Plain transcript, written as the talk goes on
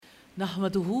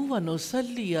नहमदुहु व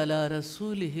नुसल्ली अला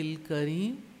रसूलिहिल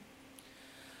करीम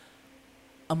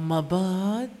अम्मा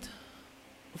बाद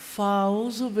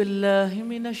फ़ाऊज़ु बिल्लाहि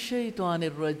मिनश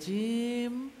शैतानिर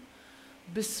रजीम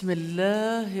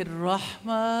बिस्मिल्लाहिर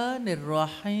रहमानिर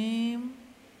रहीम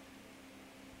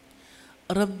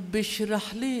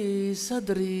रब्बिश्रह ली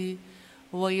सदरी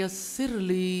व यस्सिर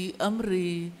ली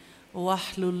अमरी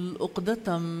वहलुल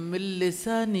उक़दतम मिन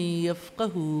लिसानी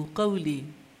यफ़क़हू क़ौली।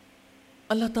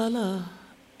 अल्लाह ताला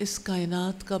इस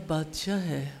कायनात का बादशाह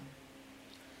है।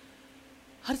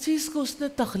 हर चीज़ को उसने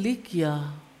तख्लीक किया।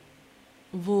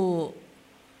 वो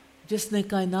जिसने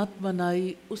कायनात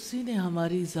बनाई उसी ने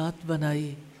हमारी ज़ात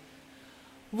बनाई।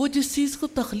 वो जिस चीज़ को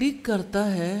तख्लीक करता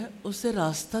है उसे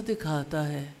रास्ता दिखाता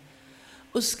है,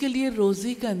 उसके लिए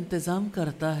रोज़ी का इंतज़ाम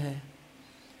करता है।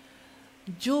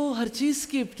 जो हर चीज़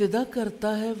की इब्तिदा करता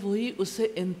है वही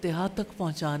उसे इंतहा तक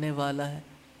पहुँचाने वाला है।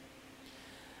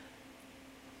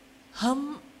 हम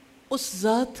उस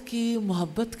ज़ात की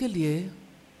मोहब्बत के लिए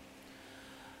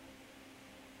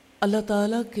अल्लाह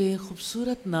ताला के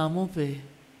ख़ूबसूरत नामों पे,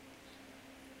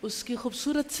 उसकी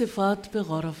ख़ूबसूरत सिफ़ात पे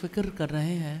गौर व फ़िक्र कर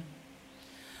रहे हैं।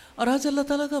 और आज अल्लाह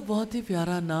ताला का बहुत ही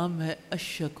प्यारा नाम है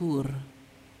अश-शकूर।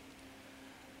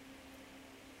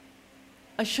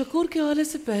 अश-शकूर के हवाले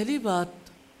से पहली बात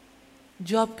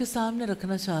जो आपके सामने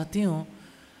रखना चाहती हूँ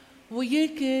वो ये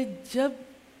कि जब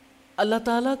अल्लाह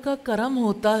ताला का करम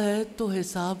होता है तो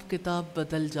हिसाब किताब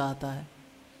बदल जाता है,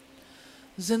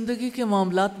 ज़िंदगी के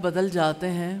मामलात बदल जाते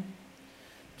हैं।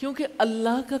 क्योंकि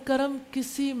अल्लाह का करम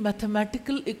किसी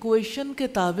मैथमेटिकल इक्वेशन के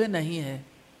ताबे नहीं है।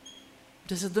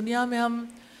 जैसे दुनिया में हम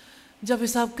जब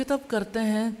हिसाब किताब करते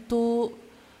हैं तो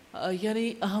यानी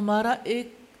हमारा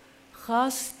एक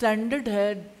ख़ास स्टैंडर्ड है।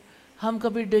 हम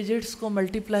कभी डिजिट्स को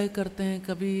मल्टीप्लाई करते हैं,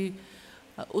 कभी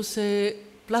उसे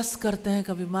प्लस करते हैं,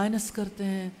 कभी माइनस करते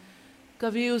हैं,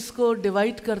 कभी उसको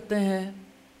डिवाइड करते हैं।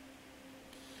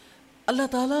 अल्लाह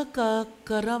ताला का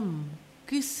करम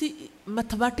किसी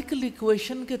मैथमेटिकल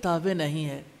इक्वेशन के ताबे नहीं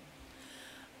है।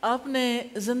 आपने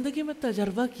ज़िंदगी में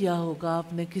तजर्बा किया होगा,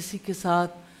 आपने किसी के साथ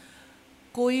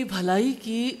कोई भलाई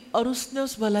की और उसने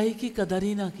उस भलाई की कदर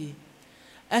ही ना की।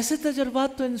 ऐसे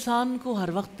तजर्बात तो इंसान को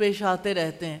हर वक्त पेश आते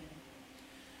रहते हैं।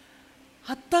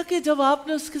 हत्ता कि जब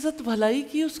आपने उसके साथ भलाई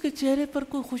की उसके चेहरे पर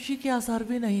कोई खुशी के आसार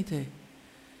भी नहीं थे।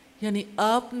 यानी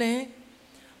आपने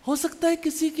हो सकता है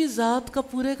किसी की ज़ात का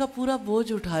पूरा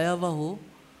बोझ उठाया हुआ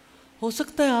हो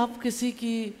सकता है आप किसी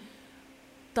की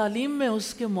तालीम में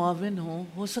उसके मुआविन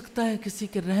हो सकता है किसी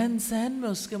के रहन सहन में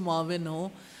उसके मुआविन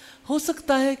हो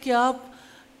सकता है कि आप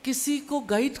किसी को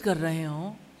गाइड कर रहे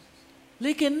हों,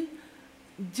 लेकिन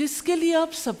जिसके लिए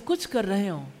आप सब कुछ कर रहे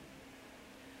हों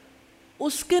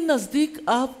उसके नज़दीक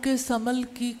आपके समल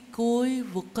की कोई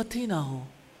वक़्त ही ना हो,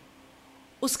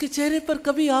 उसके चेहरे पर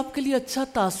कभी आपके लिए अच्छा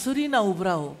तासुर ही ना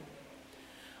उभरा हो,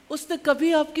 उसने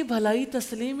कभी आपकी भलाई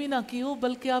तस्लीम ही ना की हो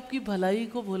बल्कि आपकी भलाई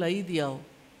को भुला ही दिया हो।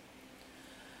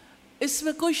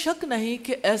 इसमें कोई शक नहीं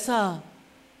कि ऐसा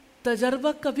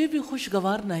तजर्बा कभी भी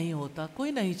खुशगवार नहीं होता।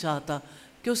 कोई नहीं चाहता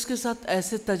कि उसके साथ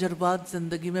ऐसे तजर्बात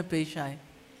ज़िंदगी में पेश आए।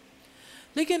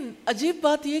 लेकिन अजीब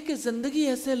बात यह कि ज़िंदगी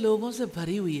ऐसे लोगों से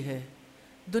भरी हुई है।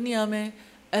 दुनिया में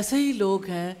ऐसे ही लोग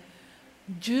हैं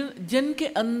जिनके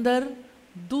अंदर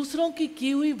दूसरों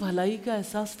की हुई भलाई का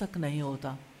एहसास तक नहीं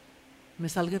होता।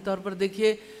 मिसाल के तौर पर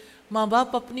देखिए, माँ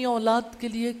बाप अपनी औलाद के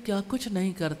लिए क्या कुछ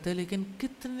नहीं करते, लेकिन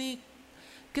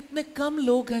कितने कम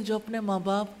लोग हैं जो अपने माँ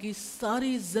बाप की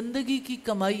सारी ज़िंदगी की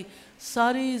कमाई,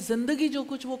 सारी ज़िंदगी जो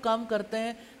कुछ वो काम करते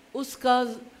हैं उसका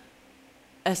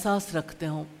एहसास रखते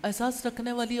हों। एहसास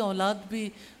रखने वाली औलाद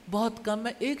भी बहुत कम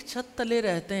है, एक छत तले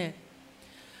रहते हैं।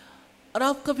 और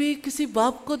आप कभी किसी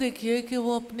बाप को देखिए कि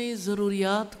वो अपनी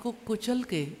ज़रूरियात को कुचल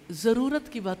के, ज़रूरत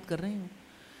की बात कर रही हूँ,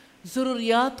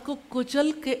 ज़रूरियात को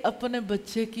कुचल के अपने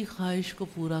बच्चे की ख्वाहिश को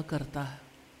पूरा करता है।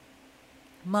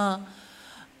 माँ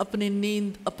अपनी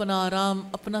नींद, अपना आराम,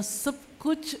 अपना सब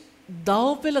कुछ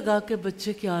दांव पे लगा के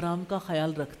बच्चे के आराम का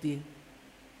ख्याल रखती है।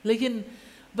 लेकिन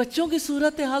बच्चों की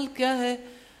सूरत हाल क्या है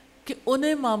कि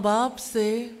उन्हें माँ बाप से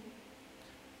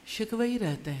शिकवे ही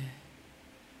रहते हैं।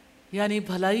 यानी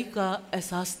भलाई का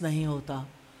एहसास नहीं होता,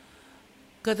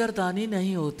 कदरदानी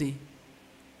नहीं होती।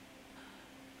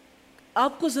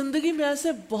 आपको ज़िंदगी में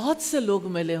ऐसे बहुत से लोग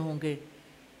मिले होंगे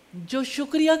जो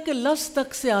शुक्रिया के लफ्ज़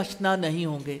तक से आशना नहीं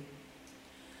होंगे।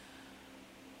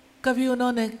 कभी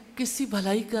उन्होंने किसी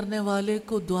भलाई करने वाले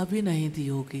को दुआ भी नहीं दी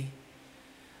होगी,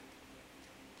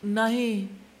 ना ही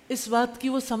इस बात की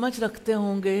वो समझ रखते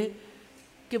होंगे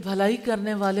कि भलाई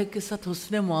करने वाले के साथ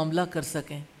हुस्ने मुआमला कर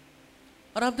सकें।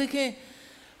 और आप देखें,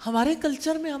 हमारे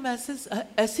कल्चर में हम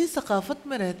ऐसी सकाफ़त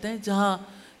में रहते हैं जहाँ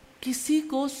किसी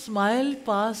को स्माइल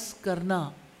पास करना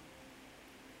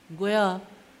گویا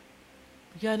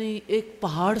یعنی ایک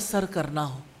پہاڑ سر کرنا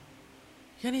ہو،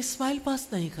 یعنی اسمائل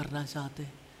پاس نہیں کرنا چاہتے،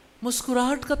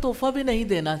 مسکراہٹ کا تحفہ بھی نہیں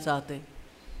دینا چاہتے.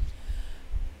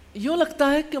 یوں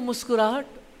لگتا ہے کہ مسکراہٹ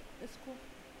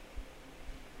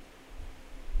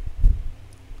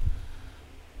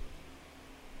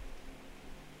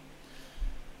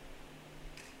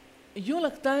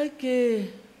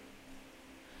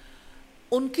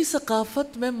ان کی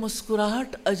ثقافت میں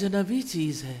مسکراہٹ اجنبی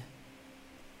چیز ہے.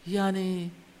 یعنی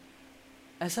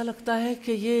ایسا لگتا ہے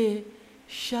کہ یہ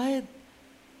شاید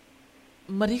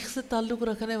مریخ سے تعلق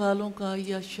رکھنے والوں کا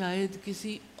یا شاید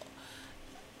کسی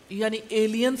یعنی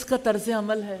ایلینز کا طرز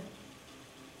عمل ہے.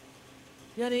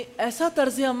 یعنی ایسا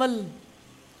طرز عمل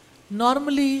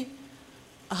نارملی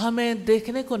ہمیں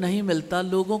دیکھنے کو نہیں ملتا.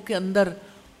 لوگوں کے اندر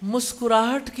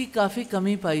مسکراہٹ کی کافی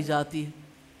کمی پائی جاتی ہے.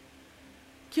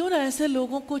 کیوں نہ ایسے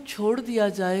لوگوں کو چھوڑ دیا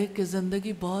جائے کہ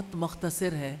زندگی بہت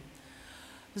مختصر ہے.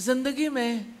 زندگی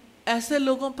میں ایسے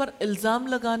لوگوں پر الزام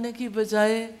لگانے کی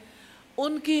بجائے،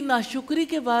 ان کی ناشکری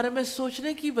کے بارے میں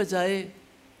سوچنے کی بجائے،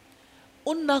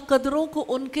 ان ناقدروں کو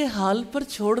ان کے حال پر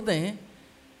چھوڑ دیں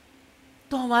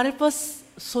تو ہمارے پاس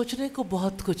سوچنے کو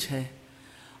بہت کچھ ہے.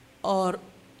 اور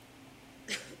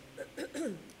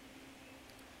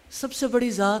سب سے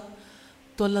بڑی ذات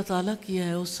تو اللہ تعالیٰ کی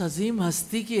ہے، اس عظیم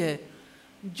ہستی کی ہے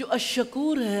جو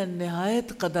الشکور ہے،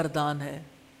 نہایت قدردان ہے.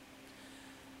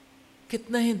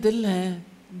 کتنے ہی دل ہیں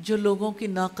جو لوگوں کی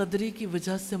ناقدری کی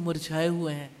وجہ سے مرجھائے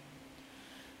ہوئے ہیں.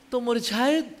 تو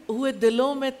مرجھائے ہوئے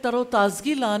دلوں میں تر و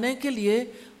تازگی لانے کے لیے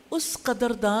اس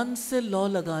قدردان سے لو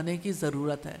لگانے کی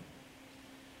ضرورت ہے.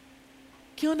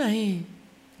 کیوں نہیں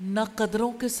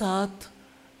ناقدروں کے ساتھ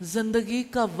زندگی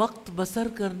کا وقت بسر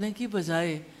کرنے کی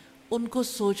بجائے، ان کو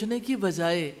سوچنے کی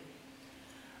بجائے،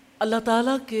 اللہ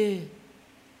تعالیٰ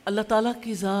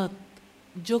کی ذات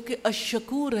جو کہ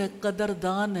الشکور ہے،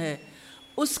 قدردان ہے،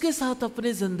 اس کے ساتھ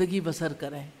اپنی زندگی بسر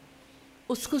کریں،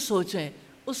 اس کو سوچیں،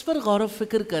 اس پر غور و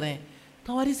فکر کریں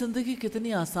تو ہماری زندگی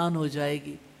کتنی آسان ہو جائے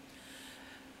گی.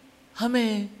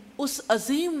 ہمیں اس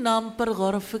عظیم نام پر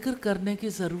غور و فکر کرنے کی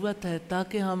ضرورت ہے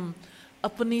تاکہ ہم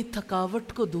اپنی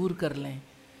تھکاوٹ کو دور کر لیں.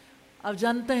 آپ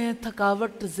جانتے ہیں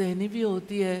تھکاوٹ ذہنی بھی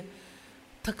ہوتی ہے،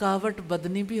 تھکاوٹ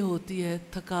بدنی بھی ہوتی ہے،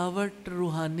 تھکاوٹ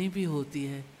روحانی بھی ہوتی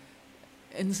ہے.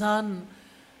 انسان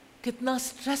کتنا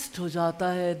سٹریسڈ ہو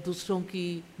جاتا ہے دوسروں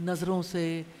کی نظروں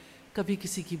سے، کبھی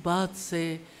کسی کی بات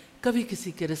سے، کبھی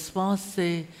کسی کے رسپانس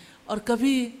سے، اور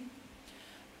کبھی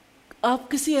آپ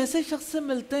کسی ایسے شخص سے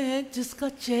ملتے ہیں جس کا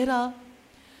چہرہ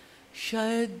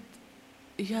شاید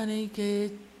یعنی کہ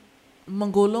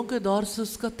منگولوں کے دور سے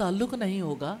اس کا تعلق نہیں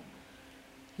ہوگا،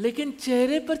 لیکن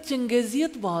چہرے پر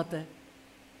چنگیزیت بہت ہے.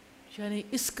 یعنی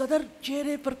اس قدر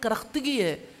چہرے پر کرختگی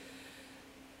ہے،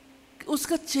 اس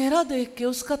کا چہرہ دیکھ کے،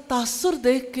 اس کا تاثر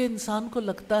دیکھ کے انسان کو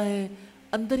لگتا ہے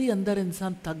اندر ہی اندر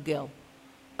انسان تھک گیا ہو،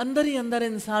 اندر ہی اندر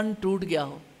انسان ٹوٹ گیا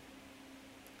ہو.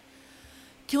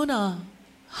 کیوں نہ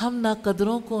ہم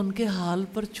ناقدروں کو ان کے حال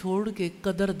پر چھوڑ کے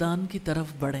قدردان کی طرف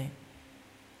بڑھیں.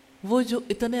 وہ جو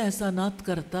اتنے احسانات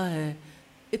کرتا ہے،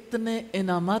 اتنے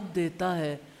انعامات دیتا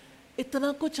ہے،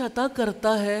 اتنا کچھ عطا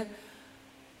کرتا ہے،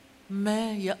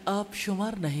 میں یا آپ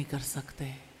شمار نہیں کر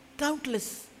سکتے.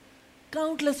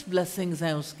 کاؤنٹلیس بلیسنگز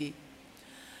ہیں اس کی.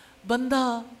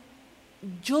 بندہ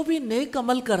جو بھی نیک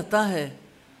عمل کرتا ہے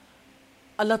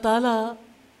اللہ تعالیٰ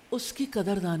اس کی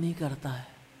قدردانی کرتا ہے.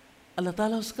 اللہ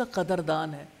تعالیٰ اس کا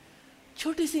قدردان ہے.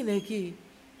 چھوٹی سی نیکی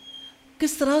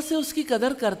کس طرح سے اس کی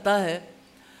قدر کرتا ہے،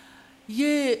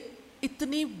 یہ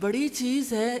اتنی بڑی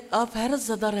چیز ہے. آپ حیرت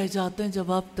زدہ رہ جاتے ہیں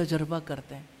جب آپ تجربہ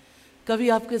کرتے ہیں.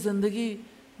 کبھی آپ کے زندگی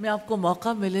میں آپ کو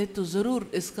موقع ملے تو ضرور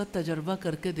اس کا تجربہ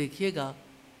کر کے دیکھیے گا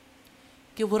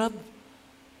کہ وہ رب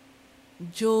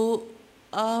جو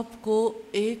آپ کو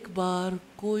ایک بار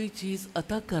کوئی چیز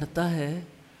عطا کرتا ہے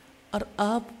اور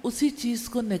آپ اسی چیز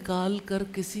کو نکال کر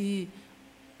کسی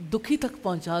دکھی تک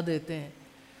پہنچا دیتے ہیں،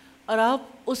 اور آپ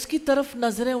اس کی طرف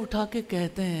نظریں اٹھا کے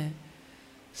کہتے ہیں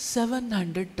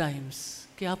 700 ٹائمز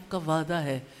کہ آپ کا وعدہ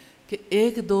ہے کہ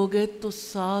ایک دو گے تو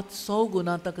 700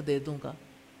 گنا تک دے دوں گا.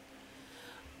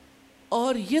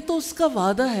 اور یہ تو اس کا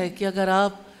وعدہ ہے کہ اگر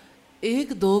آپ ایک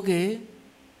دو گے،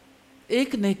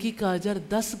 ایک نیکی کا اجر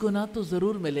 10 گنا تو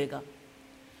ضرور ملے گا.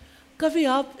 کبھی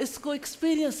آپ اس کو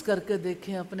ایکسپیرینس کر کے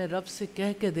دیکھیں، اپنے رب سے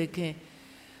کہہ کے دیکھیں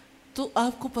تو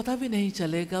آپ کو پتہ بھی نہیں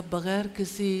چلے گا، بغیر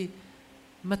کسی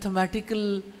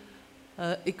میتھمیٹیکل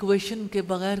ایکویشن کے،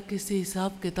 بغیر کسی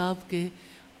حساب کتاب کے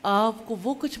آپ کو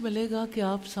وہ کچھ ملے گا کہ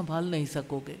آپ سنبھال نہیں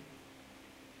سکو گے.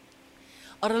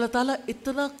 اور اللہ تعالیٰ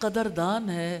اتنا قدردان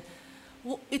ہے،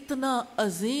 وہ اتنا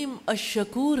عظیم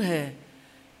الشکور ہے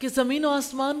کہ زمین و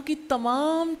آسمان کی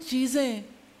تمام چیزیں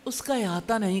اس کا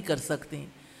احاطہ نہیں کر سکتی.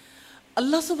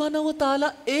 اللہ سبحانہ و تعالیٰ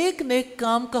ایک نیک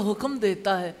کام کا حکم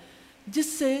دیتا ہے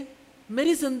جس سے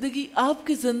میری زندگی، آپ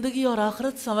کی زندگی اور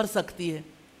آخرت سنور سکتی ہے،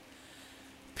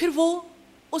 پھر وہ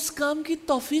اس کام کی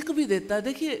توفیق بھی دیتا ہے۔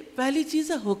 دیکھیے پہلی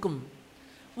چیز ہے حکم،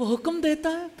 وہ حکم دیتا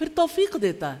ہے، پھر توفیق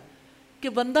دیتا ہے کہ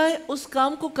بندہ اس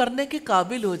کام کو کرنے کے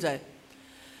قابل ہو جائے۔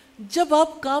 جب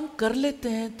آپ کام کر لیتے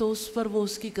ہیں تو اس پر وہ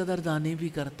اس کی قدردانی بھی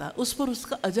کرتا ہے، اس پر اس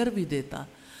کا اجر بھی دیتا،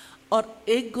 اور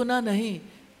 1 گنا نہیں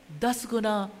 10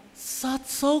 گنا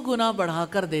 700 گنا بڑھا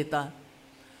کر دیتا۔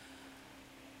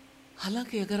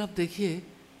 حالانکہ اگر آپ دیکھیے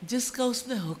جس کا اس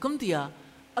نے حکم دیا،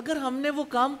 اگر ہم نے وہ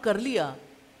کام کر لیا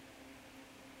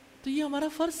تو یہ ہمارا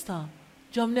فرض تھا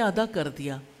جو ہم نے ادا کر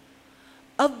دیا۔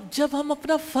 اب جب ہم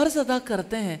اپنا فرض ادا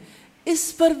کرتے ہیں اس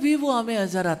پر بھی وہ ہمیں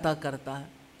اجر عطا کرتا ہے۔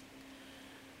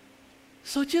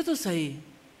 سوچئے تو صحیح،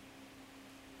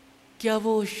 کیا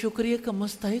وہ شکریہ کا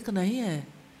مستحق نہیں ہے؟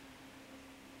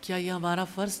 کیا یہ ہمارا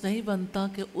فرض نہیں بنتا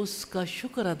کہ اس کا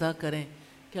شکر ادا کریں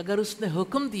کہ اگر اس نے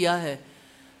حکم دیا ہے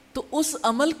تو اس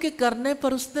عمل کے کرنے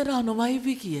پر اس نے رہنمائی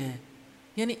بھی کی ہے؟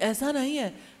 یعنی ایسا نہیں ہے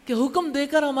کہ حکم دے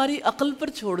کر ہماری عقل پر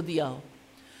چھوڑ دیا ہو،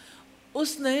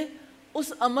 اس نے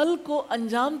اس عمل کو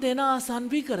انجام دینا آسان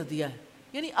بھی کر دیا ہے،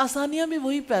 یعنی آسانیاں بھی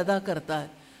وہی پیدا کرتا ہے۔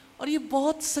 اور یہ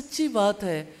بہت سچی بات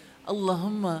ہے،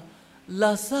 اللہم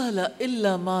لا سہل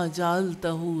الا ما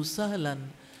جعلتہ سہلا،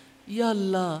 یا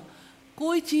اللہ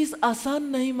کوئی چیز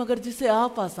آسان نہیں مگر جسے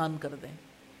آپ آسان کر دیں۔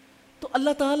 تو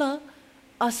اللہ تعالیٰ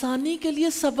آسانی کے لیے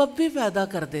سبب بھی پیدا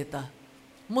کر دیتا ہے،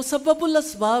 مسبب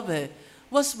الاسباب ہے،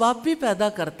 وہ اسباب بھی پیدا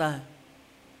کرتا ہے۔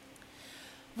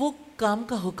 وہ کام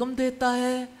کا حکم دیتا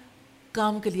ہے،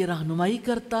 کام کے لیے رہنمائی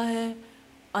کرتا ہے،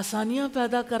 آسانیاں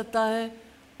پیدا کرتا ہے،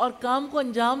 اور کام کو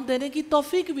انجام دینے کی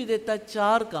توفیق بھی دیتا ہے۔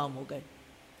 4 کام ہو گئے۔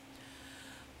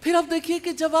 پھر آپ دیکھیے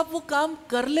کہ جب آپ وہ کام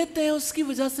کر لیتے ہیں اس کی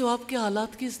وجہ سے وہ آپ کے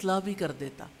حالات کی اصلاح بھی کر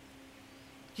دیتا۔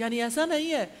 یعنی ایسا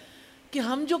نہیں ہے کہ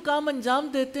ہم جو کام انجام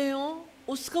دیتے ہوں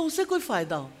اس کا اسے کوئی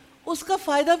فائدہ ہو، اس کا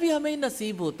فائدہ بھی ہمیں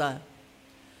نصیب ہوتا ہے۔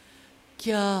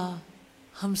 کیا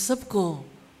ہم سب کو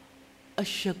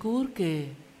الشکور کے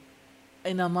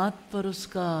انعامات پر اس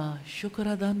کا شکر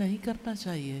ادا نہیں کرنا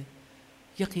چاہیے؟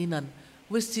 یقیناً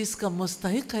وہ اس چیز کا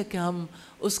مستحق ہے کہ ہم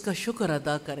اس کا شکر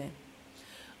ادا کریں۔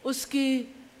 اس کی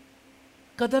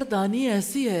قدردانی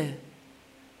ایسی ہے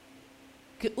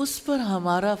کہ اس پر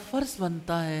ہمارا فرض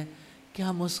بنتا ہے کہ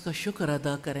ہم اس کا شکر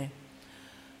ادا کریں۔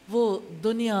 وہ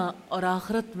دنیا اور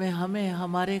آخرت میں ہمیں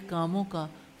ہمارے کاموں کا،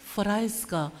 فرائض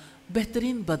کا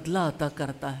بہترین بدلہ عطا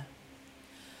کرتا ہے۔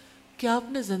 کیا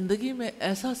آپ نے زندگی میں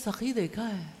ایسا سخی دیکھا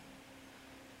ہے؟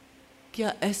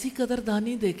 کیا ایسی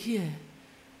قدردانی دیکھی ہے؟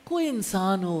 کوئی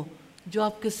انسان ہو جو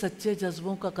آپ کے سچے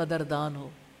جذبوں کا قدردان ہو؟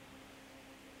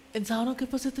 انسانوں کے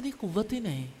پاس اتنی قوت ہی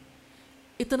نہیں،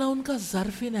 اتنا ان کا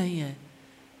ظرف ہی نہیں ہے،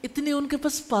 اتنی ان کے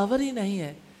پاس پاور ہی نہیں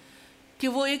ہے کہ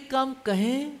وہ ایک کام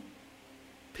کہیں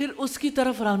پھر اس کی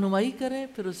طرف رہنمائی کریں،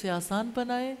 پھر اسے آسان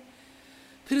بنائیں،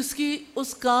 پھر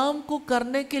اس کام کو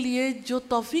کرنے کے لیے جو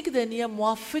توفیق دینی ہے،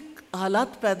 موافق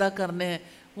حالات پیدا کرنے ہیں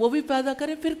وہ بھی پیدا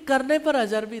کریں، پھر کرنے پر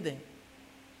اجر بھی دیں۔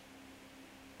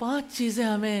 5 چیزیں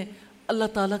ہمیں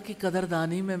اللہ تعالیٰ کی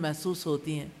قدردانی میں محسوس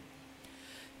ہوتی ہیں۔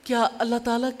 کیا اللہ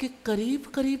تعالیٰ کے قریب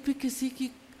بھی کسی کی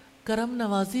کرم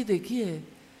نوازی دیکھی ہے؟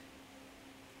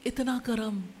 اتنا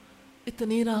کرم،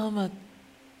 اتنی رحمت،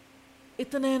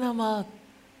 اتنے انعامات،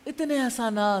 اتنے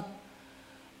احسانات،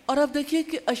 اور اب دیکھیے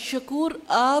کہ الشکور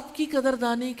آپ کی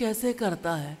قدردانی کیسے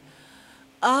کرتا ہے۔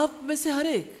 آپ میں سے ہر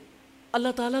ایک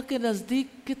اللہ تعالیٰ کے نزدیک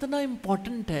کتنا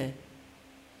امپورٹنٹ ہے۔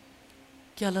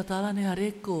 کہ اللہ تعالیٰ نے ہر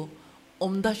ایک کو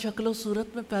عمدہ شکل و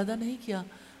صورت میں پیدا نہیں کیا۔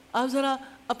 آپ ذرا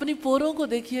اپنی پوروں کو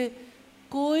دیکھیے،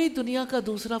 کوئی دنیا کا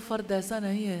دوسرا فرد ایسا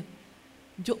نہیں ہے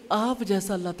جو آپ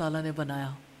جیسا اللہ تعالیٰ نے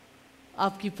بنایا۔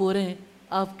 آپ کی پوریں،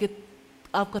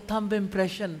 آپ کا تھمب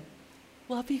امپریشن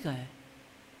وہ آپ ہی کا ہے۔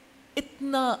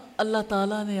 اتنا اللہ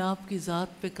تعالیٰ نے آپ کی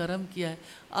ذات پہ کرم کیا ہے،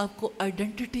 آپ کو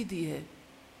آئیڈینٹی دی ہے،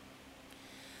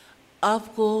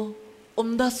 آپ کو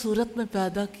عمدہ صورت میں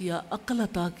پیدا کیا، عقل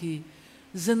عطا کی،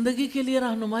 زندگی کے لیے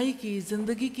رہنمائی کی،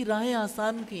 زندگی کی راہیں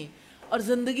آسان کی، اور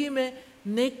زندگی میں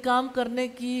نیک کام کرنے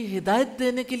کی ہدایت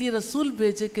دینے کے لیے رسول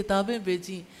بھیجے، کتابیں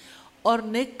بھیجیں، اور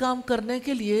نیک کام کرنے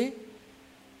کے لیے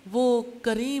وہ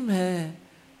کریم ہے،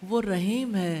 وہ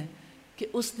رحیم ہے کہ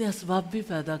اس نے اسباب بھی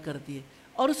پیدا کر دیے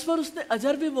اور اس پر اس نے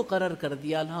اجر بھی مقرر کر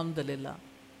دیا، الحمدللہ۔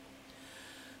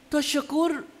 تو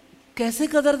شکور کیسے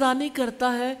قدردانی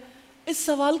کرتا ہے، اس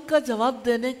سوال کا جواب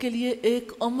دینے کے لیے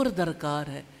ایک عمر درکار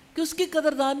ہے کہ اس کی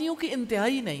قدردانیوں کی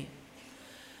انتہائی نہیں۔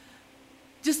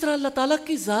 جس طرح اللہ تعالیٰ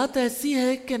کی ذات ایسی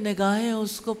ہے کہ نگاہیں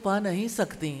اس کو پا نہیں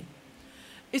سکتی،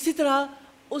 اسی طرح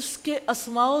اس کے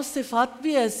اسماء و صفات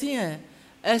بھی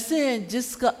ایسے ہیں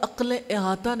جس کا عقل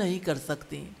احاطہ نہیں کر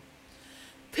سکتی۔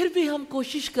 پھر بھی ہم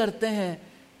کوشش کرتے ہیں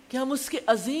کہ ہم اس کے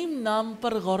عظیم نام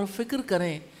پر غور و فکر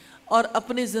کریں اور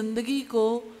اپنی زندگی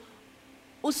کو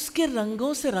اس کے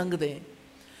رنگوں سے رنگ دیں۔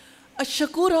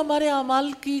 الشکور ہمارے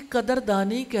اعمال کی قدر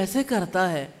دانی کیسے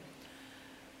کرتا ہے؟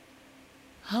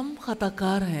 ہم خطا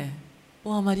کار ہیں،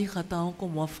 وہ ہماری خطاؤں کو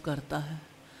معاف کرتا ہے۔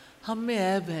 ہم میں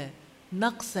عیب ہے،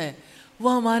 نقص ہے،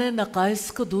 وہ ہمارے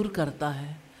نقائص کو دور کرتا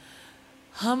ہے۔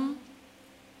 ہم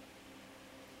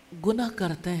گناہ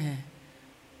کرتے ہیں،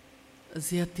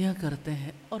 زیادتیاں کرتے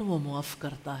ہیں، اور وہ معاف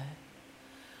کرتا ہے۔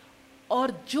 اور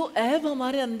جو عیب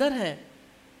ہمارے اندر ہے،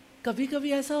 کبھی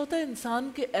کبھی ایسا ہوتا ہے انسان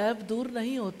کے عیب دور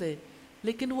نہیں ہوتے،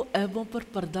 لیکن وہ عیبوں پر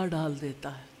پردہ ڈال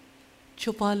دیتا ہے،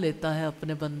 چھپا لیتا ہے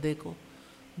اپنے بندے کو،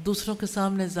 دوسروں کے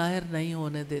سامنے ظاہر نہیں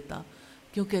ہونے دیتا،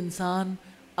 کیونکہ انسان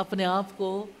اپنے آپ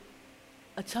کو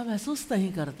اچھا محسوس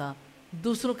نہیں کرتا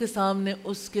دوسروں کے سامنے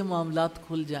اس کے معاملات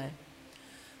کھل جائیں۔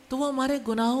 تو وہ ہمارے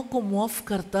گناہوں کو معاف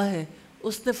کرتا ہے۔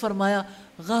 اس نے فرمایا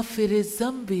غافر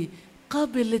الذنب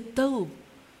قابل التوب،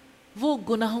 وہ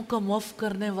گناہوں کا معاف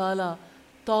کرنے والا،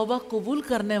 توبہ قبول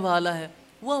کرنے والا ہے۔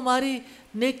 وہ ہماری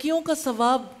نیکیوں کا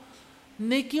ثواب،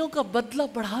 نیکیوں کا بدلہ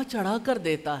بڑھا چڑھا کر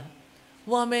دیتا ہے۔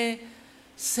 وہ ہمیں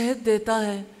صحت دیتا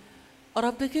ہے، اور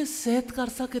آپ دیکھیں صحت کا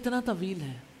عرصہ کتنا طویل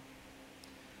ہے۔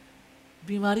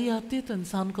 بیماری آتی ہے تو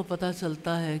انسان کو پتہ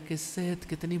چلتا ہے کہ صحت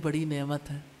کتنی بڑی نعمت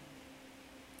ہے۔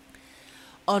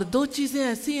 اور دو چیزیں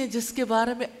ایسی ہیں جس کے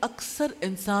بارے میں اکثر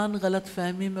انسان غلط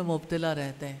فہمی میں مبتلا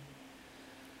رہتے ہیں،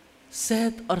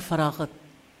 صحت اور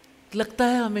فراغت۔ لگتا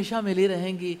ہے ہمیشہ ملی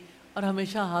رہیں گی اور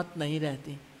ہمیشہ ہاتھ نہیں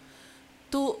رہتی۔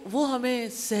 تو وہ ہمیں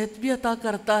صحت بھی عطا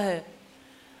کرتا ہے،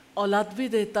 اولاد بھی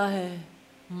دیتا ہے،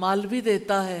 مال بھی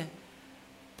دیتا ہے،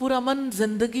 پرامن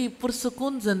زندگی،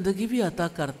 پرسکون زندگی بھی عطا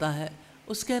کرتا ہے۔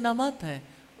 اس کے انعامات ہیں،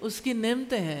 اس کی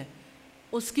نعمتیں ہیں،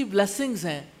 اس کی بلیسنگز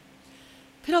ہیں۔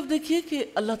 پھر آپ دیکھیے کہ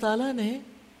اللہ تعالیٰ نے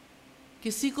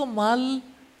کسی کو مال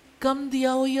کم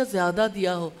دیا ہو یا زیادہ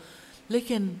دیا ہو،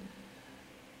 لیکن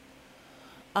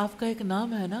آپ کا ایک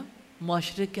نام ہے نا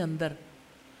معاشرے کے اندر،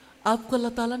 آپ کو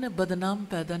اللہ تعالیٰ نے بدنام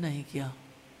پیدا نہیں کیا،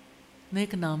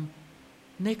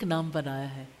 نیک نام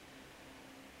بنایا ہے،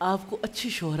 آپ کو اچھی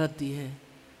شہرت دی ہے،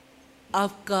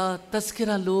 آپ کا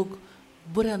تذکرہ لوگ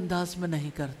برے انداز میں نہیں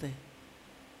کرتے۔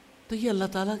 تو یہ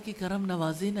اللہ تعالیٰ کی کرم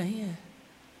نوازی نہیں ہے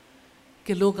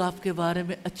کہ لوگ آپ کے بارے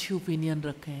میں اچھی اوپینین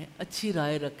رکھیں، اچھی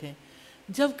رائے رکھیں؟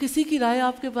 جب کسی کی رائے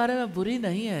آپ کے بارے میں بری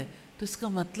نہیں ہے تو اس کا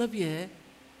مطلب یہ ہے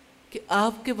کہ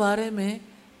آپ کے بارے میں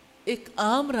ایک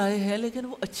عام رائے ہے لیکن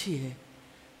وہ اچھی ہے۔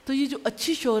 تو یہ جو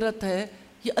اچھی شہرت ہے،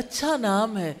 یہ اچھا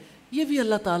نام ہے، یہ بھی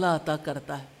اللہ تعالیٰ عطا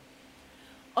کرتا ہے۔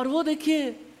 اور وہ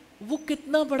دیکھیے وہ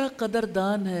کتنا بڑا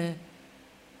قدردان ہے،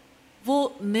 وہ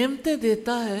نعمتیں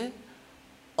دیتا ہے،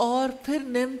 اور پھر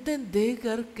نعمتیں دے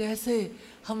کر کیسے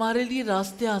ہمارے لیے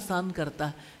راستے آسان کرتا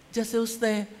ہے۔ جیسے اس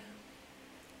نے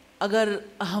اگر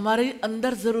ہمارے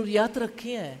اندر ضروریات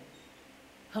رکھی ہیں،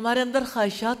 ہمارے اندر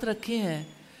خواہشات رکھی ہیں،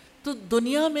 تو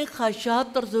دنیا میں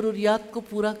خواہشات اور ضروریات کو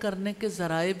پورا کرنے کے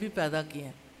ذرائع بھی پیدا کیے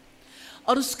ہیں،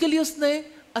 اور اس کے لیے اس نے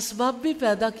اسباب بھی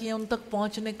پیدا کیے ہیں، ان تک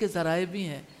پہنچنے کے ذرائع بھی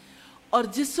ہیں۔ اور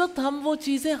جس وقت ہم وہ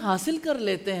چیزیں حاصل کر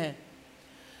لیتے ہیں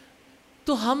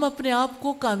تو ہم اپنے آپ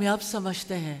کو کامیاب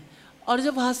سمجھتے ہیں، اور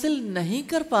جب حاصل نہیں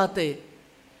کر پاتے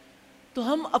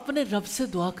تو ہم اپنے رب سے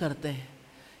دعا کرتے ہیں،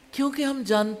 کیونکہ ہم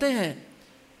جانتے ہیں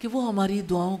کہ وہ ہماری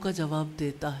دعاؤں کا جواب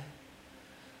دیتا ہے۔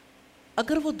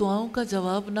 اگر وہ دعاؤں کا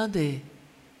جواب نہ دے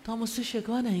تو ہم اس سے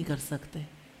شکوہ نہیں کر سکتے،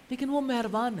 لیکن وہ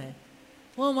مہربان ہے،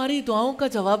 وہ ہماری دعاؤں کا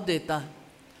جواب دیتا ہے۔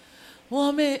 وہ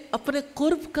ہمیں اپنے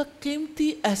قرب کا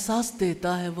قیمتی احساس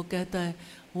دیتا ہے۔ وہ کہتا ہے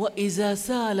وَإِذَا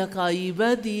سَأَلَكَ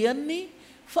عِبَادِي عَنِّي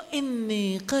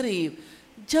فَإِنِّي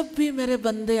قَرِيبٌ، جب بھی میرے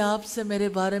بندے آپ سے میرے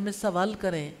بارے میں سوال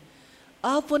کریں،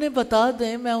 آپ انہیں بتا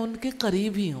دیں میں ان کے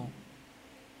قریب ہی ہوں۔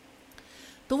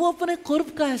 تو وہ اپنے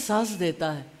قرب کا احساس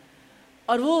دیتا ہے،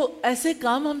 اور وہ ایسے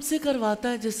کام ہم سے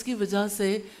کرواتا ہے جس کی وجہ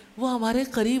سے وہ ہمارے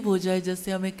قریب ہو جائے۔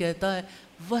 جیسے ہمیں کہتا ہے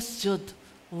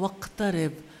وَاسْجُدْ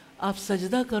وَاقْتَرِب، آپ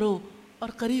سجدہ کرو اور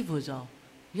قریب ہو جاؤ،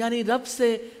 یعنی رب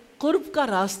سے قرب کا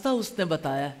راستہ اس نے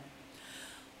بتایا ہے۔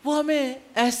 وہ ہمیں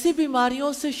ایسی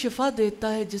بیماریوں سے شفا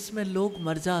دیتا ہے جس میں لوگ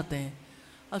مر جاتے ہیں۔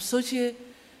 اب سوچئے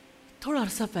تھوڑا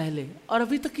عرصہ پہلے، اور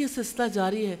ابھی تک یہ سلسلہ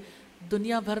جاری ہے،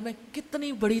 دنیا بھر میں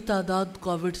کتنی بڑی تعداد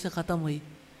کووڈ سے ختم ہوئی،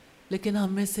 لیکن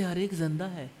ہم میں سے ہر ایک زندہ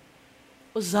ہے۔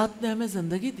 اس ذات نے ہمیں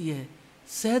زندگی دی ہے،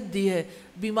 صحت دی ہے،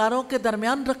 بیماروں کے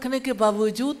درمیان رکھنے کے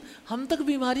باوجود ہم تک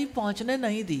بیماری پہنچنے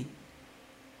نہیں دی۔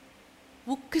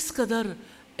 وہ کس قدر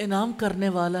انعام کرنے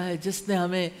والا ہے جس نے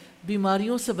ہمیں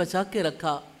بیماریوں سے بچا کے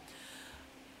رکھا۔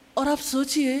 اور آپ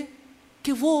سوچئے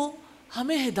کہ وہ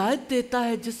ہمیں ہدایت دیتا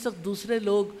ہے جس وقت دوسرے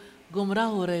لوگ گمراہ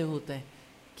ہو رہے ہوتے ہیں۔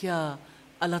 کیا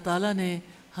اللہ تعالیٰ نے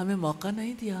ہمیں موقع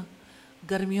نہیں دیا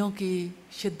گرمیوں کی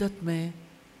شدت میں،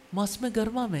 موسم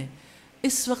گرما میں،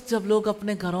 اس وقت جب لوگ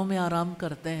اپنے گھروں میں آرام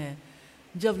کرتے ہیں،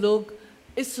 جب لوگ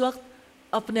اس وقت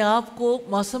اپنے آپ کو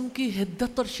موسم کی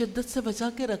حدت اور شدت سے بچا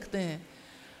کے رکھتے ہیں،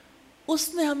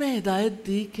 اس نے ہمیں ہدایت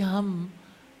دی کہ ہم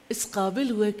اس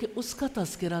قابل ہوئے کہ اس کا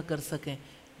تذکرہ کر سکیں،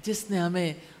 جس نے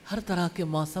ہمیں ہر طرح کے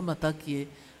موسم عطا کیے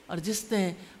اور جس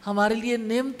نے ہمارے لیے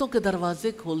نعمتوں کے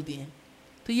دروازے کھول دیے۔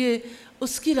 تو یہ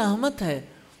اس کی رحمت ہے،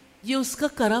 یہ اس کا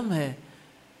کرم ہے،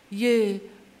 یہ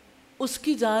اس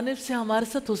کی جانب سے ہمارے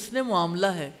ساتھ حسن معاملہ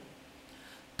ہے۔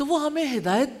 تو وہ ہمیں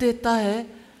ہدایت دیتا ہے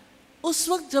اس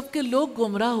وقت جب کہ لوگ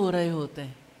گمراہ ہو رہے ہوتے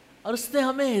ہیں، اور اس نے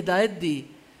ہمیں ہدایت دی۔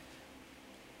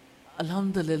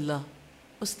 الحمدللہ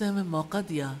اس نے ہمیں موقع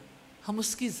دیا ہم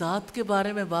اس کی ذات کے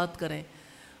بارے میں بات کریں۔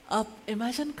 آپ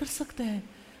امیجن کر سکتے ہیں،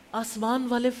 آسمان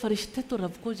والے فرشتے تو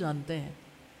رب کو جانتے ہیں،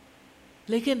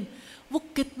 لیکن وہ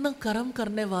کتنا کرم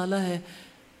کرنے والا ہے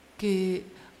کہ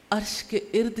عرش کے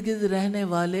ارد گرد رہنے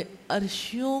والے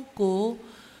عرشیوں کو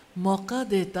موقع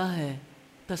دیتا ہے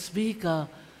تسبیح کا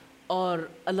اور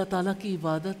اللہ تعالیٰ کی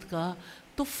عبادت کا،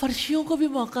 تو فرشیوں کو بھی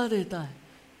موقع دیتا ہے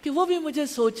کہ وہ بھی مجھے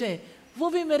سوچیں، وہ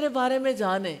بھی میرے بارے میں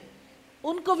جانیں،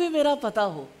 ان کو بھی میرا پتہ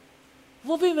ہو،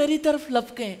 وہ بھی میری طرف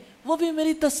لپکیں، وہ بھی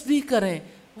میری تسبیح کریں،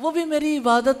 وہ بھی میری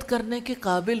عبادت کرنے کے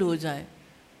قابل ہو جائیں۔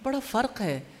 بڑا فرق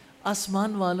ہے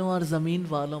آسمان والوں اور زمین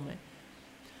والوں میں۔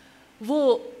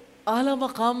 وہ اعلیٰ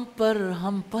مقام پر،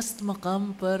 ہم پست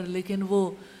مقام پر، لیکن وہ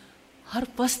ہر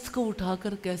پست کو اٹھا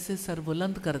کر کیسے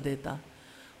سربلند کر دیتا،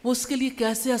 وہ اس کے لیے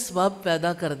کیسے اسباب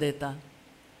پیدا کر دیتا،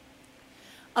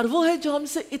 اور وہ ہے جو ہم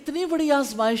سے اتنی بڑی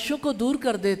آزمائشوں کو دور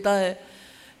کر دیتا ہے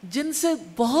جن سے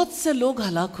بہت سے لوگ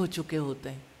ہلاک ہو چکے ہوتے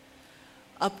ہیں۔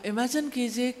 آپ امیجن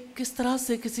کیجئے کس طرح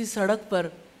سے کسی سڑک پر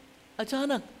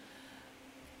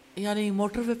اچانک، یعنی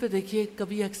موٹر وے پہ دیکھیے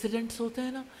کبھی ایکسیڈنٹس ہوتے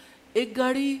ہیں نا، ایک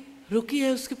گاڑی رکی ہے،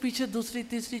 اس کے پیچھے دوسری،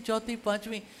 تیسری، چوتھی،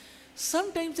 پانچویں، سم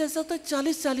ٹائمز ایسا ہوتا ہے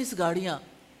 40 گاڑیاں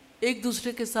ایک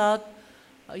دوسرے کے ساتھ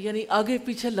یعنی آگے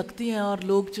پیچھے لگتی ہیں اور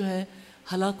لوگ جو ہیں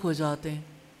ہلاک ہو جاتے ہیں۔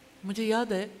 مجھے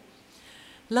یاد ہے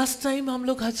لاسٹ ٹائم ہم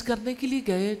لوگ حج کرنے کے لیے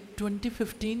گئے،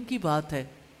 2015 کی بات ہے۔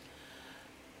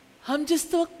 ہم جس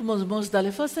وقت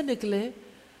مزدلفہ سے نکلے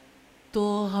تو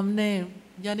ہم نے،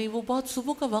 یعنی وہ بہت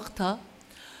صبح کا وقت تھا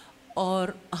اور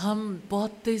ہم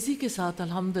بہت تیزی کے ساتھ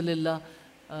الحمدللہ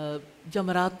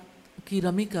جمرات کی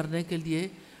رمی کرنے کے لیے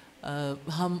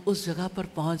ہم اس جگہ پر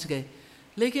پہنچ گئے،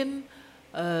 لیکن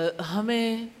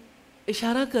ہمیں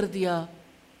اشارہ کر دیا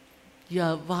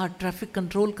یا وہاں ٹریفک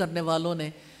کنٹرول کرنے والوں نے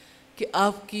کہ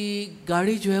آپ کی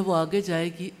گاڑی جو ہے وہ آگے جائے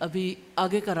گی، ابھی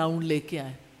آگے کا راؤنڈ لے کے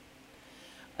آئیں۔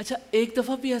 اچھا، ایک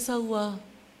دفعہ بھی ایسا ہوا،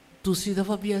 دوسری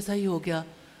دفعہ بھی ایسا ہی ہو گیا،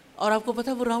 اور آپ کو پتہ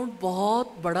ہے وہ راؤنڈ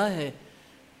بہت بڑا ہے،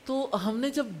 تو ہم نے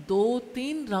جب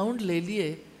 2-3 راؤنڈ لے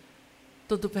لیے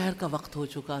تو دوپہر کا وقت ہو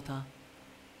چکا تھا،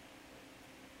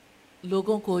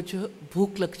 لوگوں کو جو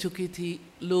بھوک لگ چکی تھی،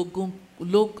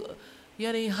 لوگ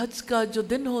یعنی حج کا جو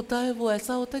دن ہوتا ہے وہ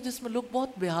ایسا ہوتا ہے جس میں لوگ بہت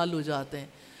بے حال ہو جاتے ہیں،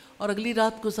 اور اگلی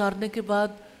رات گزارنے کے بعد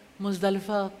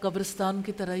مزدلفہ قبرستان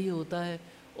کی طرح ہی ہوتا ہے،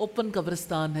 اوپن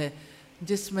قبرستان ہے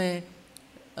جس میں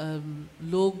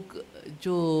لوگ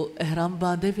جو احرام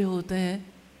باندھے ہوئے ہوتے ہیں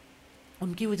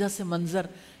ان کی وجہ سے منظر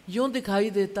یوں دکھائی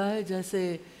دیتا ہے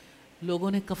جیسے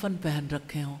لوگوں نے کفن پہن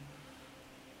رکھے ہوں۔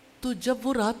 تو جب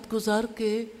وہ رات گزار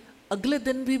کے اگلے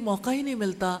دن بھی موقع ہی نہیں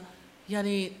ملتا،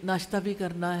 یعنی ناشتہ بھی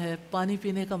کرنا ہے، پانی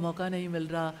پینے کا موقع نہیں مل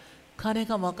رہا، کھانے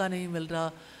کا موقع نہیں مل رہا،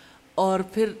 اور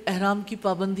پھر احرام کی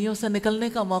پابندیوں سے نکلنے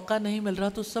کا موقع نہیں مل رہا،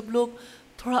 تو سب لوگ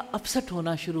تھوڑا اپسٹ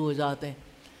ہونا شروع ہو جاتے ہیں۔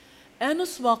 این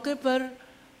اس موقع پر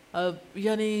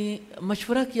یعنی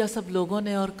مشورہ کیا سب لوگوں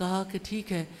نے اور کہا کہ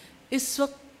ٹھیک ہے، اس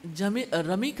وقت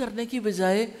رمی کرنے کی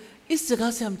بجائے اس جگہ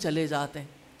سے ہم چلے جاتے ہیں۔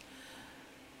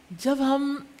 جب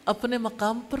ہم اپنے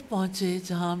مقام پر پہنچے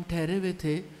جہاں ہم ٹھہرے ہوئے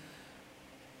تھے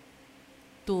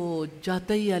تو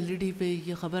جاتے ہی LED پہ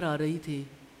یہ خبر آ رہی تھی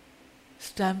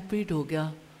اسٹیمپیڈ ہو گیا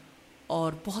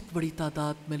اور بہت بڑی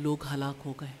تعداد میں لوگ ہلاک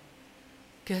ہو گئے۔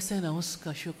 کیسے نہ اس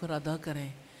کا شکر ادا کریں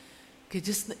کہ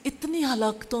جس نے اتنی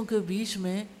ہلاکتوں کے بیچ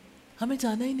میں ہمیں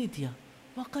جانا ہی نہیں دیا،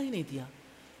 موقع ہی نہیں دیا۔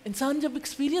 انسان جب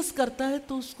ایکسپیرینس کرتا ہے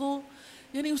تو اس کو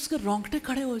یعنی اس کے رونگٹے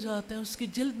کھڑے ہو جاتے ہیں، اس کی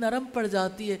جلد نرم پڑ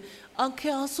جاتی ہے،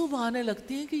 آنکھیں آنسو بہانے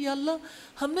لگتی ہیں کہ یا اللہ،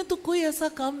 ہم نے تو کوئی ایسا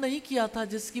کام نہیں کیا تھا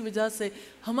جس کی وجہ سے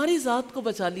ہماری ذات کو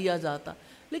بچا لیا جاتا،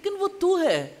 لیکن وہ تو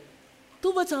ہے،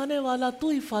 تو بچانے والا، تو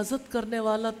حفاظت کرنے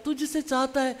والا، تو جسے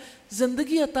چاہتا ہے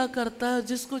زندگی عطا کرتا ہے،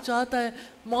 جس کو چاہتا ہے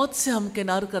موت سے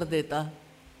ہمکنار کر دیتا ہے۔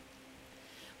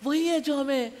 وہی ہے جو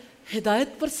ہمیں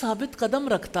ہدایت پر ثابت قدم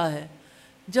رکھتا ہے،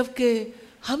 جبکہ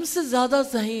ہم سے زیادہ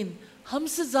ذہین، ہم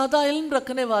سے زیادہ علم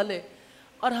رکھنے والے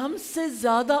اور ہم سے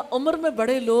زیادہ عمر میں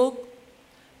بڑے لوگ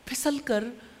پھسل کر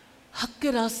حق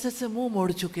کے راستے سے منہ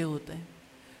موڑ چکے ہوتے ہیں.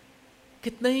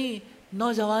 کتنے ہی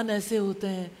نوجوان ایسے ہوتے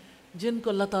ہیں جن کو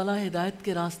اللہ تعالیٰ ہدایت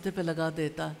کے راستے پہ لگا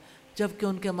دیتا ہے، جبکہ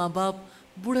ان کے ماں باپ،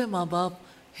 بوڑھے ماں باپ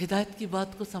ہدایت کی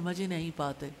بات کو سمجھ ہی نہیں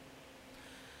پاتے.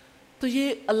 تو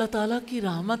یہ اللہ تعالیٰ کی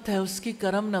رحمت ہے، اس کی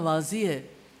کرم نوازی ہے.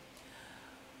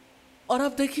 اور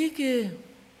آپ دیکھیے کہ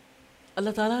اللہ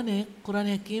تعالیٰ نے قرآن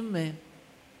حکیم میں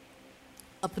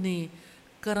اپنی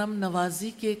کرم نوازی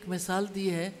کی ایک مثال دی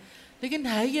ہے، لیکن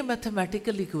ہے یہ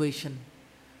میتھمیٹیکل ایکویشن.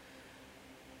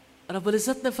 رب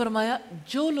العزت نے فرمایا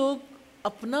جو لوگ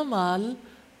اپنا مال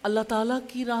اللہ تعالیٰ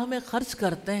کی راہ میں خرچ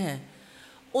کرتے ہیں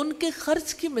ان کے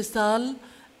خرچ کی مثال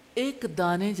ایک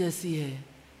دانے جیسی ہے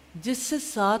جس سے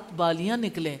 7 بالیاں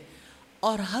نکلیں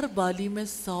اور ہر بالی میں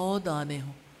 100 دانے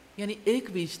ہوں. یعنی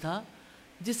ایک بیج تھا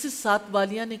جس سے 7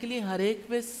 بالیاں نکلی، ہر ایک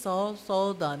میں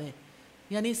 100 دانے،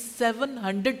 یعنی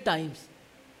 700 ٹائمز.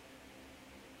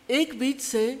 ایک بیج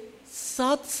سے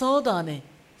 700 دانے،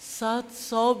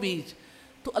 700 بیج.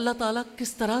 تو اللہ تعالیٰ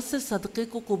کس طرح سے صدقے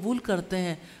کو قبول کرتے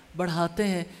ہیں، بڑھاتے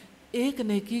ہیں، ایک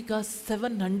نیکی کا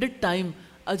 700 ٹائم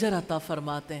اجر عطا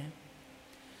فرماتے ہیں.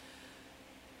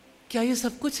 کیا یہ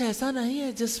سب کچھ ایسا نہیں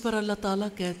ہے جس پر اللہ تعالیٰ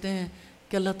کہتے ہیں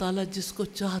کہ اللہ تعالیٰ جس کو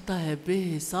چاہتا ہے بے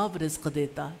حساب رزق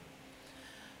دیتا ہے،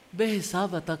 بے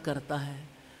حساب عطا کرتا ہے.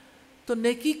 تو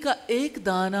نیکی کا ایک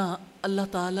دانہ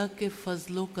اللہ تعالیٰ کے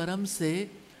فضل و کرم سے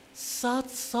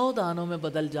 700 دانوں میں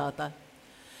بدل جاتا ہے.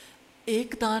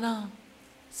 ایک دانہ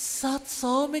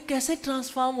 700 میں کیسے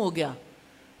ٹرانسفارم ہو گیا،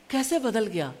 کیسے بدل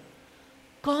گیا؟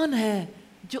 کون ہے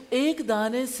جو ایک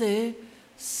دانے سے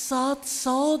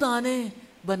 700 دانے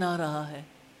بنا رہا ہے،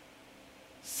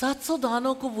 700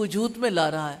 دانوں کو وجود میں لا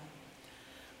رہا ہے؟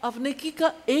 اب نیکی کا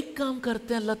ایک کام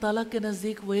کرتے ہیں اللہ تعالیٰ کے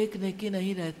نزدیک وہ ایک نیکی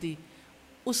نہیں رہتی،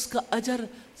 اس کا اجر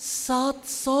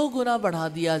 700 گنا بڑھا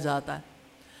دیا جاتا ہے،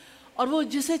 اور وہ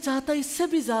جسے چاہتا ہے اس سے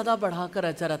بھی زیادہ بڑھا کر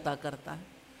اجر عطا کرتا ہے.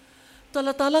 تو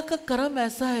اللہ تعالیٰ کا کرم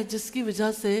ایسا ہے جس کی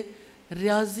وجہ سے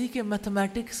ریاضی کے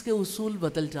میتھمیٹکس کے اصول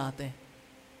بدل جاتے ہیں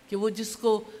کہ وہ جس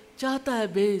کو چاہتا ہے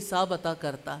بے حساب عطا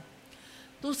کرتا ہے.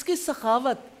 تو اس کی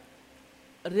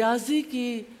سخاوت ریاضی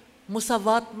کی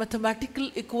مساوات میتھمیٹیکل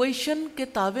ایکویشن کے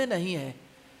تابع نہیں ہے.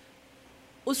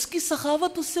 اس کی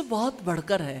سخاوت اس سے بہت بڑھ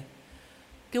کر ہے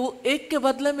کہ وہ ایک کے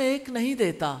بدلے میں ایک نہیں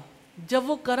دیتا. جب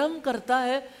وہ کرم کرتا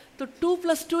ہے تو 2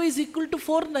 + 2 =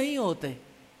 4 نہیں ہوتے.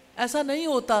 ایسا نہیں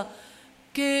ہوتا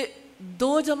کہ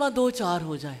 2 + 2 4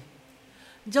 ہو جائے.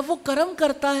 جب وہ کرم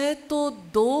کرتا ہے تو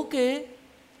 2 کے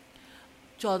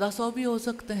 1400 بھی ہو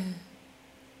سکتے ہیں،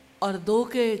 اور 2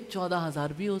 کے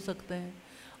 14,000 بھی ہو سکتے ہیں،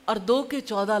 اور 2 کے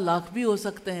 14 لاکھ بھی ہو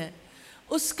سکتے ہیں.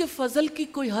 اس کے فضل کی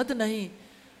کوئی حد نہیں.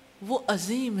 وہ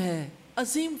عظیم ہے،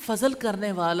 عظیم فضل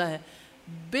کرنے والا ہے،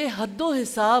 بے حد و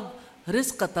حساب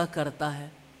رزق عطا کرتا ہے.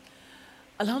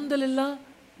 الحمدللہ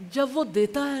جب وہ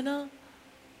دیتا ہے نا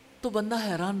تو بندہ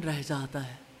حیران رہ جاتا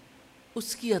ہے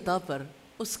اس کی عطا پر،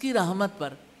 اس کی رحمت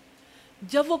پر.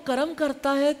 جب وہ کرم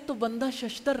کرتا ہے تو بندہ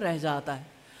ششدر رہ جاتا ہے.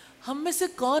 ہم میں سے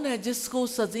کون ہے جس کو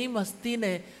اس عظیم ہستی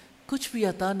نے کچھ بھی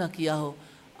عطا نہ کیا ہو؟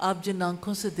 آپ جن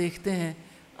آنکھوں سے دیکھتے ہیں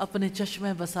اپنے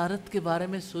چشمِ بصارت کے بارے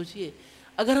میں سوچئے.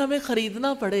 اگر ہمیں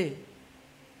خریدنا پڑے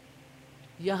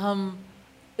یا ہم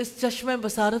اس چشمِ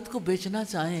بصارت کو بیچنا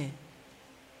چاہیں،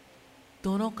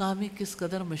 دونوں کام ہی کس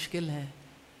قدر مشکل ہے.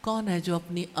 کون ہے جو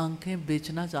اپنی آنکھیں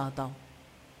بیچنا چاہتا ہو؟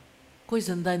 کوئی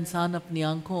زندہ انسان اپنی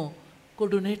آنکھوں کو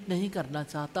ڈونیٹ نہیں کرنا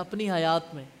چاہتا، اپنی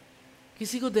حیات میں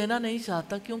کسی کو دینا نہیں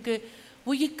چاہتا، کیونکہ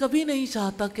وہ یہ کبھی نہیں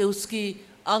چاہتا کہ اس کی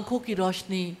آنکھوں کی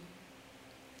روشنی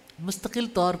مستقل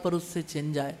طور پر اس سے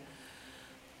چھن جائے.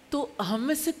 تو ہم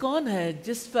میں سے کون ہے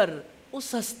جس پر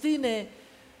اس ہستی نے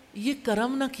یہ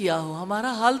کرم نہ کیا ہو؟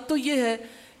 ہمارا حال تو یہ ہے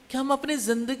کہ ہم اپنی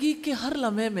زندگی کے ہر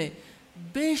لمحے میں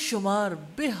بے شمار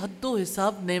بے حد و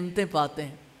حساب نعمتیں پاتے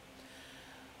ہیں.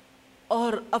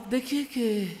 اور اب دیکھیے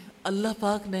کہ اللہ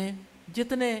پاک نے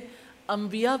جتنے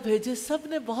انبیاء بھیجے سب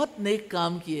نے بہت نیک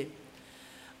کام کیے.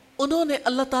 انہوں نے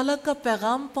اللہ تعالیٰ کا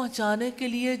پیغام پہنچانے کے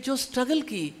لیے جو سٹرگل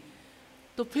کی،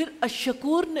 تو پھر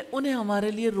الشکور نے انہیں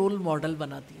ہمارے لیے رول ماڈل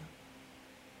بنا دیا.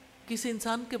 کسی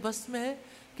انسان کے بس میں ہے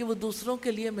کہ وہ دوسروں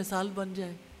کے لیے مثال بن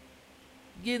جائے؟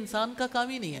 یہ انسان کا کام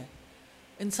ہی نہیں ہے،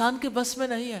 انسان کے بس میں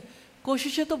نہیں ہے.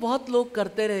 کوششیں تو بہت لوگ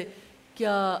کرتے رہے.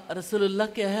 کیا رسول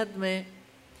اللہ کے عہد میں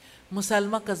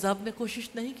مسلمہ کذاب نے کوشش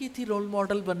نہیں کی تھی رول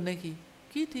ماڈل بننے کی؟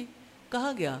 کی تھی.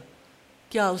 کہاں گیا؟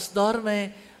 کیا اس دور میں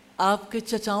آپ کے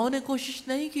چچاؤں نے کوشش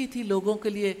نہیں کی تھی لوگوں کے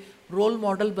لیے رول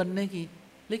ماڈل بننے کی؟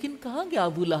 لیکن کہاں گیا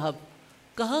ابو لہب،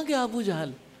 کہاں گیا ابو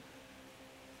جہل؟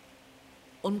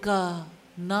 ان کا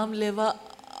نام لیوا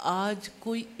آج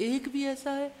کوئی ایک بھی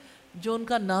ایسا ہے جو ان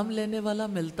کا نام لینے والا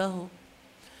ملتا ہو؟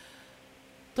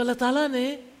 تو اللہ تعالیٰ نے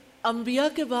انبیاء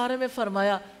کے بارے میں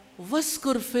فرمایا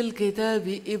وَاذْكُرْ فِي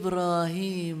الْكِتَابِ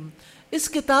ابراہیم، اس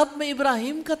کتاب میں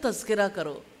ابراہیم کا تذکرہ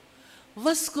کرو.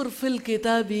 وَاذْكُرْ فِي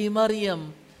الْكِتَابِ مریم،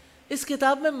 اس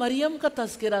کتاب میں مریم کا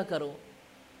تذکرہ کرو.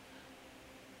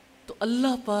 تو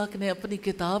اللہ پاک نے اپنی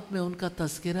کتاب میں ان کا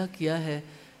تذکرہ کیا ہے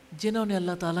جنہوں نے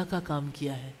اللہ تعالیٰ کا کام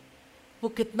کیا ہے. وہ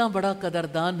کتنا بڑا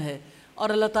قدردان ہے. اور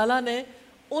اللہ تعالیٰ نے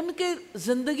ان کے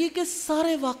زندگی کے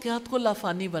سارے واقعات کو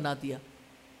لافانی بنا دیا.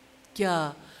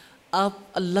 کیا آپ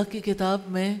اللہ کی کتاب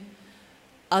میں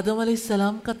آدم علیہ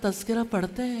السلام کا تذکرہ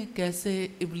پڑھتے ہیں؟ کیسے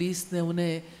ابلیس نے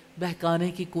انہیں بہکانے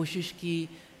کی کوشش کی،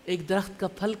 ایک درخت کا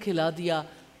پھل کھلا دیا،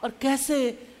 اور کیسے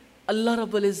اللہ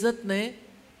رب العزت نے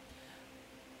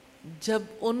جب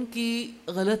ان کی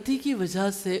غلطی کی وجہ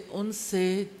سے ان سے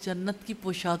جنت کی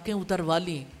پوشاکیں اتروا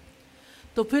لیں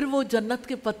تو پھر وہ جنت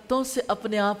کے پتوں سے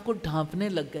اپنے آپ کو ڈھانپنے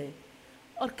لگ گئے،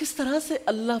 اور کس طرح سے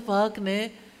اللہ پاک نے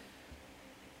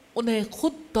انہیں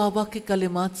خود توبہ کے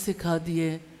کلمات سکھا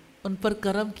دیے، ان پر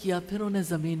کرم کیا، پھر انہیں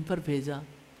زمین پر بھیجا.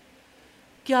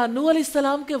 کیا نوح علیہ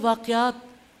السلام کے واقعات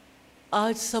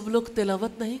آج سب لوگ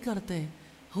تلاوت نہیں کرتے؟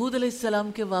 ہود علیہ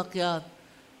السلام کے واقعات،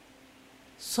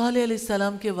 صالح علیہ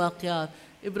السلام کے واقعات،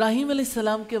 ابراہیم علیہ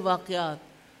السلام کے واقعات،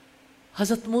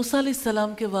 حضرت موسیٰ علیہ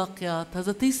السلام کے واقعات،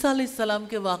 حضرت عیسیٰ علیہ السلام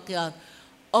کے واقعات،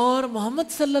 اور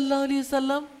محمد صلی اللہ علیہ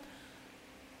وسلم،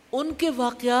 ان کے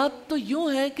واقعات تو یوں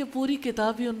ہے کہ پوری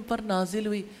کتاب ہی ان پر نازل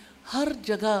ہوئی. ہر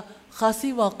جگہ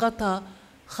خاصی موقع تھا،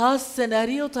 خاص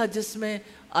سینیریو تھا جس میں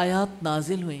آیات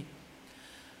نازل ہوئیں.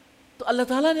 تو اللہ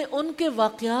تعالیٰ نے ان کے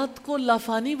واقعات کو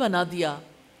لافانی بنا دیا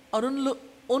اور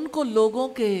ان کو لوگوں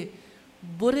کے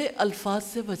برے الفاظ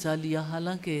سے بچا لیا.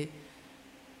 حالانکہ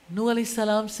نوح علیہ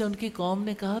السلام سے ان کی قوم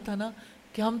نے کہا تھا نا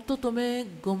کہ ہم تو تمہیں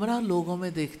گمراہ لوگوں میں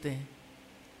دیکھتے ہیں.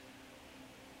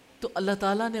 تو اللہ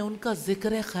تعالیٰ نے ان کا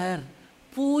ذکر خیر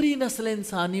پوری نسل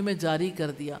انسانی میں جاری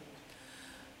کر دیا.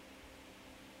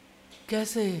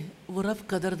 کیسے وہ رب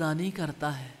قدردانی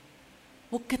کرتا ہے،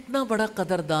 وہ کتنا بڑا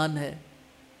قدردان ہے.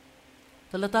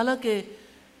 تو اللہ تعالیٰ کے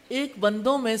ایک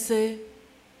بندوں میں سے،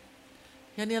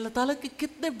 یعنی اللہ تعالیٰ کے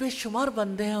کتنے بے شمار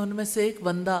بندے ہیں، ان میں سے ایک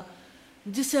بندہ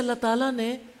جسے اللہ تعالیٰ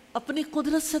نے اپنی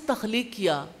قدرت سے تخلیق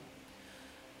کیا،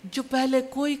 جو پہلے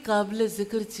کوئی قابل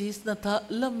ذکر چیز نہ تھا.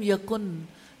 لم یکن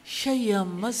شیئا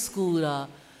مذکورا،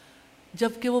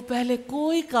 جبکہ وہ پہلے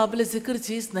کوئی قابل ذکر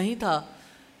چیز نہیں تھا.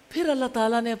 پھر اللہ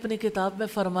تعالیٰ نے اپنی کتاب میں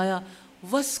فرمایا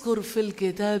وَاذْكُرْ فِي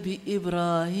الْكِتَابِ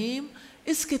ابراہیم،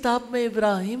 اس کتاب میں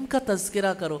ابراہیم کا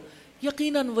تذکرہ کرو.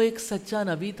 یقیناً وہ ایک سچا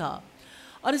نبی تھا.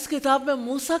 اور اس کتاب میں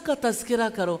موسیٰ کا تذکرہ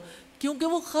کرو کیونکہ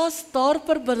وہ خاص طور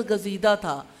پر برگزیدہ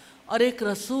تھا اور ایک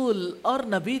رسول اور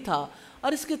نبی تھا.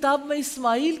 اور اس کتاب میں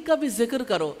اسماعیل کا بھی ذکر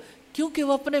کرو کیونکہ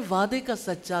وہ اپنے وعدے کا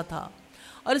سچا تھا.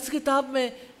 اور اس کتاب میں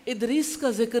ادریس کا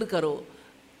ذکر کرو.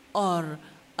 اور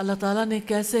اللہ تعالیٰ نے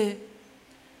کیسے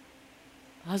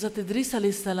حضرت ادریس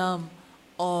علیہ السلام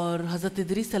اور حضرت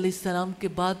ادریس علیہ السلام کے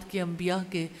بعد کے انبیاء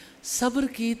کے صبر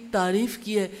کی تعریف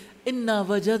کی ہے. اِنَّا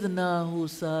وَجَدْنَاهُ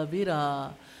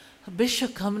صَابِرًا، بے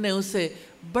شک ہم نے اسے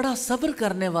بڑا صبر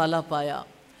کرنے والا پایا.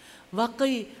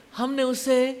 واقعی ہم نے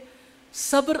اسے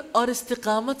صبر اور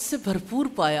استقامت سے بھرپور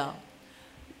پایا.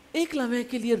 ایک لمحے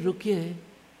کے لیے رکیے،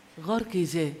 غور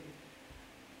کیجئے،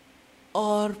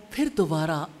 اور پھر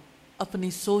دوبارہ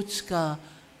اپنی سوچ کا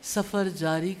سفر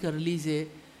جاری کر لیجئے.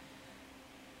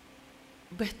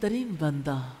 بہترین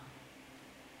بندہ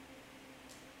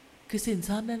کسی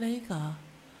انسان نے نہیں کہا،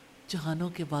 جہانوں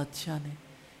کے بادشاہ نے.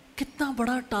 کتنا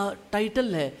بڑا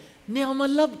ٹائٹل ہے، نعم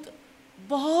العبد،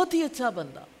 بہت ہی اچھا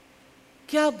بندہ.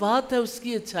 کیا بات ہے اس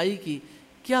کی اچھائی کی،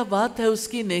 کیا بات ہے اس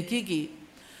کی نیکی کی.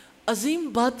 عظیم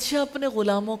بادشاہ اپنے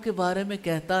غلاموں کے بارے میں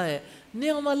کہتا ہے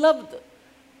نعم العبد،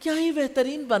 کیا ہی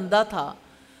بہترین بندہ تھا.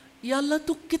 یا اللہ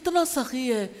تو کتنا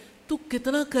سخی ہے، تو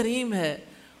کتنا کریم ہے.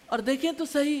 اور دیکھیں تو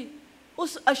صحیح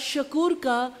اس الشکور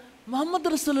کا محمد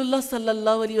رسول اللہ صلی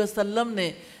اللہ علیہ وسلم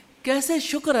نے کیسے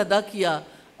شکر ادا کیا،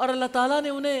 اور اللہ تعالیٰ نے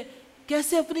انہیں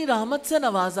کیسے اپنی رحمت سے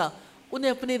نوازا،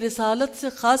 انہیں اپنی رسالت سے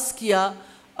خاص کیا،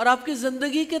 اور آپ کی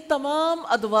زندگی کے تمام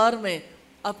ادوار میں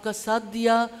آپ کا ساتھ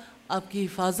دیا، آپ کی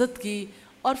حفاظت کی،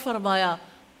 اور فرمایا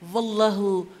واللہ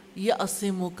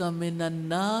یعصمک من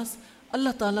الناس، اللہ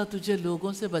تعالیٰ تجھے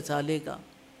لوگوں سے بچا لے گا.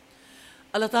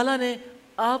 اللہ تعالیٰ نے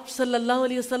آپ صلی اللہ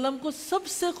علیہ وسلم کو سب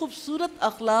سے خوبصورت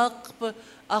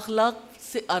اخلاق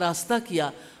سے آراستہ کیا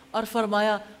اور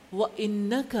فرمایا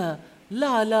وَإِنَّكَ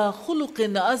لَعَلَىٰ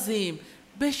خُلُقٍ عَظِيمٍ،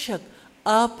 بے شک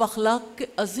آپ اخلاق کے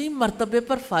عظیم مرتبے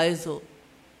پر فائز ہو.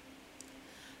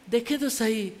 دیکھیں تو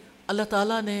صحیح اللہ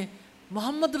تعالیٰ نے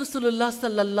محمد رسول اللہ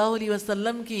صلی اللہ علیہ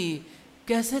وسلم کی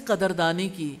کیسے قدردانی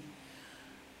کی.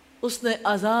 اس نے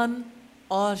اذان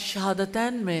اور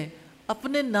شہادتین میں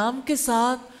اپنے نام کے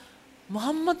ساتھ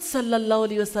محمد صلی اللہ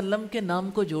علیہ وسلم کے نام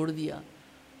کو جوڑ دیا.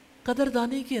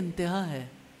 قدردانی کی انتہا ہے.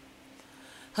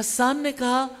 حسان نے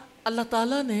کہا اللہ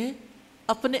تعالیٰ نے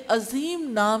اپنے عظیم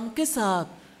نام کے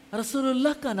ساتھ رسول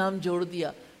اللہ کا نام جوڑ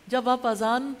دیا. جب آپ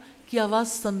اذان کی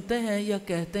آواز سنتے ہیں یا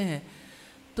کہتے ہیں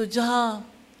تو جہاں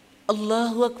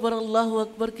اللہ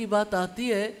اکبر کی بات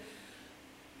آتی ہے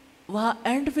وہاں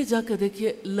اینڈ پہ جا کے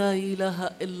دیکھیے لا الہ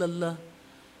الا اللہ.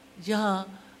 جہاں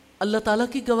اللہ تعالیٰ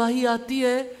کی گواہی آتی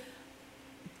ہے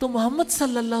تو محمد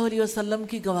صلی اللہ علیہ وسلم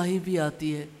کی گواہی بھی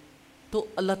آتی ہے. تو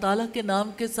اللہ تعالیٰ کے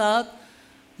نام کے ساتھ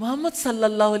محمد صلی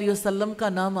اللہ علیہ وسلم کا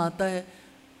نام آتا ہے.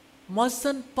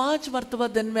 مؤذن 5 مرتبہ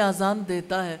دن میں اذان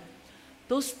دیتا ہے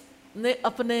تو اس نے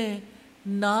اپنے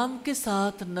نام کے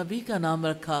ساتھ نبی کا نام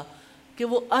رکھا کہ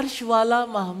وہ عرش والا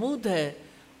محمود ہے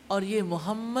اور یہ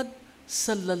محمد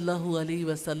صلی اللہ علیہ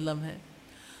وسلم ہے.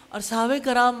 اور صحابہ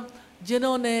کرام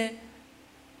جنہوں نے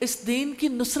اس دین کی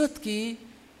نصرت کی،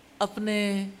 اپنے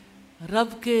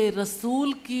رب کے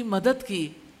رسول کی مدد کی،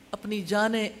 اپنی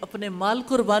جانیں اپنے مال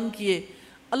قربان کیے،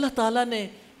 اللہ تعالیٰ نے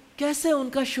کیسے ان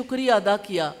کا شکریہ ادا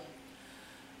کیا.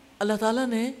 اللہ تعالیٰ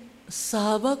نے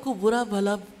صحابہ کو برا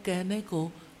بھلا کہنے کو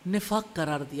نفاق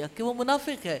قرار دیا کہ وہ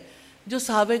منافق ہے جو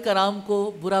صحابہ کرام کو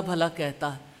برا بھلا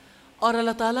کہتا ہے. اور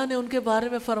اللہ تعالیٰ نے ان کے بارے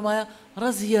میں فرمایا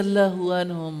رضی اللہ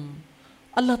عنہم،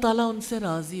 اللہ تعالیٰ ان سے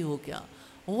راضی ہو گیا.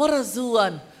 ورضوا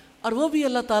عنہ، اور وہ بھی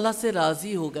اللہ تعالیٰ سے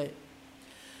راضی ہو گئے.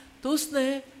 تو اس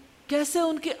نے کیسے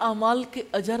ان کے اعمال کے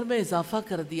اجر میں اضافہ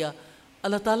کر دیا.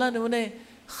 اللہ تعالیٰ نے انہیں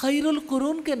خیر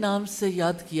القرون کے نام سے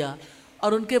یاد کیا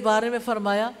اور ان کے بارے میں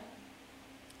فرمایا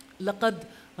لقد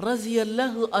رضی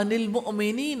اللہ عن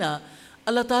المؤمنین،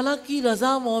 اللہ تعالیٰ کی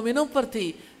رضا مومنوں پر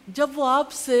تھی جب وہ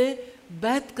آپ سے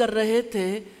بیعت کر رہے تھے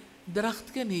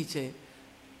درخت کے نیچے.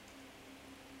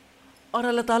 اور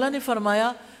اللہ تعالیٰ نے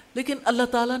فرمایا لیکن اللہ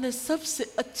تعالیٰ نے سب سے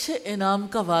اچھے انعام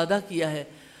کا وعدہ کیا ہے.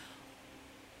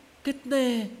 کتنے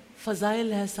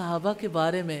فضائل ہیں صحابہ کے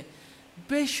بارے میں،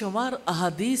 بے شمار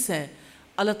احادیث ہیں.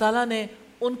 اللہ تعالیٰ نے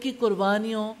ان کی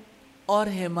قربانیوں اور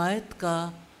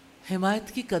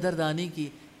حمایت کی قدردانی کی.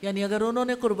 یعنی اگر انہوں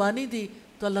نے قربانی دی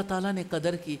تو اللہ تعالیٰ نے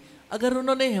قدر کی، اگر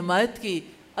انہوں نے حمایت کی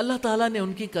اللہ تعالیٰ نے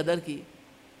ان کی قدر کی.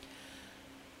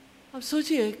 اب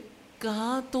سوچئے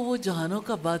کہاں تو وہ جہانوں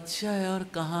کا بادشاہ ہے اور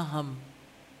کہاں ہم.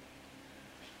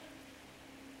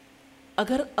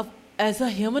 اگر اب ایز اے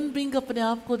ہیومن بینگ اپنے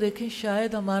آپ کو دیکھیں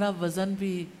شاید ہمارا وزن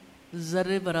بھی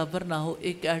ذرے برابر نہ ہو،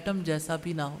 ایک ایٹم جیسا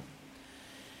بھی نہ ہو.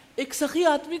 ایک سخی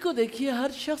آدمی کو دیکھیے،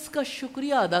 ہر شخص کا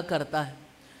شکریہ ادا کرتا ہے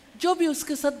جو بھی اس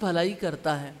کے ساتھ بھلائی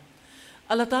کرتا ہے.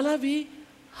 اللہ تعالیٰ بھی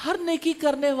ہر نیکی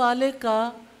کرنے والے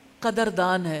کا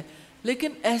قدردان ہے،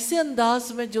 لیکن ایسے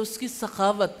انداز میں جو اس کی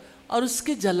سخاوت اور اس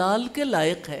کے جلال کے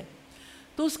لائق ہے.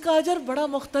 تو اس کا اجر بڑا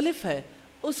مختلف ہے،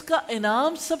 اس کا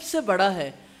انعام سب سے بڑا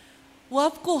ہے. وہ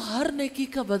آپ کو ہر نیکی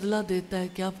کا بدلہ دیتا ہے.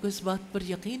 کیا آپ کو اس بات پر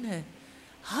یقین ہے؟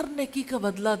 ہر نیکی کا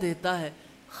بدلہ دیتا ہے،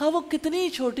 خواہ وہ کتنی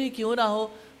چھوٹی کیوں نہ ہو،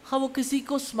 خواہ وہ کسی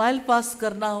کو اسمائل پاس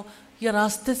کرنا ہو یا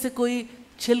راستے سے کوئی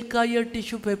چھلکا یا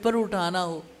ٹیشو پیپر اٹھانا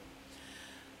ہو.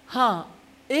 ہاں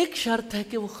ایک شرط ہے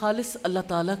کہ وہ خالص اللہ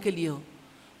تعالیٰ کے لیے ہو.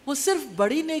 وہ صرف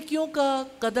بڑی نیکیوں کا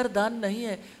قدردان نہیں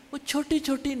ہے، وہ چھوٹی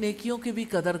چھوٹی نیکیوں کی بھی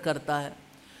قدر کرتا ہے.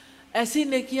 ایسی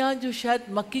نیکیاں جو شاید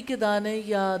مکی کے دانے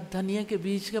یا دھنیا کے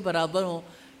بیج کے برابر ہوں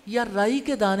یا رائی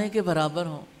کے دانے کے برابر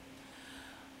ہوں.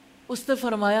 اس نے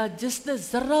فرمایا جس نے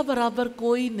ذرہ برابر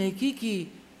کوئی نیکی کی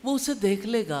وہ اسے دیکھ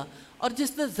لے گا، اور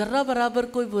جس نے ذرہ برابر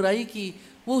کوئی برائی کی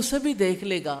وہ اسے بھی دیکھ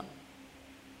لے گا.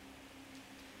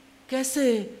 کیسے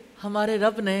ہمارے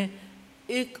رب نے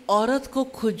ایک عورت کو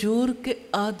کھجور کے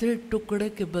آدھے ٹکڑے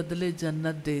کے بدلے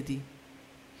جنت دے دی.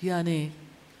 یعنی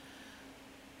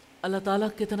اللہ تعالیٰ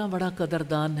کتنا بڑا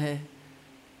قدردان ہے.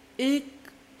 ایک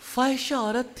فاحشہ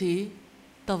عورت تھی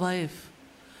طوائف،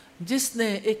 جس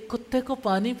نے ایک کتے کو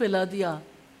پانی پلا دیا.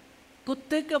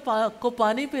 کتے کو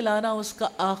پانی پلانا اس کا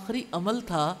آخری عمل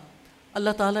تھا.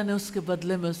 اللہ تعالیٰ نے اس کے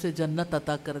بدلے میں اسے جنت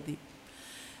عطا کر دی.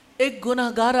 ایک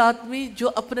گناہگار آدمی جو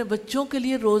اپنے بچوں کے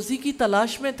لیے روزی کی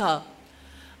تلاش میں تھا،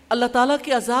 اللہ تعالیٰ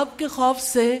کے عذاب کے خوف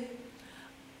سے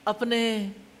اپنے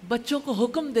بچوں کو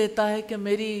حکم دیتا ہے کہ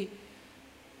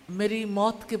میری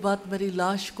موت کے بعد میری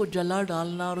لاش کو جلا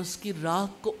ڈالنا اور اس کی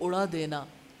راکھ کو اڑا دینا،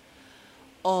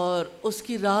 اور اس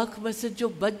کی راکھ میں سے جو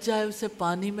بچ جائے اسے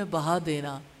پانی میں بہا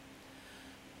دینا.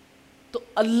 تو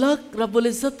اللہ رب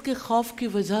العزت کے خوف کی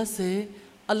وجہ سے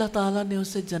اللہ تعالیٰ نے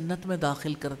اسے جنت میں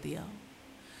داخل کر دیا.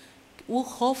 وہ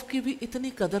خوف کی بھی اتنی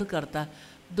قدر کرتا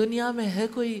ہے. دنیا میں ہے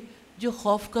کوئی جو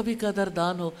خوف کا بھی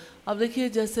قدردان ہو؟ اب دیکھیے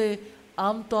جیسے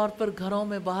عام طور پر گھروں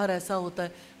میں باہر ایسا ہوتا ہے،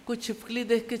 کوئی چھپکلی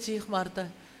دیکھ کے چیخ مارتا ہے،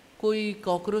 کوئی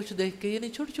کاکروچ دیکھ کے، یعنی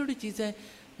چھوٹی چھوٹی چیزیں،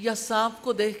 یا سانپ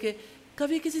کو دیکھ کے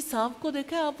کبھی کسی سانپ کو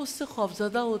دیکھا ہے آپ اس سے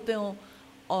خوفزدہ ہوتے ہوں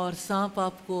اور سانپ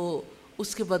آپ کو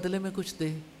اس کے بدلے میں کچھ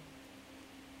دے؟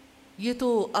 یہ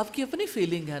تو آپ کی اپنی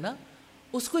فیلنگ ہے نا،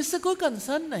 اس کو اس سے کوئی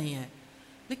کنسرن نہیں ہے.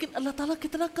 لیکن اللہ تعالیٰ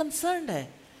کتنا کنسرنڈ ہے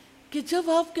کہ جب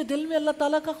آپ کے دل میں اللہ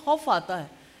تعالیٰ کا خوف آتا ہے،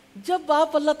 جب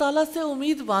آپ اللہ تعالیٰ سے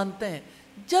امید باندھتے ہیں،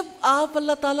 جب آپ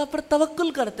اللہ تعالیٰ پر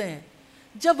توکل کرتے ہیں،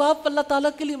 جب آپ اللہ تعالیٰ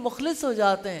کے لیے مخلص ہو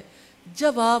جاتے ہیں،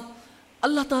 جب آپ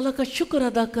اللہ تعالیٰ کا شکر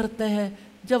ادا کرتے ہیں،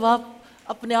 جب آپ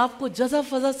اپنے آپ کو جزا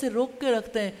فضا سے روک کے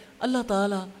رکھتے ہیں، اللہ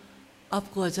تعالیٰ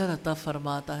آپ کو اجر عطا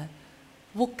فرماتا ہے.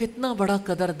 وہ کتنا بڑا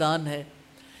قدردان ہے.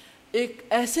 ایک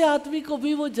ایسے آدمی کو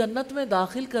بھی وہ جنت میں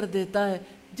داخل کر دیتا ہے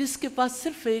جس کے پاس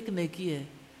صرف ایک نیکی ہے،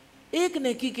 ایک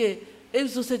نیکی کے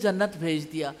عوض اسے جنت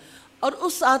بھیج دیا. اور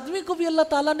اس آدمی کو بھی اللہ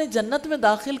تعالیٰ نے جنت میں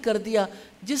داخل کر دیا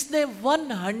جس نے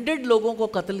 100 لوگوں کو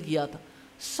قتل کیا تھا.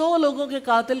 100 لوگوں کے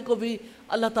قاتل کو بھی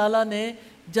اللہ تعالیٰ نے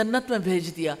جنت میں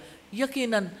بھیج دیا.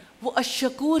 یقیناً وہ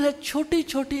الشکور ہے، چھوٹی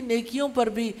چھوٹی نیکیوں پر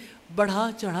بھی بڑھا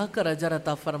چڑھا کر اجر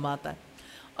عطا فرماتا ہے.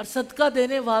 اور صدقہ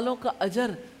دینے والوں کا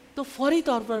اجر تو فوری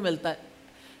طور پر ملتا ہے.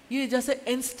 یہ جیسے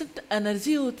انسٹنٹ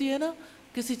انرجی ہوتی ہے نا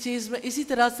کسی چیز میں، اسی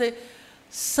طرح سے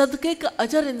صدقے کا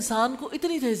اجر انسان کو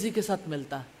اتنی تیزی کے ساتھ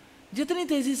ملتا ہے جتنی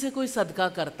تیزی سے کوئی صدقہ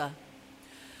کرتا ہے.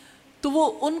 تو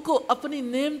وہ ان کو اپنی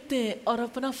نعمتیں اور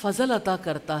اپنا فضل عطا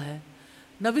کرتا ہے.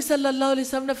 نبی صلی اللہ علیہ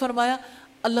وسلم نے فرمایا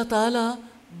اللہ تعالیٰ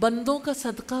بندوں کا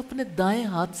صدقہ اپنے دائیں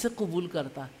ہاتھ سے قبول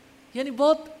کرتا ہے، یعنی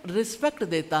بہت رسپیکٹ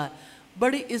دیتا ہے،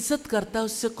 بڑی عزت کرتا ہے،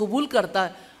 اس سے قبول کرتا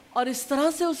ہے اور اس طرح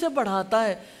سے اسے بڑھاتا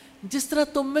ہے جس طرح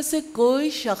تم میں سے کوئی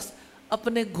شخص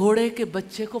اپنے گھوڑے کے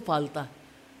بچے کو پالتا ہے.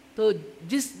 تو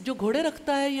جو گھوڑے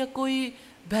رکھتا ہے یا کوئی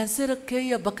بھینسیں رکھے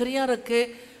یا بکریاں رکھے،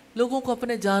 لوگوں کو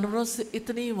اپنے جانوروں سے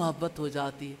اتنی محبت ہو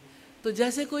جاتی ہے. تو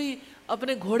جیسے کوئی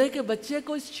اپنے گھوڑے کے بچے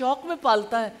کو اس شوق میں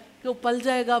پالتا ہے کہ وہ پل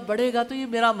جائے گا، بڑھے گا تو یہ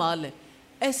میرا مال ہے،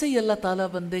 ایسے ہی اللہ تعالیٰ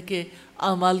بندے کے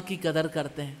اعمال کی قدر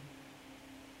کرتے ہیں.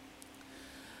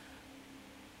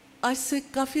 آج سے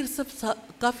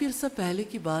کافی عرصہ پہلے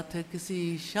کی بات ہے،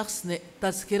 کسی شخص نے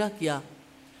تذکرہ کیا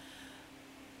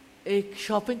ایک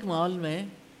شاپنگ مال میں،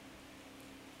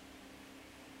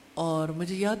 اور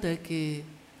مجھے یاد ہے کہ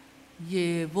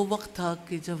یہ وہ وقت تھا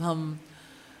کہ جب ہم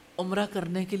عمرہ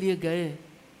کرنے کے لیے گئے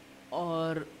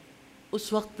اور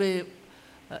اس وقت پہ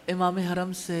امام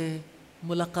حرم سے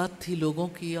ملاقات تھی لوگوں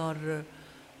کی اور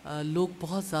لوگ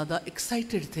بہت زیادہ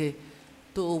ایکسائٹڈ تھے.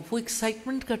 تو وہ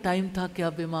ایکسائٹمنٹ کا ٹائم تھا کہ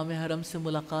اب امام حرم سے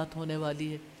ملاقات ہونے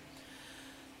والی ہے.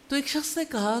 تو ایک شخص نے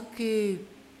کہا کہ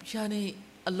یعنی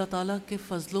اللہ تعالیٰ کے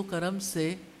فضل و کرم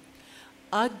سے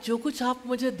آج جو کچھ آپ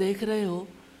مجھے دیکھ رہے ہو،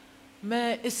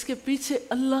 میں اس کے پیچھے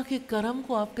اللہ کے کرم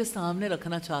کو آپ کے سامنے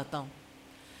رکھنا چاہتا ہوں.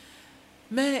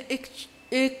 میں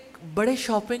ایک بڑے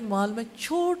شاپنگ مال میں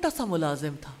چھوٹا سا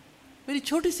ملازم تھا، میری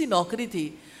چھوٹی سی نوکری تھی،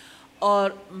 اور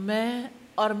میں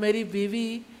اور میری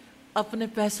بیوی اپنے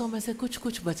پیسوں میں سے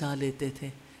کچھ بچا لیتے تھے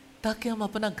تاکہ ہم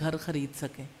اپنا گھر خرید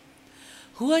سکیں.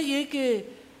 ہوا یہ کہ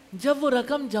جب وہ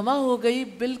رقم جمع ہو گئی،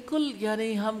 بالکل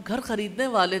یعنی ہم گھر خریدنے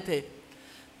والے تھے،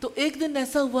 تو ایک دن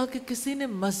ایسا ہوا کہ کسی نے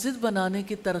مسجد بنانے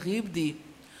کی ترغیب دی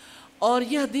اور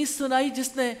یہ حدیث سنائی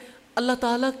جس نے اللہ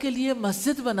تعالیٰ کے لیے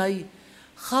مسجد بنائی،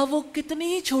 خواہ وہ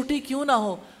کتنی ہی چھوٹی کیوں نہ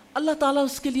ہو، اللہ تعالیٰ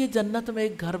اس کے لیے جنت میں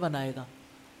ایک گھر بنائے گا.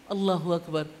 اللہ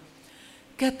اکبر.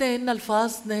 کہتے ہیں ان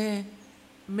الفاظ نے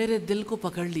میرے دل کو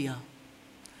پکڑ لیا.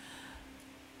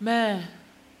 میں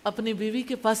اپنی بیوی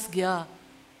کے پاس گیا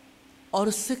اور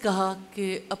اس سے کہا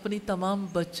کہ اپنی تمام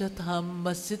بچت ہم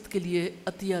مسجد کے لیے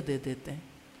عطیہ دے دیتے ہیں،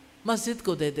 مسجد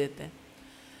کو دے دیتے ہیں.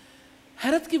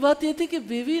 حیرت کی بات یہ تھی کہ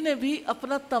بیوی نے بھی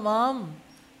اپنا تمام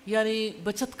یعنی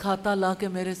بچت کھاتا لا کے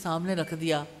میرے سامنے رکھ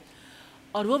دیا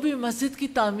اور وہ بھی مسجد کی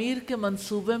تعمیر کے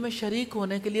منصوبے میں شریک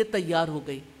ہونے کے لیے تیار ہو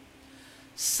گئی.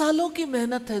 سالوں کی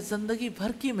محنت ہے، زندگی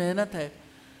بھر کی محنت ہے.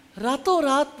 راتوں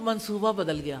رات منصوبہ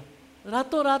بدل گیا،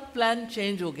 راتوں رات پلان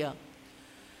چینج ہو گیا.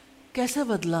 کیسے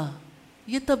بدلا؟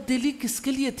 یہ تبدیلی کس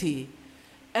کے لیے تھی؟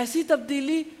 ایسی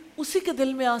تبدیلی اسی کے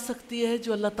دل میں آ سکتی ہے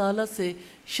جو اللہ تعالیٰ سے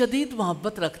شدید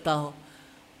محبت رکھتا ہو،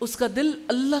 اس کا دل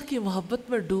اللہ کی محبت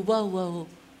میں ڈوبا ہوا ہو،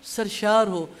 سرشار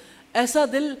ہو، ایسا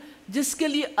دل جس کے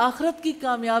لیے آخرت کی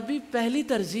کامیابی پہلی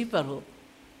ترجیح پر ہو.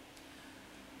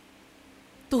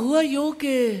 تو ہوا یوں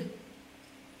کہ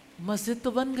مسجد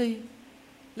تو بن گئی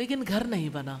لیکن گھر نہیں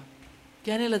بنا.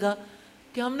 کہنے لگا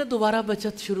کہ ہم نے دوبارہ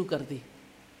بچت شروع کر دی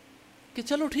کہ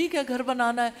چلو ٹھیک ہے گھر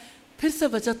بنانا ہے، پھر سے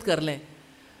بچت کر لیں.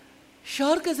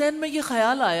 شوہر کے ذہن میں یہ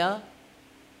خیال آیا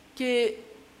کہ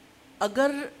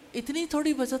اگر اتنی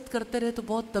تھوڑی بچت کرتے رہے تو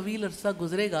بہت طویل عرصہ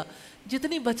گزرے گا،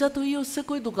 جتنی بچت ہوئی ہے اس سے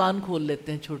کوئی دکان کھول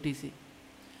لیتے ہیں چھوٹی سی.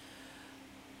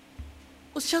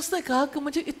 اس شخص نے کہا کہ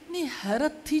مجھے اتنی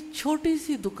حیرت تھی، چھوٹی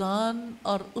سی دکان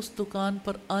اور اس دکان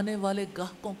پر آنے والے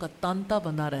گاہکوں کا تانتا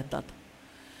بنا رہتا تھا۔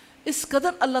 اس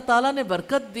قدر اللہ تعالیٰ نے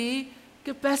برکت دی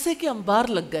کہ پیسے کے انبار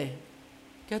لگ گئے۔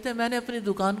 کہتے ہیں میں نے اپنی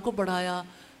دکان کو بڑھایا،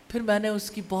 پھر میں نے اس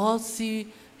کی بہت سی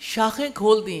شاخیں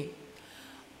کھول دیں۔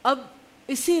 اب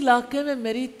اسی علاقے میں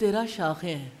میری 13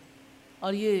 شاخیں ہیں،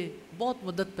 اور یہ بہت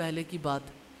مدت پہلے کی بات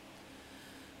ہے۔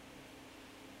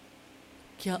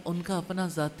 کیا ان کا اپنا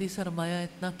ذاتی سرمایہ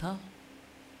اتنا تھا؟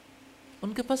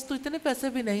 ان کے پاس تو اتنے پیسے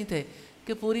بھی نہیں تھے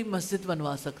کہ پوری مسجد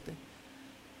بنوا سکتے،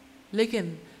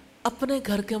 لیکن اپنے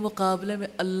گھر کے مقابلے میں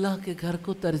اللہ کے گھر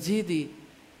کو ترجیح دی۔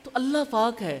 تو اللہ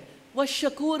پاک ہے، وہ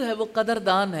شکور ہے، وہ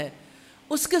قدردان ہے۔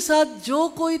 اس کے ساتھ جو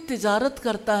کوئی تجارت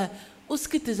کرتا ہے اس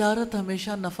کی تجارت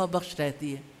ہمیشہ نفع بخش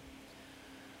رہتی ہے۔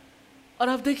 اور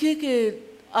آپ دیکھیے کہ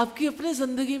آپ کی اپنی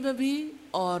زندگی میں بھی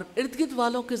اور ارد گرد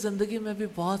والوں کی زندگی میں بھی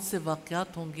بہت سے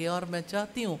واقعات ہوں گے، اور میں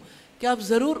چاہتی ہوں کہ آپ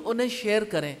ضرور انہیں شیئر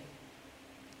کریں۔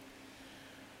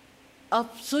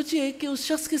 آپ سوچئے کہ اس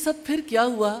شخص کے ساتھ پھر کیا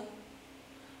ہوا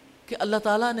کہ اللہ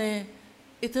تعالیٰ نے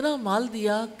اتنا مال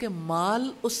دیا کہ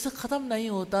مال اس سے ختم نہیں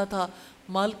ہوتا تھا،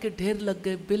 مال کے ڈھیر لگ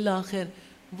گئے۔ بالآخر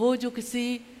وہ جو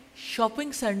کسی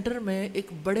شاپنگ سینٹر میں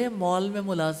ایک بڑے مال میں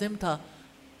ملازم تھا،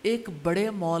 ایک بڑے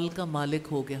مال کا مالک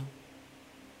ہو گیا۔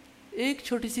 ایک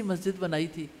چھوٹی سی مسجد بنائی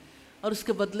تھی، اور اس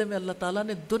کے بدلے میں اللہ تعالیٰ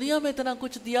نے دنیا میں اتنا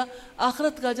کچھ دیا،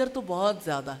 آخرت کا اجر تو بہت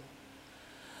زیادہ ہے۔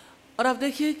 اور آپ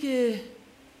دیکھیے کہ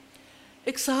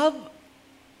ایک صاحب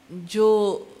جو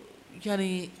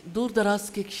یعنی دور دراز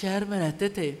کے ایک شہر میں رہتے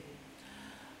تھے،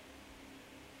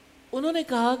 انہوں نے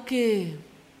کہا کہ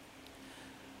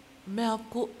میں آپ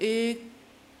کو ایک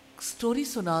سٹوری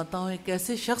سناتا ہوں ایک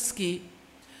ایسے شخص کی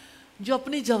جو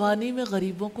اپنی جوانی میں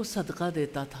غریبوں کو صدقہ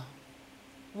دیتا تھا،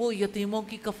 وہ یتیموں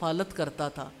کی کفالت کرتا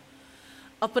تھا،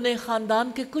 اپنے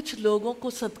خاندان کے کچھ لوگوں کو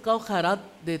صدقہ و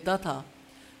خیرات دیتا تھا،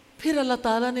 پھر اللہ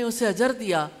تعالیٰ نے اسے اجر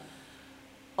دیا،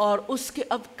 اور اس کے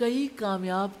اب کئی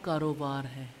کامیاب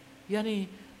کاروبار ہیں۔ یعنی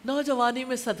نوجوانی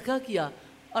میں صدقہ کیا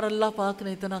اور اللہ پاک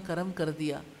نے اتنا کرم کر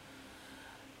دیا۔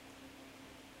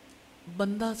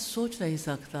 بندہ سوچ نہیں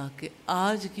سکتا کہ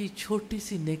آج کی چھوٹی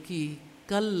سی نیکی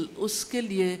کل اس کے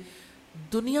لیے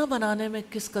دنیا بنانے میں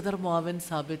کس قدر معاون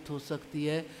ثابت ہو سکتی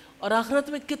ہے، اور آخرت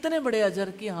میں کتنے بڑے اجر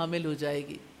کی حامل ہو جائے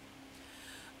گی۔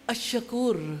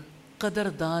 الشکور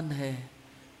قدردان ہے،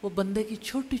 وہ بندے کی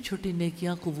چھوٹی چھوٹی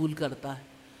نیکیاں قبول کرتا ہے،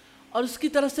 اور اس کی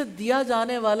طرف سے دیا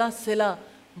جانے والا صلہ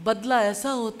بدلہ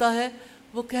ایسا ہوتا ہے،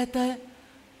 وہ کہتا ہے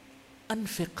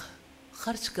انفق،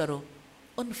 خرچ کرو،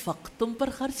 انفق، تم پر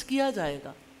خرچ کیا جائے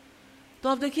گا۔ تو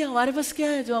آپ دیکھیے ہمارے پاس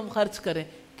کیا ہے جو ہم خرچ کریں،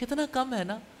 کتنا کم ہے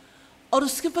نا، اور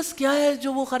اس کے پاس کیا ہے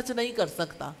جو وہ خرچ نہیں کر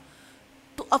سکتا۔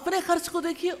 تو اپنے خرچ کو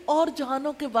دیکھیے اور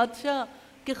جہانوں کے بادشاہ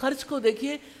کے خرچ کو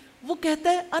دیکھیے، وہ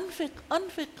کہتا ہے انفق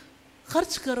انفق،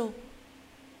 خرچ کرو۔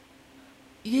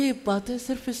 یہ باتیں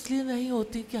صرف اس لیے نہیں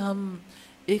ہوتی کہ ہم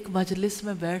ایک مجلس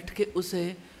میں بیٹھ کے اسے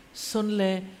سن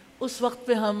لیں، اس وقت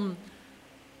پہ ہم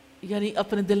یعنی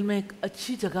اپنے دل میں ایک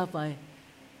اچھی جگہ پائیں۔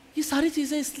 یہ ساری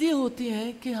چیزیں اس لیے ہوتی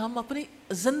ہیں کہ ہم اپنی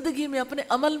زندگی میں اپنے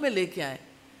عمل میں لے کے آئیں۔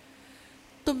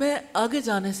 تو میں آگے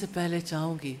جانے سے پہلے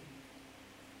چاہوں گی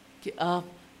کہ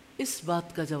آپ اس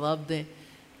بات کا جواب دیں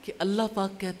کہ اللہ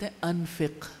پاک کہتے ہیں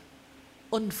انفق،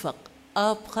 انفق،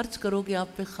 آپ خرچ کرو گے،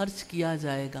 آپ پہ خرچ کیا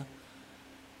جائے گا۔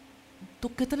 تو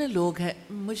کتنے لوگ ہیں،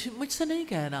 مجھ سے نہیں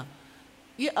کہنا،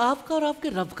 یہ آپ کا اور آپ کے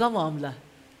رب کا معاملہ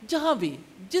ہے۔ جہاں بھی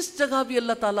جس جگہ بھی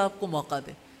اللہ تعالیٰ آپ کو موقع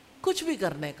دے کچھ بھی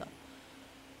کرنے کا۔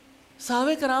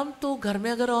 صحابہ کرام تو گھر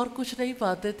میں اگر اور کچھ نہیں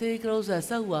پاتے تھے، ایک روز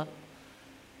ایسا ہوا،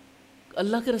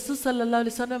 اللہ کے رسول صلی اللہ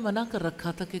علیہ وسلم نے منع کر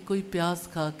رکھا تھا کہ کوئی پیاز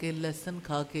کھا کے، لہسن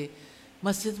کھا کے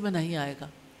مسجد میں نہیں آئے گا،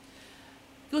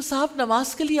 کہ وہ صاحب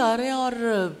نماز کے لیے آ رہے ہیں اور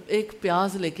ایک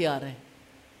پیاز لے کے آ رہے ہیں۔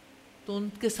 تو ان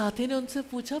کے ساتھی نے ان سے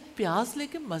پوچھا پیاز لے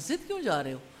کے مسجد کیوں جا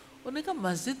رہے ہو؟ انہوں نے کہا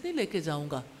مسجد نہیں لے کے جاؤں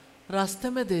گا، راستے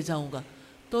میں دے جاؤں گا۔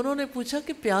 تو انہوں نے پوچھا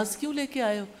کہ پیاز کیوں لے کے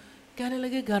آئے ہو؟ کہنے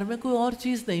لگے گھر میں کوئی اور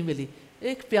چیز نہیں ملی،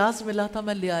 ایک پیاز ملا تھا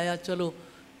میں لے آیا، چلو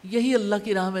یہی اللہ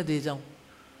کی راہ میں دے جاؤں۔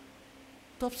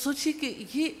 تو اب سوچیے کہ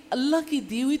یہ اللہ کی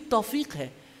دی ہوئی توفیق ہے،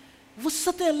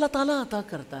 وسعت اللہ تعالیٰ عطا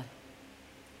کرتا ہے،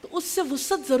 تو اس سے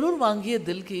وسعت ضرور مانگیے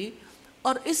دل کی،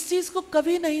 اور اس چیز کو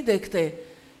کبھی نہیں دیکھتے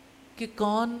کہ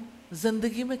کون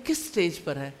زندگی میں کس سٹیج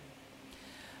پر ہے۔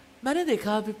 میں نے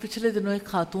دیکھا ابھی پچھلے دنوں ایک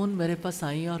خاتون میرے پاس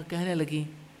آئیں اور کہنے لگیں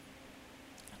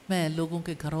میں لوگوں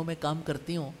کے گھروں میں کام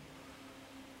کرتی ہوں،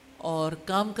 اور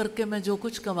کام کر کے میں جو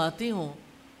کچھ کماتی ہوں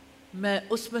میں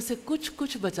اس میں سے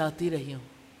کچھ بچاتی رہی ہوں۔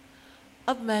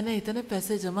 اب میں نے اتنے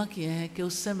پیسے جمع کیے ہیں کہ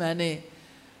اس سے میں نے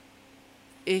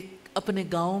ایک اپنے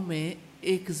گاؤں میں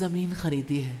ایک زمین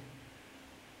خریدی ہے،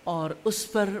 اور اس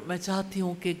پر میں چاہتی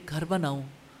ہوں کہ ایک گھر بناؤں،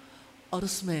 اور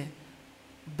اس میں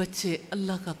بچے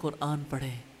اللہ کا قرآن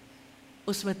پڑھیں،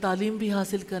 اس میں تعلیم بھی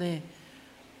حاصل کریں،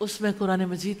 اس میں قرآن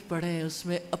مجید پڑھیں، اس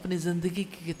میں اپنی زندگی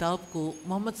کی کتاب کو،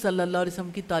 محمد صلی اللہ علیہ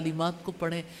وسلم کی تعلیمات کو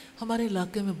پڑھیں۔ ہمارے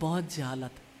علاقے میں بہت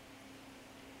جہالت ہے۔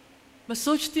 میں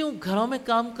سوچتی ہوں گھروں میں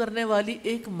کام کرنے والی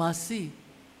ایک ماسی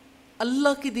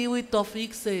اللہ کی دی ہوئی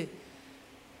توفیق سے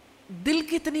دل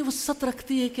کی اتنی وسعت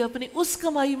رکھتی ہے کہ اپنی اس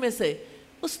کمائی میں سے،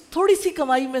 اس تھوڑی سی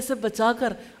کمائی میں سے بچا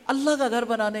کر اللہ کا گھر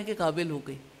بنانے کے قابل ہو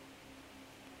گئی۔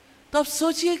 تو آپ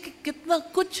سوچئے کہ کتنا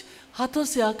کچھ ہاتھوں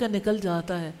سے آ کر نکل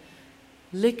جاتا ہے،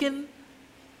 لیکن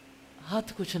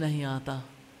ہاتھ کچھ نہیں آتا۔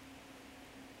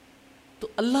 تو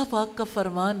اللہ پاک کا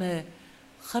فرمان ہے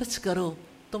خرچ کرو،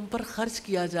 تم پر خرچ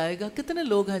کیا جائے گا۔ کتنے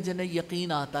لوگ ہیں جنہیں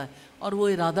یقین آتا ہے اور وہ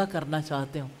ارادہ کرنا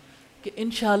چاہتے ہوں کہ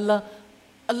انشاءاللہ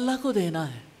اللہ کو دینا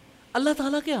ہے، اللہ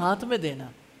تعالیٰ کے ہاتھ میں دینا۔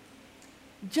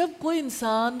 جب کوئی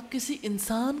انسان کسی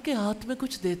انسان کے ہاتھ میں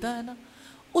کچھ دیتا ہے نا،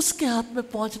 اس کے ہاتھ میں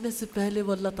پہنچنے سے پہلے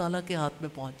وہ اللہ تعالیٰ کے ہاتھ میں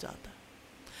پہنچ جاتا ہے۔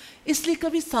 اس لیے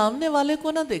کبھی سامنے والے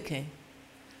کو نہ دیکھیں،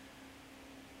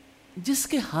 جس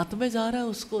کے ہاتھ میں جا رہا ہے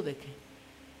اس کو دیکھیں،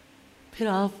 پھر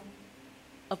آپ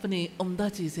اپنی عمدہ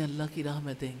چیزیں اللہ کی راہ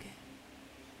میں دیں گے۔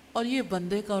 اور یہ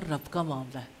بندے کا اور رب کا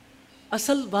معاملہ ہے۔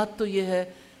 اصل بات تو یہ ہے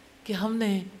کہ ہم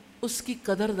نے اس کی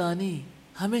قدردانی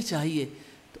ہمیں چاہیے،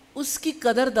 تو اس کی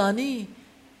قدردانی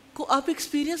کو آپ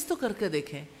ایکسپیرینس تو کر کے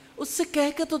دیکھیں، اس سے کہہ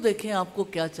کے تو دیکھیں آپ کو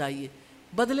کیا چاہیے،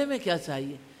 بدلے میں کیا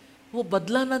چاہیے۔ وہ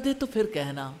بدلہ نہ دے تو پھر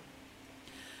کہنا۔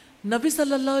 نبی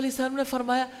صلی اللہ علیہ وسلم نے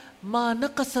فرمایا ما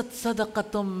نقصت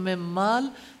صدقۃ من مال،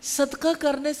 صدقہ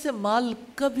کرنے سے مال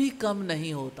کبھی کم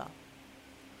نہیں ہوتا،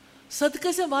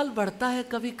 صدقے سے مال بڑھتا ہے،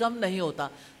 کبھی کم نہیں ہوتا۔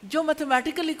 جو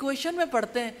میتھمیٹیکل ایکویشن میں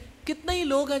پڑھتے ہیں، کتنے ہی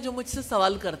لوگ ہیں جو مجھ سے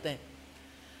سوال کرتے ہیں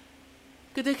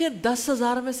کہ دیکھیں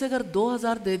 10,000 میں سے اگر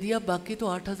 2,000 دے دیا باقی تو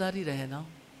 8,000 ہی رہے نا۔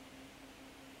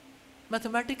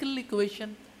 میتھمیٹیکل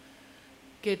ایکویشن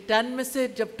کہ 10 میں سے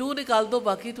جب 2 نکال دو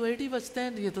باقی تو 8 ہی بچتے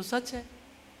ہیں، یہ تو سچ ہے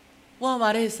وہ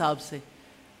ہمارے حساب سے۔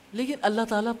 لیکن اللہ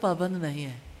تعالیٰ پابند نہیں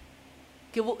ہے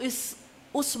کہ وہ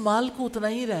اس مال کو اتنا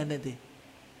ہی رہنے دے،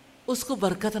 اس کو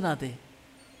برکت نہ دے۔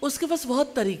 اس کے پاس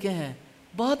بہت طریقے ہیں،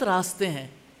 بہت راستے ہیں۔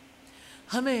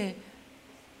 ہمیں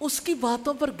اس کی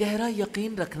باتوں پر گہرا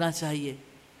یقین رکھنا چاہیے۔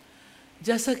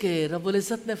 جیسا کہ رب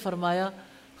العزت نے فرمایا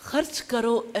خرچ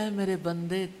کرو اے میرے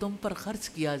بندے، تم پر خرچ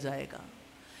کیا جائے گا۔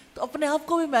 تو اپنے آپ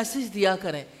کو بھی میسیج دیا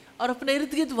کریں اور اپنے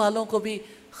ارد گرد والوں کو بھی،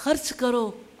 خرچ کرو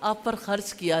آپ پر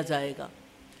خرچ کیا جائے گا۔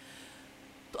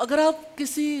 تو اگر آپ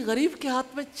کسی غریب کے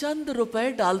ہاتھ میں چند روپے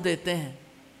ڈال دیتے ہیں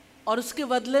اور اس کے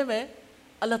بدلے میں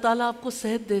اللہ تعالیٰ آپ کو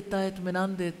صحت دیتا ہے،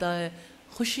 اطمینان دیتا ہے،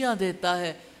 خوشیاں دیتا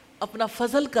ہے، اپنا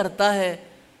فضل کرتا ہے،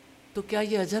 تو کیا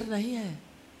یہ اجر نہیں ہے؟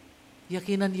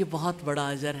 یقیناً یہ بہت بڑا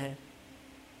اجر ہے۔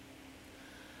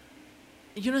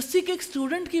 یونیورسٹی کے ایک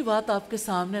اسٹوڈنٹ کی بات آپ کے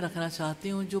سامنے رکھنا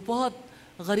چاہتی ہوں، جو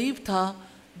بہت غریب تھا،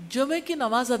 جمعے کی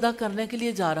نماز ادا کرنے کے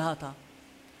لیے جا رہا تھا۔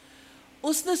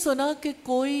 اس نے سنا کہ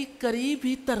کوئی قریب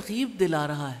ہی ترغیب دلا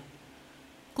رہا ہے،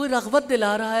 کوئی رغبت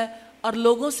دلا رہا ہے اور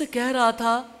لوگوں سے کہہ رہا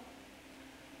تھا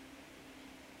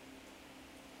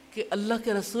کہ اللہ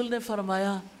کے رسول نے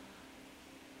فرمایا،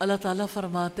 اللہ تعالیٰ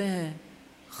فرماتے ہیں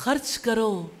خرچ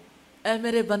کرو اے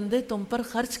میرے بندے، تم پر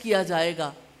خرچ کیا جائے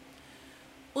گا۔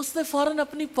 اس نے فوراً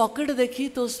اپنی پاکٹ دیکھی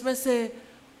تو اس میں سے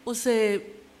اسے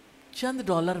چند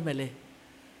ڈالر ملے۔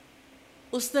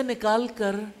 اس نے نکال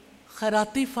کر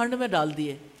خیراتی فنڈ میں ڈال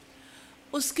دیے۔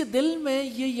 اس کے دل میں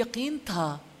یہ یقین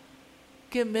تھا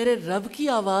کہ میرے رب کی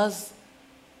آواز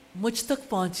مجھ تک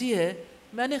پہنچی ہے،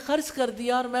 میں نے خرچ کر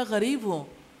دیا اور میں غریب ہوں۔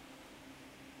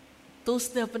 تو اس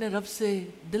نے اپنے رب سے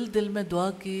دل میں دعا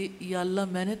کی، یا اللہ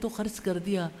میں نے تو خرچ کر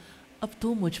دیا، اب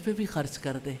تو مجھ پہ بھی خرچ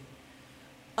کر دے،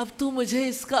 اب تو مجھے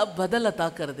اس کا بدل عطا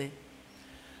کر دے۔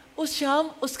 اس شام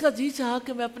اس کا جی چاہا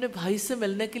کہ میں اپنے بھائی سے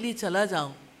ملنے کے لیے چلا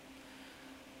جاؤں،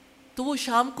 تو وہ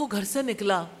شام کو گھر سے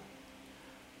نکلا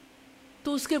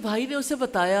تو اس کے بھائی نے اسے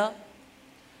بتایا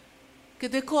کہ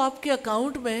دیکھو آپ کے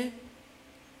اکاؤنٹ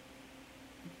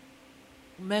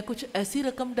میں کچھ ایسی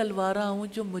رقم ڈلوا رہا ہوں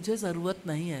جو مجھے ضرورت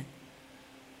نہیں ہے،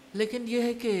 لیکن یہ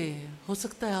ہے کہ ہو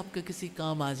سکتا ہے آپ کے کسی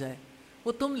کام آ جائے،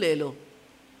 وہ تم لے لو۔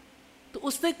 تو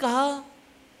اس نے کہا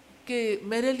کہ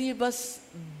میرے لیے بس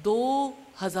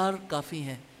 2,000 کافی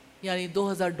ہیں، یعنی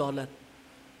 $2,000۔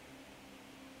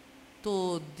 تو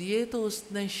دیے تو اس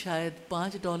نے شاید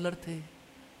 $5 تھے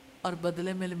اور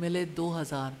بدلے میں ملے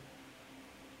 2,000۔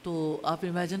 تو آپ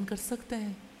امیجن کر سکتے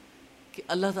ہیں کہ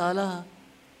اللہ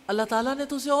تعالیٰ نے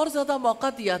تو اسے اور زیادہ موقع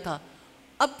دیا تھا،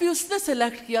 اب بھی اس نے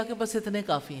سلیکٹ کیا کہ بس اتنے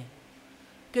کافی ہیں،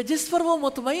 کہ جس پر وہ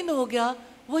مطمئن ہو گیا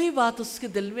وہی بات اس کے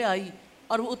دل میں آئی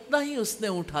اور وہ اتنا ہی اس نے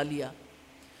اٹھا لیا،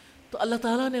 تو اللہ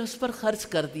تعالیٰ نے اس پر خرچ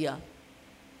کر دیا۔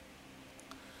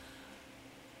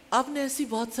 آپ نے ایسی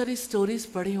بہت ساری سٹوریز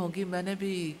پڑھی ہوں گی، میں نے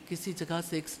بھی کسی جگہ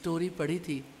سے ایک سٹوری پڑھی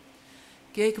تھی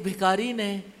کہ ایک بھکاری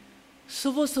نے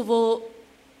صبح صبح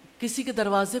کسی کے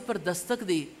دروازے پر دستک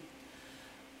دی،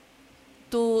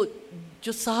 تو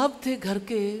جو صاحب تھے گھر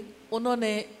کے، انہوں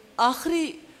نے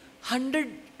آخری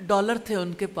 $100 تھے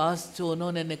ان کے پاس جو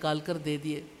انہوں نے نکال کر دے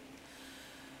دیے۔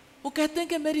 وہ کہتے ہیں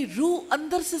کہ میری روح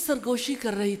اندر سے سرگوشی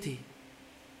کر رہی تھی،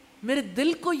 میرے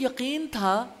دل کو یقین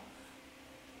تھا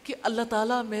کہ اللہ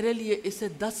تعالیٰ میرے لیے اسے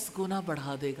 10 گنا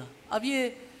بڑھا دے گا۔ اب یہ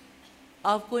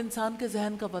آپ کو انسان کے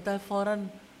ذہن کا پتہ ہے، فوراً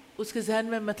اس کے ذہن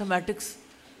میں میتھمیٹکس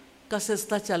کا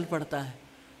سلسلہ چل پڑتا ہے،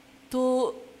 تو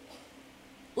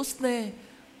اس نے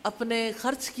اپنے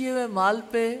خرچ کیے ہوئے مال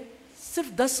پہ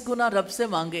صرف 10 گنا رب سے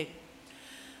مانگے۔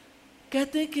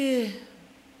 کہتے ہیں کہ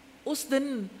اس دن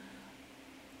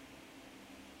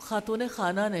خاتون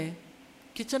خانہ نے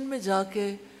کچن میں جا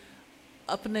کے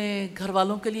اپنے گھر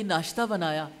والوں کے لیے ناشتہ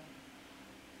بنایا۔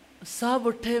 صاحب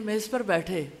اٹھے، میز پر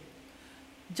بیٹھے،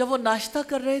 جب وہ ناشتہ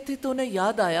کر رہے تھے تو انہیں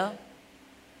یاد آیا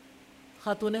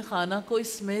خاتون خانہ کو،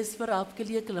 اس میز پر آپ کے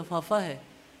لیے ایک لفافہ ہے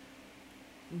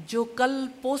جو کل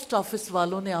پوسٹ آفس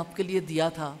والوں نے آپ کے لیے دیا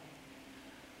تھا۔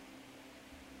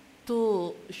 تو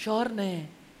شوہر نے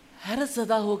حیرت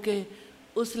زدہ ہو کے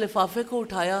اس لفافے کو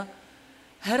اٹھایا۔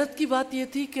 حیرت کی بات یہ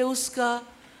تھی کہ اس کا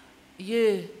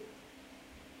یہ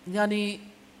یعنی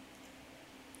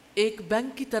ایک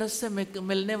بینک کی طرف سے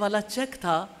ملنے والا چیک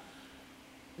تھا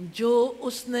جو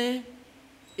اس نے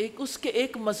اس کے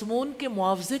ایک مضمون کے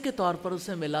معاوضے کے طور پر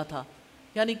اسے ملا تھا،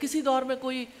 یعنی کسی دور میں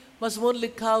کوئی مضمون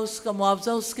لکھا، اس کا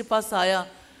معاوضہ اس کے پاس آیا،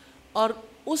 اور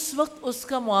اس وقت اس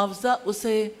کا معاوضہ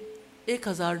اسے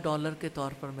 $1000 کے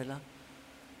طور پر ملا۔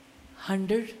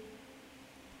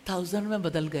 100,000 میں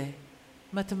بدل گئے۔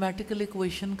 میتھمیٹیکل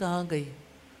ایکویشن کہاں گئی؟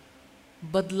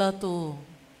 بدلہ تو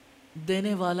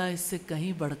دینے والا اس سے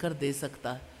کہیں بڑھ کر دے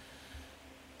سکتا ہے۔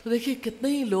 تو دیکھیے کتنے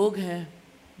ہی لوگ ہیں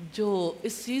جو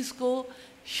اس چیز کو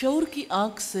شعور کی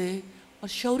آنکھ سے اور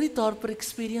شعوری طور پر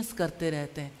ایکسپیرینس کرتے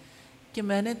رہتے ہیں کہ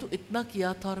میں نے تو اتنا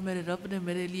کیا تھا اور میرے رب نے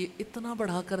میرے لیے اتنا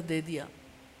بڑھا کر دے دیا۔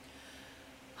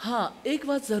 ہاں، ایک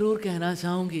بات ضرور کہنا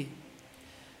چاہوں گی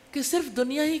کہ صرف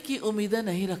دنیا ہی کی امیدیں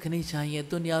نہیں رکھنی چاہیے،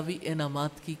 دنیاوی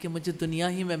انعامات کی، کہ مجھے دنیا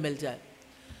ہی میں مل جائے۔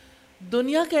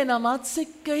 دنیا کے انعامات سے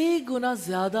کئی گنا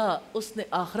زیادہ اس نے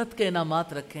آخرت کے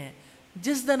انعامات رکھے ہیں،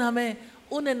 جس دن ہمیں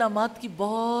ان انعامات کی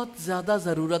بہت زیادہ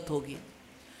ضرورت ہوگی۔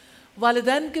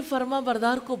 والدین کے فرما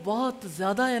بردار کو بہت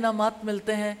زیادہ انعامات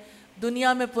ملتے ہیں،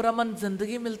 دنیا میں پرامن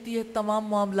زندگی ملتی ہے، تمام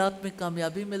معاملات میں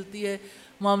کامیابی ملتی ہے،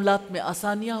 معاملات میں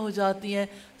آسانیاں ہو جاتی ہیں،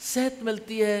 صحت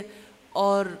ملتی ہے،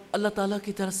 اور اللہ تعالیٰ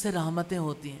کی طرف سے رحمتیں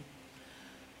ہوتی ہیں۔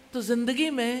 تو زندگی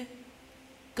میں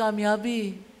کامیابی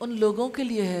ان لوگوں کے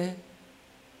لیے ہے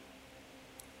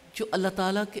جو اللہ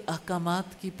تعالیٰ کے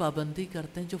احکامات کی پابندی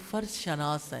کرتے ہیں، جو فرض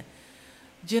شناس ہیں،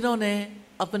 جنہوں نے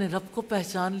اپنے رب کو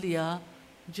پہچان لیا،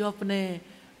 جو اپنے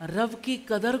رب کی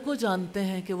قدر کو جانتے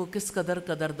ہیں کہ وہ کس قدر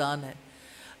قدردان ہے۔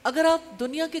 اگر آپ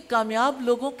دنیا کے کامیاب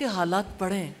لوگوں کے حالات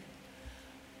پڑھیں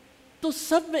تو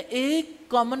سب میں ایک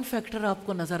کامن فیکٹر آپ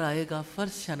کو نظر آئے گا،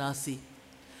 فرض شناسی۔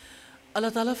 اللہ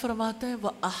تعالیٰ فرماتے ہیں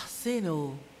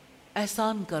وَأَحْسِنُوا،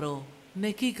 احسان کرو،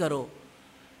 نیکی کرو۔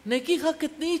 نیکی خواہ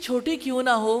کتنی چھوٹی کیوں نہ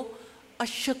ہو،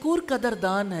 الشکور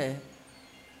قدردان ہے،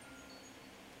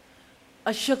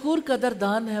 الشکور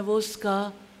قدردان ہے، وہ اس کا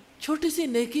چھوٹی سی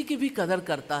نیکی کی بھی قدر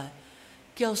کرتا ہے۔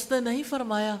 کیا اس نے نہیں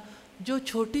فرمایا جو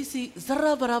چھوٹی سی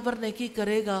ذرہ برابر نیکی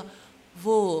کرے گا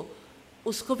وہ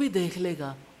اس کو بھی دیکھ لے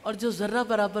گا، اور جو ذرہ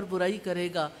برابر برائی کرے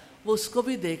گا وہ اس کو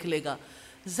بھی دیکھ لے گا۔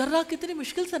 ذرہ کتنی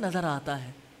مشکل سے نظر آتا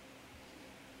ہے،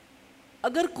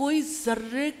 اگر کوئی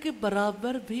ذرے کے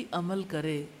برابر بھی عمل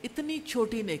کرے، اتنی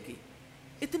چھوٹی نیکی،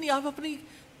 اتنی، آپ اپنی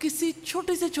کسی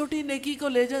چھوٹی سے چھوٹی نیکی کو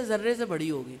لے جائیں، ذرے سے بڑی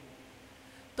ہوگی،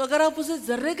 تو اگر آپ اسے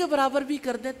ذرے کے برابر بھی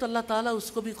کر دیں تو اللہ تعالیٰ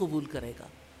اس کو بھی قبول کرے گا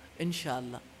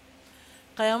انشاءاللہ۔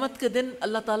 قیامت کے دن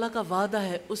اللہ تعالیٰ کا وعدہ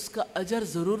ہے اس کا اجر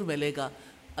ضرور ملے گا۔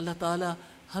 اللہ تعالیٰ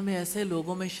ہمیں ایسے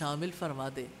لوگوں میں شامل فرما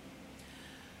دے۔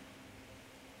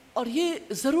 اور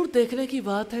یہ ضرور دیکھنے کی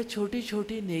بات ہے چھوٹی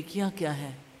چھوٹی نیکیاں کیا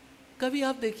ہیں۔ کبھی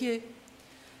آپ دیکھیے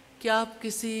کہ آپ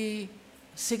کسی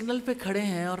سگنل پہ کھڑے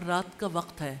ہیں اور رات کا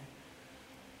وقت ہے،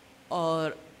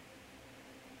 اور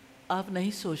آپ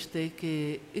نہیں سوچتے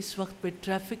کہ اس وقت پہ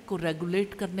ٹریفک کو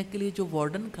ریگولیٹ کرنے کے لیے جو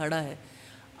وارڈن کھڑا ہے،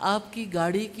 آپ کی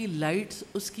گاڑی کی لائٹس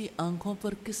اس کی آنکھوں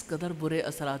پر کس قدر برے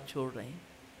اثرات چھوڑ رہی ہیں۔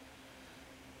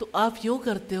 تو آپ یوں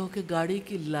کرتے ہو کہ گاڑی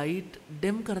کی لائٹ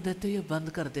ڈم کر دیتے ہو یا بند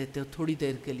کر دیتے ہو تھوڑی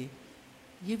دیر کے لیے،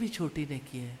 یہ بھی چھوٹی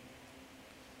نیکی ہے،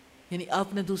 یعنی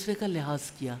آپ نے دوسرے کا لحاظ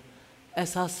کیا،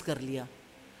 احساس کر لیا۔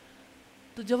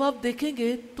 تو جب آپ دیکھیں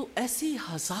گے تو ایسی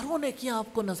ہزاروں نیکیاں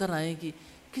آپ کو نظر آئیں گی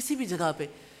کسی بھی جگہ پہ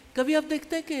کبھی آپ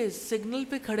دیکھتے ہیں کہ سگنل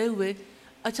پہ کھڑے ہوئے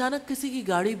اچانک کسی کی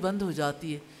گاڑی بند ہو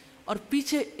جاتی ہے اور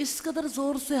پیچھے اس قدر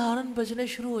زور سے ہارن بجنے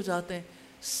شروع ہو جاتے ہیں،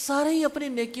 سارے ہی اپنی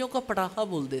نیکیوں کا پٹاخہ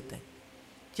بول دیتے ہیں.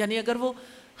 یعنی اگر وہ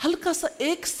ہلکا سا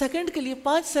 1 سیکنڈ کے لیے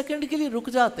 5 سیکنڈ کے لیے رک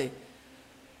جاتے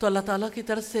تو اللہ تعالیٰ کی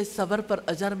طرف سے صبر پر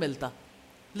اجر ملتا،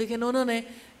 لیکن انہوں نے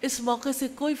اس موقع سے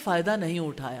کوئی فائدہ نہیں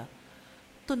اٹھایا.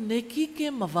 تو نیکی کے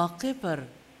مواقع پر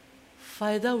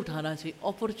فائدہ اٹھانا چاہیے،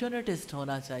 اپرچونٹسٹ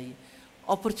ہونا چاہیے،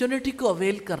 اپرچونٹی کو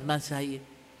اویل کرنا چاہیے.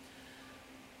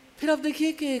 پھر آپ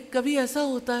دیکھیے کہ کبھی ایسا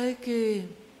ہوتا ہے کہ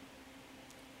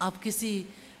آپ کسی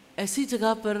ایسی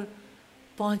جگہ پر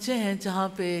پہنچے ہیں جہاں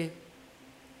پہ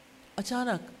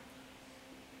اچانک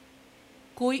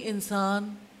کوئی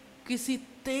انسان کسی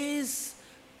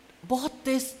بہت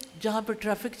تیز جہاں پہ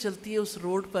ٹریفک چلتی ہے اس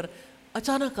روڈ پر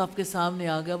اچانک آپ کے سامنے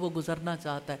آ گیا، وہ گزرنا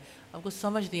چاہتا ہے، آپ کو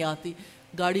سمجھ نہیں آتی،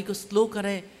 گاڑی کو سلو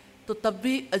کریں تو تب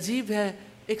بھی عجیب ہے،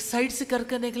 ایک سائیڈ سے کر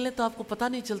کے نکلیں تو آپ کو پتہ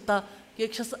نہیں چلتا کہ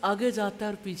ایک شخص آگے جاتا ہے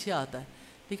اور پیچھے آتا ہے.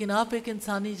 لیکن آپ ایک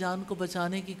انسانی جان کو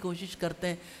بچانے کی کوشش کرتے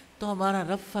ہیں تو ہمارا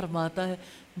رب فرماتا ہے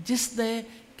جس نے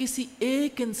کسی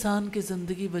ایک انسان کی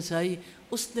زندگی بچائی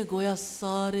اس نے گویا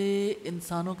سارے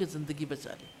انسانوں کی زندگی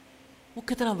بچا لی. وہ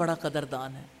کتنا بڑا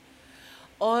قدردان ہے.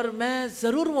 اور میں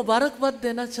ضرور مبارکباد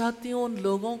دینا چاہتی ہوں ان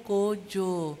لوگوں کو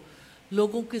جو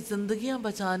لوگوں کی زندگیاں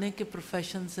بچانے کے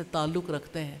پروفیشن سے تعلق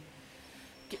رکھتے ہیں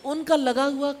کہ ان کا لگا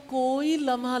ہوا کوئی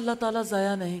لمحہ اللہ تعالیٰ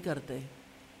ضائع نہیں کرتے،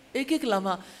 ایک ایک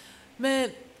لمحہ. میں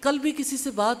کل بھی کسی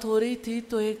سے بات ہو رہی تھی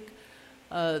تو ایک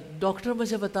ڈاکٹر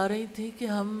مجھے بتا رہی تھی کہ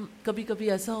ہم کبھی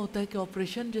کبھی ایسا ہوتا ہے کہ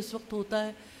آپریشن جس وقت ہوتا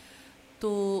ہے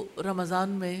تو رمضان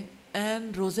میں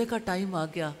عین روزے کا ٹائم آ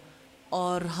گیا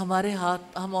اور ہمارے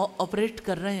ہاتھ ہم آپریٹ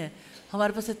کر رہے ہیں،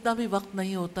 ہمارے پاس اتنا بھی وقت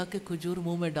نہیں ہوتا کہ کھجور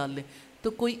منہ میں ڈال لیں،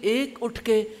 تو کوئی ایک اٹھ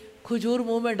کے کھجور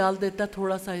منہ میں ڈال دیتا ہے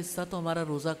تھوڑا سا حصہ تو ہمارا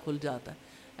روزہ کھل جاتا ہے.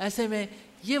 ایسے میں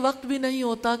یہ وقت بھی نہیں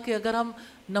ہوتا کہ اگر ہم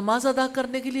نماز ادا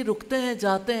کرنے کے لیے رکتے ہیں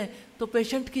جاتے ہیں تو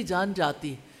پیشنٹ کی جان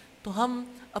جاتی ہے. تو ہم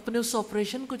اپنے اس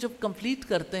آپریشن کو جب کمپلیٹ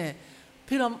کرتے ہیں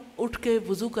پھر ہم اٹھ کے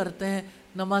وضو کرتے ہیں،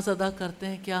 نماز ادا کرتے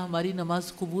ہیں، کیا ہماری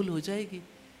نماز قبول ہو جائے گی؟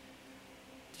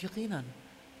 یقیناً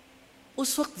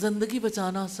اس وقت زندگی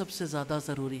بچانا سب سے زیادہ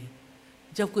ضروری ہے.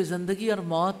 جب کوئی زندگی اور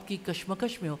موت کی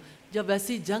کشمکش میں ہو، جب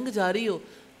ایسی جنگ جاری ہو،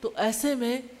 تو ایسے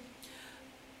میں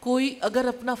کوئی اگر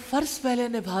اپنا فرض پہلے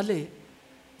نبھا لے،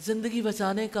 زندگی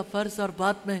بچانے کا فرض، اور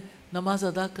بعد میں نماز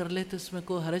ادا کر لے تو اس میں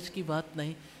کوئی حرج کی بات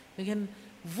نہیں. لیکن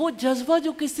وہ جذبہ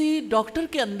جو کسی ڈاکٹر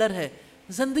کے اندر ہے،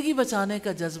 زندگی بچانے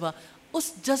کا جذبہ،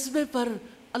 اس جذبے پر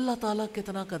اللہ تعالیٰ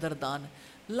کتنا قدردان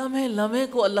ہے، لمحے لمحے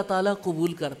کو اللہ تعالیٰ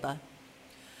قبول کرتا ہے.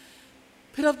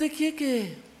 پھر آپ دیکھیے کہ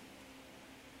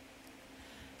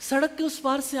سڑک کے اس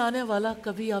پار سے آنے والا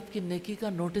کبھی آپ کی نیکی کا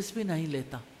نوٹس بھی نہیں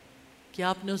لیتا کہ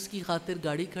آپ نے اس کی خاطر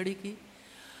گاڑی کھڑی کی،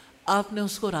 آپ نے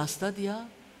اس کو راستہ دیا،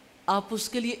 آپ اس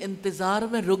کے لیے انتظار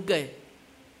میں رک گئے.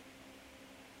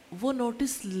 وہ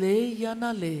نوٹس لے یا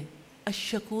نہ لے،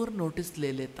 الشکور نوٹس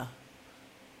لے لیتا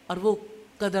اور وہ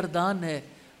قدردان ہے،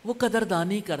 وہ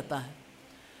قدردانی کرتا ہے.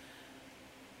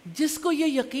 جس کو یہ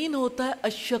یقین ہوتا ہے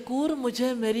الشکور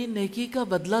مجھے میری نیکی کا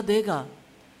بدلہ دے گا،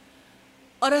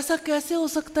 اور ایسا کیسے ہو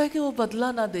سکتا ہے کہ وہ بدلہ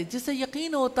نہ دے؟ جسے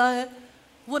یقین ہوتا ہے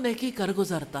وہ نیکی کر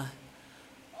گزرتا ہے،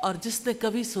 اور جس نے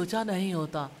کبھی سوچا نہیں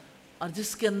ہوتا اور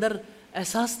جس کے اندر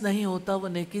احساس نہیں ہوتا وہ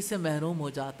نیکی سے محروم ہو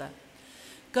جاتا ہے.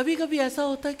 کبھی کبھی ایسا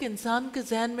ہوتا ہے کہ انسان کے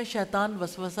ذہن میں شیطان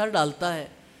وسوسہ ڈالتا ہے،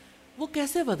 وہ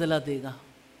کیسے بدلہ دے گا؟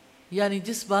 یعنی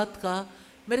جس بات کا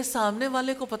میرے سامنے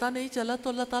والے کو پتہ نہیں چلا تو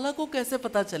اللہ تعالیٰ کو کیسے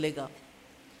پتہ چلے گا؟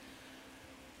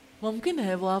 ممکن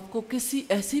ہے وہ آپ کو کسی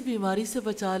ایسی بیماری سے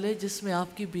بچا لے جس میں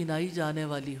آپ کی بینائی جانے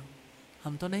والی ہو،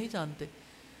 ہم تو نہیں جانتے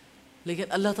لیکن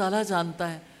اللہ تعالیٰ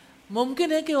جانتا ہے.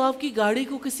 ممکن ہے کہ وہ آپ کی گاڑی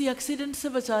کو کسی ایکسیڈنٹ سے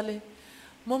بچا لے،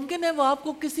 ممکن ہے وہ آپ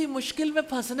کو کسی مشکل میں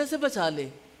پھنسنے سے بچا لے،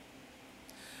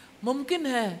 ممکن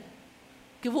ہے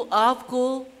کہ وہ آپ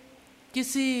کو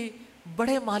کسی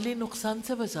بڑے مالی نقصان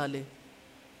سے بچا لے.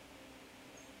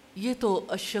 یہ تو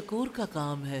الشکور کا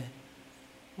کام ہے.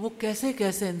 وہ کیسے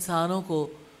کیسے انسانوں کو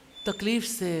تکلیف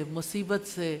سے، مصیبت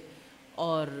سے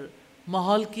اور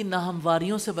ماحول کی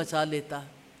ناہمواریوں سے بچا لیتا ہے.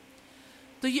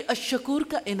 تو یہ الشکور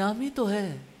کا انعام ہی تو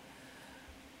ہے.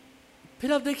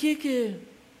 پھر آپ دیکھیے کہ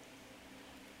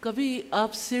کبھی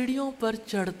آپ سیڑھیوں پر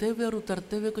چڑھتے ہوئے اور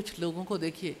اترتے ہوئے کچھ لوگوں کو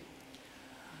دیکھیے،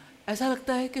 ایسا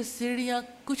لگتا ہے کہ سیڑھیاں،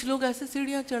 کچھ لوگ ایسے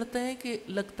سیڑھیاں چڑھتے ہیں کہ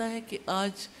لگتا ہے کہ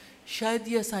آج شاید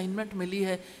یہ اسائنمنٹ ملی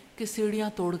ہے کہ سیڑھیاں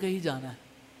توڑ کے ہی جانا ہے.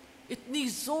 اتنی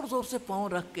زور زور سے پاؤں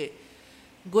رکھ کے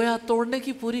گویا توڑنے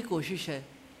کی پوری کوشش ہے.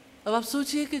 اب آپ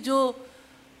سوچئے کہ جو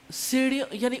سیڑھیاں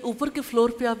یعنی اوپر کے فلور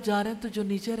پہ آپ جا رہے ہیں تو جو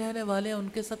نیچے رہنے والے ہیں ان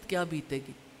کے ساتھ کیا بیتے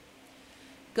گی.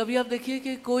 کبھی آپ دیکھیے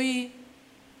کہ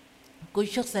کوئی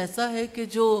شخص ایسا ہے کہ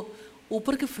جو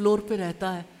اوپر کے فلور پہ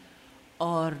رہتا ہے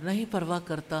اور نہیں پرواہ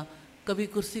کرتا، کبھی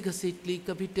کرسی گھسیٹ لی،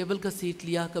 کبھی ٹیبل کا سیٹ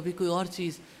لیا، کبھی کوئی اور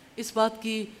چیز، اس بات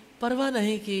کی پرواہ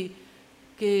نہیں کی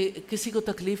کہ کسی کو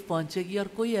تکلیف پہنچے گی. اور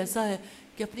کوئی ایسا ہے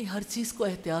کہ اپنی ہر چیز کو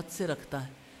احتیاط سے رکھتا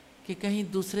ہے کہ کہیں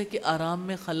دوسرے کے آرام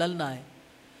میں خلل نہ آئے.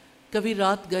 کبھی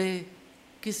رات گئے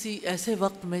کسی ایسے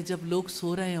وقت میں جب لوگ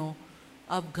سو رہے ہوں،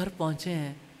 آپ گھر پہنچے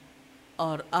ہیں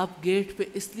اور آپ گیٹ پہ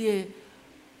اس لیے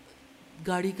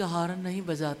گاڑی کا ہارن نہیں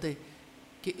بجاتے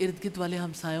کہ ارد گرد والے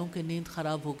ہمسایوں کی نیند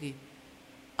خراب ہوگی.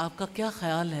 آپ کا کیا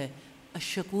خیال ہے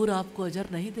الشکور آپ کو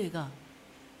اجر نہیں دے گا؟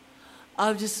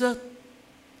 آپ جس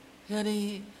وقت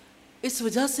یعنی اس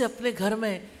وجہ سے اپنے گھر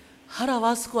میں ہر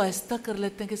آواز کو آہستہ کر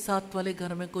لیتے ہیں کہ ساتھ والے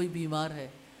گھر میں کوئی بیمار ہے،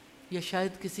 یا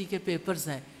شاید کسی کے پیپرز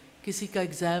ہیں، کسی کا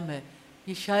ایگزام ہے،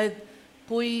 یا شاید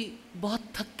کوئی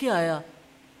بہت تھک کے آیا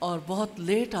اور بہت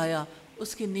لیٹ آیا،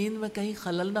 اس کی نیند میں کہیں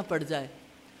خلل نہ پڑ جائے.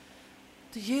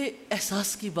 تو یہ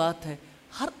احساس کی بات ہے.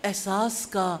 ہر احساس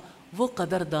کا وہ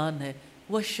قدردان ہے،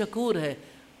 وہ شکور ہے،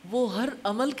 وہ ہر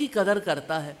عمل کی قدر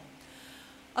کرتا ہے.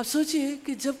 اب سوچئے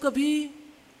کہ جب کبھی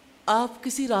آپ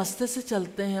کسی راستے سے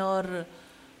چلتے ہیں اور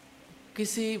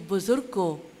کسی بزرگ کو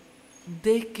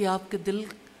دیکھ کے آپ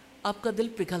کا دل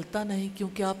پگھلتا نہیں،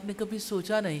 کیونکہ آپ نے کبھی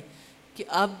سوچا نہیں کہ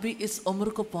آپ بھی اس عمر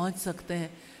کو پہنچ سکتے ہیں.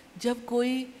 جب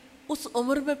کوئی اس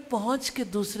عمر میں پہنچ کے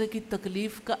دوسرے کی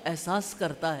تکلیف کا احساس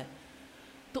کرتا ہے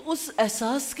تو اس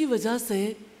احساس کی وجہ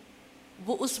سے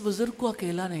وہ اس بزرگ کو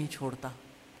اکیلا نہیں چھوڑتا،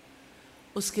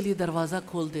 اس کے لیے دروازہ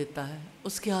کھول دیتا ہے،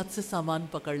 اس کے ہاتھ سے سامان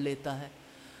پکڑ لیتا ہے،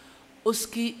 اس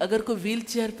کی اگر کوئی ویل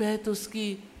چیئر پہ ہے تو اس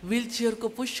کی ویل چیئر کو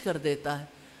پش کر دیتا ہے.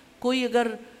 کوئی اگر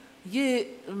یہ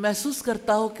محسوس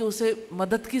کرتا ہو کہ اسے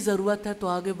مدد کی ضرورت ہے تو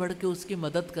آگے بڑھ کے اس کی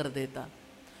مدد کر دیتا.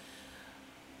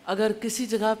 اگر کسی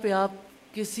جگہ پہ آپ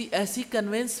کسی ایسی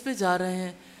کنوینس پہ جا رہے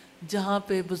ہیں جہاں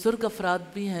پہ بزرگ افراد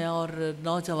بھی ہیں اور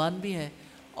نوجوان بھی ہیں،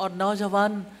 اور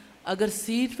نوجوان اگر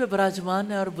سیٹ پہ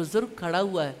براجمان ہے اور بزرگ کھڑا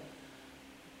ہوا ہے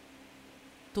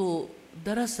تو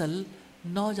دراصل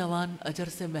نوجوان اجر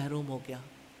سے محروم ہو گیا،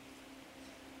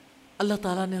 اللہ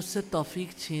تعالیٰ نے اس سے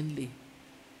توفیق چھین لی.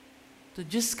 تو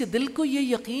جس کے دل کو یہ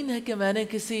یقین ہے کہ میں نے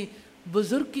کسی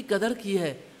بزرگ کی قدر کی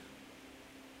ہے،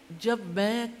 جب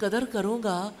میں قدر کروں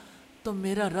گا تو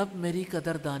میرا رب میری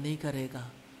قدردانی کرے گا.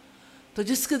 تو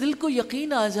جس کے دل کو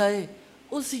یقین آ جائے،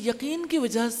 اس یقین کی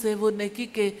وجہ سے وہ نیکی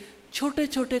کے چھوٹے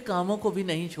چھوٹے کاموں کو بھی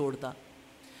نہیں چھوڑتا.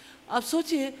 آپ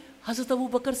سوچئے حضرت ابو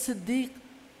بکر صدیق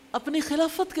اپنی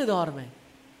خلافت کے دور میں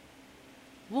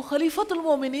وہ خلیفۃ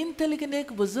المومنین تھے، لیکن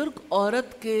ایک بزرگ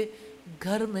عورت کے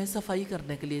گھر میں صفائی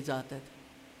کرنے کے لیے جاتے تھے.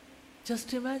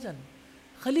 جسٹ امیجن،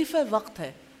 خلیفہ وقت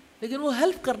ہے لیکن وہ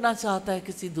ہیلپ کرنا چاہتا ہے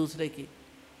کسی دوسرے کی.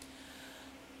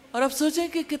 اور اب سوچیں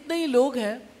کہ کتنے ہی لوگ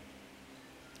ہیں.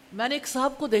 میں نے ایک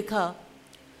صاحب کو دیکھا،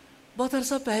 بہت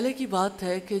عرصہ پہلے کی بات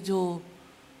ہے، کہ جو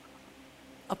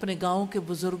اپنے گاؤں کے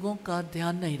بزرگوں کا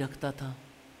دھیان نہیں رکھتا تھا،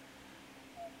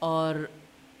 اور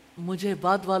مجھے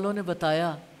بعد والوں نے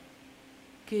بتایا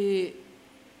کہ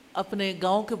اپنے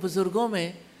گاؤں کے بزرگوں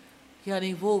میں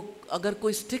یعنی وہ اگر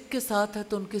کوئی سٹک کے ساتھ ہے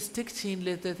تو ان کی سٹک چھین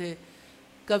لیتے تھے.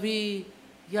 کبھی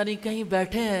یعنی کہیں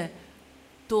بیٹھے ہیں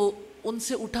تو ان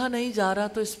سے اٹھا نہیں جا رہا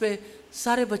تو اس پہ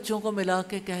سارے بچوں کو ملا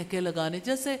کے کہہ کے لگانے،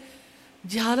 جیسے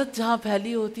جہالت جہاں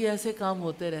پھیلی ہوتی ہے ایسے کام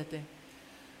ہوتے رہتے ہیں.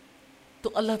 تو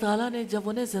اللہ تعالیٰ نے جب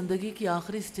انہیں زندگی کی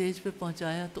آخری سٹیج پہ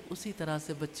پہنچایا تو اسی طرح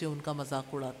سے بچے ان کا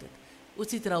مذاق اڑاتے تھے،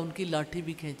 اسی طرح ان کی لاٹھی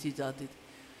بھی کھینچی جاتی تھی.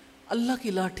 اللہ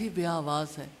کی لاٹھی بے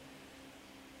آواز ہے.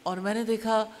 اور میں نے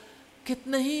دیکھا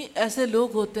کتنے ہی ایسے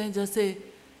لوگ ہوتے ہیں، جیسے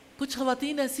کچھ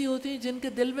خواتین ایسی ہوتی ہیں جن کے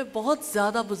دل میں بہت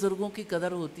زیادہ بزرگوں کی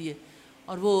قدر ہوتی ہے،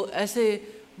 اور وہ ایسے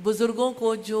بزرگوں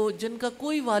کو جن کا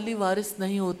کوئی والی وارث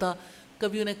نہیں ہوتا،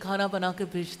 کبھی انہیں کھانا بنا کے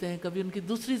بھیجتے ہیں، کبھی ان کی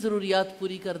دوسری ضروریات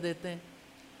پوری کر دیتے ہیں.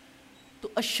 تو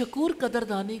الشکور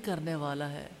قدردانی کرنے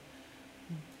والا ہے.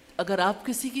 اگر آپ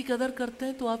کسی کی قدر کرتے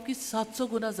ہیں تو آپ کی 700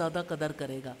 گنا زیادہ قدر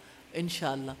کرے گا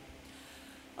انشاءاللہ.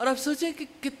 اور اب سوچیں کہ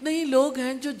کتنے ہی لوگ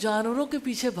ہیں جو جانوروں کے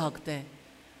پیچھے بھاگتے ہیں،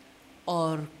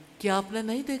 اور کیا آپ نے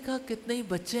نہیں دیکھا کتنے ہی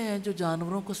بچے ہیں جو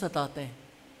جانوروں کو ستاتے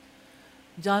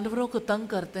ہیں، جانوروں کو تنگ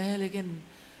کرتے ہیں. لیکن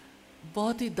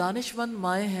بہت ہی دانش مند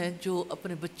مائیں ہیں جو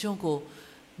اپنے بچوں کو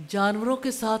جانوروں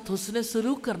کے ساتھ حسن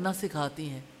سلوک کرنا سکھاتی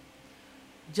ہیں،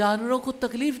 جانوروں کو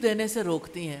تکلیف دینے سے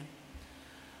روکتی ہیں.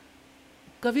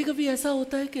 کبھی کبھی ایسا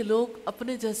ہوتا ہے کہ لوگ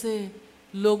اپنے جیسے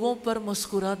لوگوں پر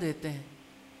مسکرا دیتے ہیں،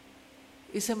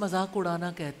 اسے مذاق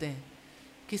اڑانا کہتے ہیں.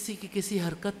 کسی کی کسی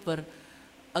حرکت پر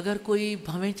اگر کوئی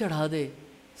بھویں چڑھا دے،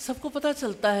 سب کو پتہ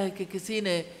چلتا ہے کہ کسی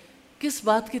نے کس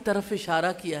بات کی طرف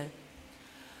اشارہ کیا ہے.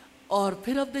 اور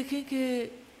پھر اب دیکھیں کہ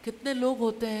کتنے لوگ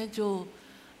ہوتے ہیں جو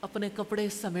اپنے کپڑے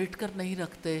سمیٹ کر نہیں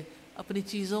رکھتے، اپنی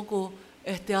چیزوں کو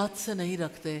احتیاط سے نہیں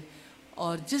رکھتے،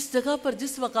 اور جس جگہ پر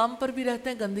جس مقام پر بھی رہتے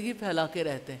ہیں گندگی پھیلا کے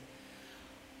رہتے ہیں،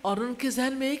 اور ان کے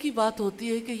ذہن میں ایک ہی بات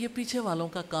ہوتی ہے کہ یہ پیچھے والوں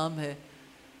کا کام ہے،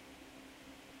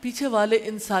 پیچھے والے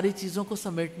ان ساری چیزوں کو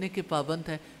سمیٹنے کے پابند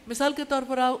ہیں۔ مثال کے طور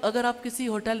پر اگر آپ کسی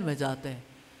ہوٹل میں جاتے ہیں،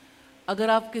 اگر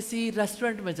آپ کسی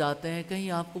ریسٹورنٹ میں جاتے ہیں، کہیں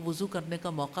آپ کو وضو کرنے کا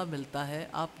موقع ملتا ہے،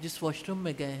 آپ جس واش روم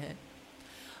میں گئے ہیں،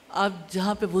 آپ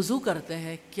جہاں پہ وضو کرتے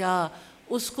ہیں، کیا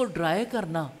اس کو ڈرائی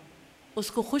کرنا،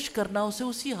 اس کو خشک کرنا، اسے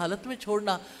اسی حالت میں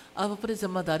چھوڑنا آپ اپنی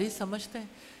ذمہ داری سمجھتے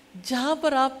ہیں؟ جہاں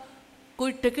پر آپ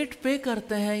کوئی ٹکٹ پے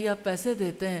کرتے ہیں یا پیسے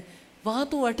دیتے ہیں، وہاں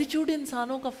تو ایٹیچیوڈ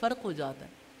انسانوں کا فرق ہو جاتا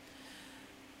ہے۔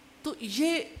 تو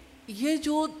یہ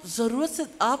جو ضرورت سے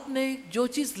آپ نے جو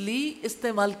چیز لی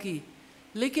استعمال کی،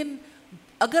 لیکن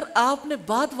اگر آپ نے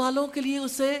بعد والوں کے لیے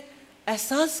اسے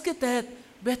احساس کے تحت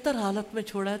بہتر حالت میں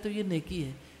چھوڑا ہے تو یہ نیکی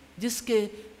ہے، جس کے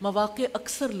مواقع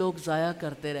اکثر لوگ ضائع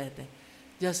کرتے رہتے ہیں۔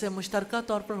 جیسے مشترکہ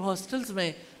طور پر ہاسٹلز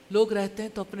میں لوگ رہتے ہیں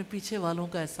تو اپنے پیچھے والوں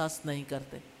کا احساس نہیں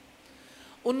کرتے،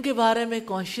 ان کے بارے میں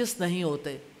کانشیس نہیں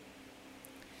ہوتے،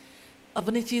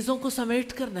 اپنی چیزوں کو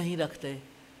سمیٹ کر نہیں رکھتے۔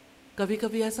 کبھی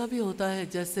کبھی ایسا بھی ہوتا ہے،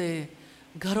 جیسے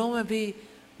گھروں میں بھی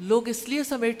لوگ اس لیے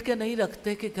سمیٹ کے نہیں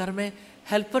رکھتے کہ گھر میں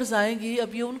ہیلپرز آئیں گی،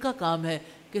 اب یہ ان کا کام ہے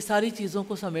کہ ساری چیزوں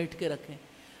کو سمیٹ کے رکھیں۔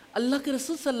 اللہ کے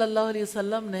رسول صلی اللہ علیہ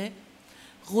وسلم نے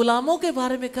غلاموں کے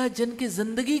بارے میں کہا جن کی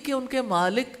زندگی کے ان کے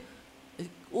مالک،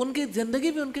 ان کی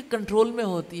زندگی بھی ان کے کنٹرول میں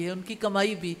ہوتی ہے، ان کی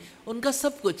کمائی بھی، ان کا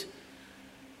سب کچھ۔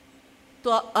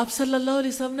 تو آپ صلی اللہ علیہ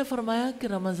وسلم نے فرمایا کہ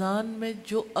رمضان میں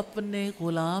جو اپنے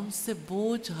غلام سے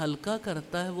بوجھ ہلکا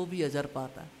کرتا ہے وہ بھی اجر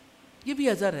پاتا ہے، یہ بھی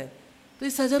اجر ہے، تو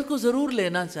اس اجر کو ضرور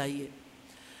لینا چاہیے۔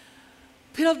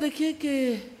 پھر آپ دیکھیے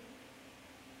کہ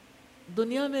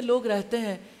دنیا میں لوگ رہتے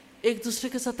ہیں، ایک دوسرے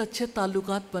کے ساتھ اچھے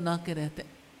تعلقات بنا کے رہتے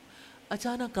ہیں،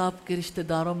 اچانک آپ کے رشتہ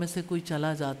داروں میں سے کوئی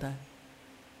چلا جاتا ہے،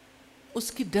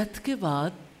 اس کی ڈیتھ کے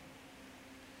بعد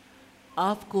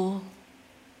آپ کو،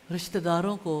 رشتہ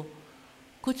داروں کو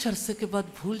کچھ عرصے کے بعد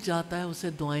بھول جاتا ہے، اسے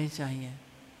دعائیں چاہیے۔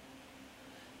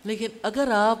 لیکن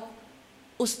اگر آپ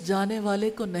اس جانے والے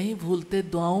کو نہیں بھولتے،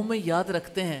 دعاؤں میں یاد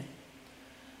رکھتے ہیں،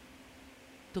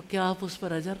 تو کیا آپ اس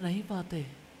پر اجر نہیں پاتے؟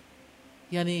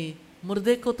 یعنی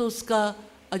مردے کو تو اس کا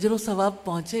اجر و ثواب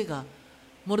پہنچے گا،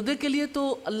 مردے کے لیے تو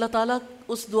اللہ تعالیٰ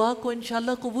اس دعا کو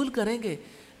انشاءاللہ قبول کریں گے،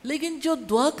 لیکن جو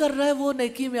دعا کر رہا ہے وہ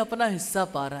نیکی میں اپنا حصہ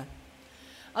پا رہا ہے۔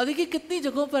 اب دیکھیے کتنی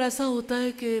جگہوں پر ایسا ہوتا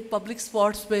ہے کہ پبلک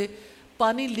سپاٹس پہ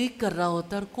پانی لیک کر رہا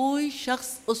ہوتا ہے اور کوئی شخص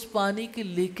اس پانی کی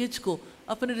لیکیج کو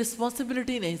اپنی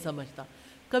رسپانسبلٹی نہیں سمجھتا۔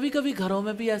 کبھی کبھی گھروں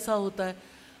میں بھی ایسا ہوتا ہے،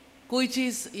 کوئی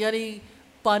چیز یعنی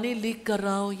پانی لیک کر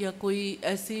رہا ہو یا کوئی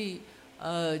ایسی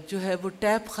جو ہے وہ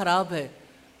ٹیپ خراب ہے،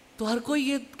 تو ہر کوئی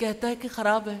یہ کہتا ہے کہ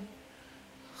خراب ہے،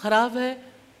 خراب ہے،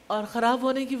 اور خراب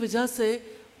ہونے کی وجہ سے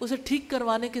اسے ٹھیک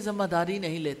کروانے کی ذمہ داری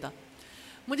نہیں لیتا۔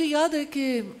 مجھے یاد ہے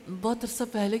کہ بہت عرصہ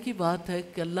پہلے کی بات ہے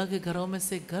کہ اللہ کے گھروں میں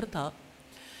سے ایک گھر تھا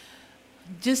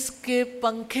جس کے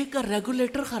پنکھے کا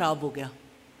ریگولیٹر خراب ہو گیا۔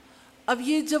 اب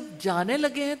یہ جب جانے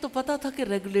لگے ہیں تو پتہ تھا کہ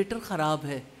ریگولیٹر خراب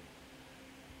ہے،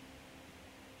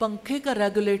 پنکھے کا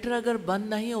ریگولیٹر اگر بند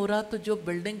نہیں ہو رہا تو جو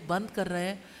بلڈنگ بند کر رہے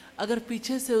ہیں اگر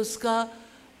پیچھے سے اس کا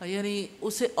یعنی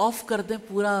اسے آف کر دیں،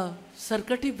 پورا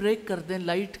سرکٹ ہی بریک کر دیں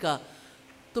لائٹ کا،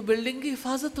 تو بلڈنگ کی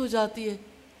حفاظت ہو جاتی ہے۔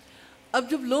 اب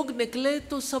جب لوگ نکلے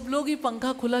تو سب لوگ ہی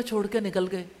پنکھا کھلا چھوڑ کے نکل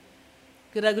گئے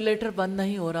کہ ریگولیٹر بند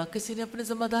نہیں ہو رہا، کسی نے اپنی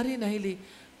ذمہ داری نہیں لی۔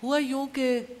 ہوا یوں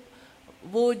کہ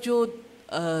وہ جو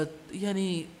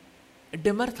یعنی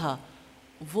ڈمر تھا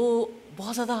وہ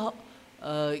بہت زیادہ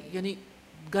یعنی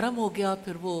گرم ہو گیا،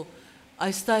 پھر وہ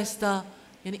آہستہ آہستہ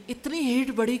یعنی اتنی ہیٹ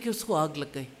بڑھی کہ اس کو آگ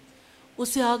لگ گئی،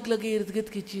 اسے آگ لگی، ارد گرد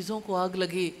کی چیزوں کو آگ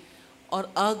لگی، اور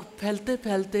آگ پھیلتے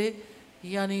پھیلتے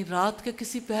یعنی رات کے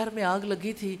کسی پہر میں آگ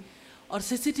لگی تھی، اور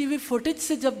سی سی ٹی وی فوٹیج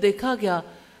سے جب دیکھا گیا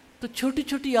تو چھوٹی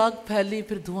چھوٹی آگ پھیلی،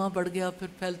 پھر دھواں بڑھ گیا، پھر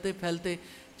پھیلتے پھیلتے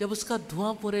جب اس کا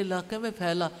دھواں پورے علاقے میں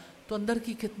پھیلا تو اندر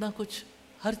کی کتنا کچھ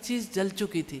ہر چیز جل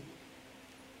چکی تھی۔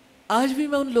 آج بھی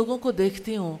میں ان لوگوں کو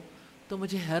دیکھتی ہوں تو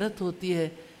مجھے حیرت ہوتی ہے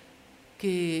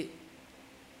کہ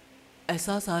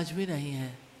احساس آج بھی نہیں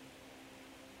ہے،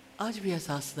 آج بھی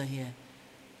احساس نہیں ہے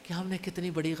کہ ہم نے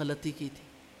کتنی بڑی غلطی کی تھی،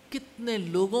 کتنے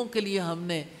لوگوں کے لیے ہم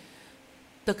نے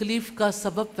تکلیف کا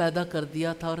سبب پیدا کر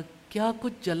دیا تھا، اور کیا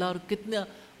کچھ جلا، اور کتنا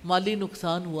مالی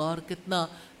نقصان ہوا، اور کتنا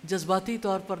جذباتی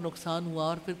طور پر نقصان ہوا،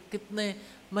 اور پھر کتنے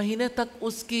مہینے تک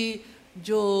اس کی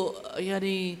جو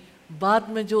یعنی بعد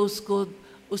میں جو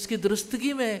اس کی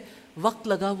درستگی میں وقت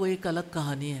لگا وہ ایک الگ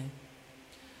کہانی ہے۔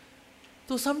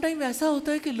 تو سم ٹائم ایسا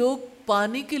ہوتا ہے کہ لوگ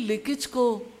پانی کی لیکیج کو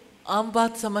عام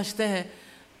بات سمجھتے ہیں،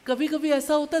 کبھی کبھی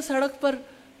ایسا ہوتا ہے سڑک پر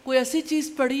کوئی ایسی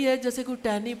چیز پڑی ہے جیسے کوئی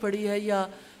ٹہنی پڑی ہے یا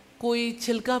کوئی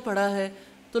چھلکا پڑا ہے،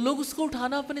 تو لوگ اس کو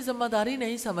اٹھانا اپنی ذمہ داری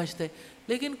نہیں سمجھتے،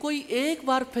 لیکن کوئی ایک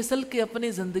بار پھسل کے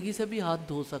اپنی زندگی سے بھی ہاتھ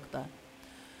دھو سکتا ہے۔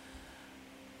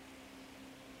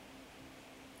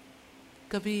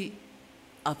 کبھی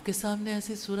آپ کے سامنے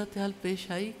ایسی صورتحال پیش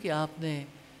آئی کہ آپ نے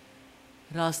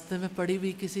راستے میں پڑی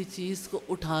ہوئی کسی چیز کو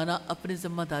اٹھانا اپنی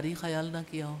ذمہ داری خیال نہ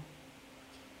کیا ہو؟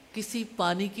 کسی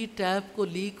پانی کی ٹیپ کو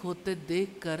لیک ہوتے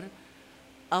دیکھ کر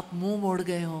آپ منہ موڑ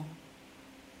گئے ہوں؟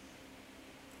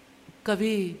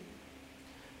 کبھی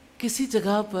کسی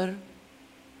جگہ پر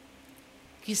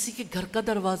کسی کے گھر کا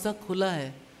دروازہ کھلا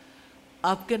ہے،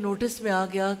 آپ کے نوٹس میں آ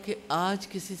گیا کہ آج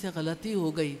کسی سے غلطی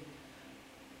ہو گئی،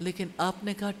 لیکن آپ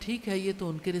نے کہا ٹھیک ہے یہ تو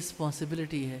ان کی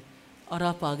رسپانسبلٹی ہے، اور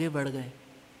آپ آگے بڑھ گئے۔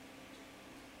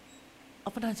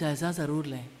 اپنا جائزہ ضرور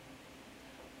لیں،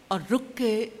 اور رک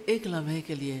کے ایک لمحے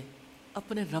کے لیے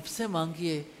اپنے رب سے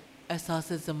مانگیے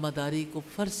احساس ذمہ داری کو،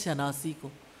 فرض شناسی کو۔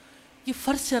 یہ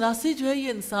فرض شناسی جو ہے یہ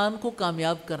انسان کو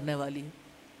کامیاب کرنے والی ہے۔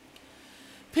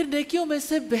 پھر نیکیوں میں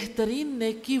سے بہترین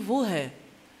نیکی وہ ہے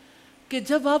کہ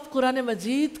جب آپ قرآن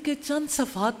مجید کے چند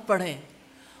صفحات پڑھیں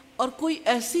اور کوئی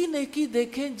ایسی نیکی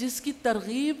دیکھیں جس کی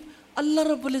ترغیب اللہ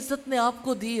رب العزت نے آپ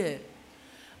کو دی ہے،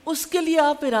 اس کے لیے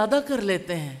آپ ارادہ کر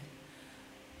لیتے ہیں،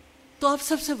 تو آپ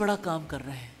سب سے بڑا کام کر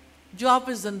رہے ہیں جو آپ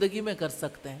اس زندگی میں کر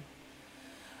سکتے ہیں۔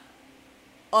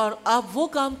 اور آپ وہ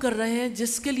کام کر رہے ہیں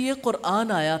جس کے لیے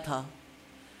قرآن آیا تھا۔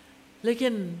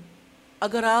 لیکن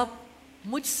اگر آپ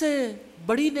مجھ سے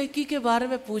بڑی نیکی کے بارے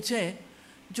میں پوچھیں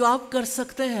جو آپ کر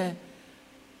سکتے ہیں،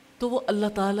 تو وہ اللہ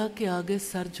تعالیٰ کے آگے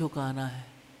سر جھکانا ہے،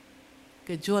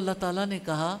 کہ جو اللہ تعالیٰ نے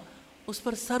کہا اس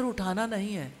پر سر اٹھانا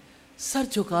نہیں ہے، سر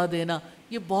جھکا دینا۔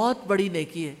 یہ بہت بڑی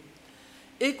نیکی ہے۔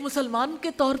 ایک مسلمان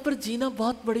کے طور پر جینا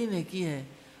بہت بڑی نیکی ہے،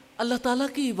 اللہ تعالیٰ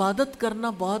کی عبادت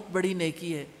کرنا بہت بڑی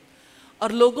نیکی ہے، اور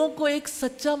لوگوں کو ایک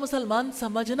سچا مسلمان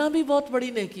سمجھنا بھی بہت بڑی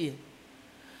نیکی ہے،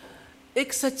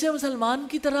 ایک سچے مسلمان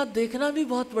کی طرح دیکھنا بھی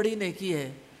بہت بڑی نیکی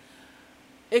ہے،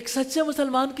 ایک سچے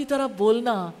مسلمان کی طرح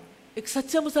بولنا، ایک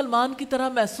سچے مسلمان کی طرح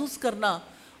محسوس کرنا،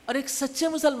 اور ایک سچے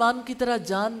مسلمان کی طرح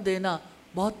جان دینا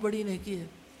بہت بڑی نیکی ہے۔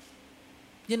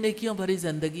 یہ نیکیوں بھری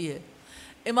زندگی ہے۔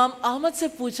 امام احمد سے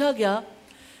پوچھا گیا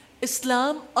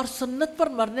اسلام اور سنت پر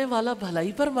مرنے والا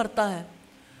بھلائی پر مرتا ہے؟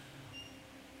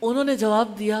 انہوں نے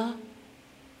جواب دیا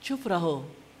چپ رہو،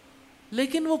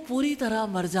 لیکن وہ پوری طرح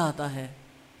مر جاتا ہے۔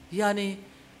 یعنی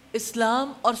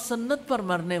اسلام اور سنت پر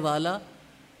مرنے والا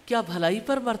کیا بھلائی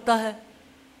پر مرتا ہے؟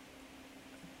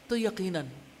 تو یقیناً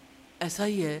ایسا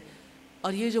ہی ہے۔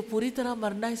 اور یہ جو پوری طرح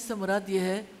مرنا، اس سے مراد یہ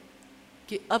ہے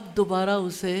کہ اب دوبارہ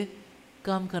اسے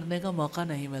کام کرنے کا موقع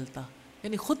نہیں ملتا۔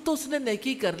 یعنی خود تو اس نے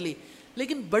نیکی کر لی،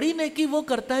 لیکن بڑی نیکی وہ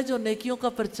کرتا ہے جو نیکیوں کا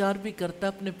پرچار بھی کرتا ہے،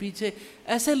 اپنے پیچھے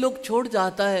ایسے لوگ چھوڑ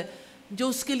جاتا ہے جو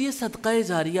اس کے لیے صدقہ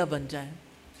جاریہ بن جائیں۔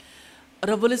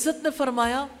 رب العزت نے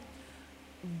فرمایا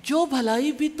جو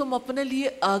بھلائی بھی تم اپنے لیے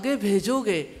آگے بھیجو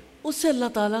گے اسے اللہ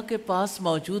تعالیٰ کے پاس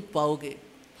موجود پاؤ گے،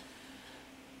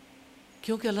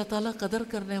 کیونکہ اللہ تعالیٰ قدر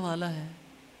کرنے والا ہے،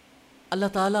 اللہ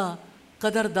تعالیٰ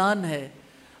قدردان ہے،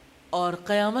 اور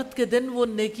قیامت کے دن وہ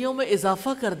نیکیوں میں اضافہ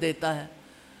کر دیتا ہے،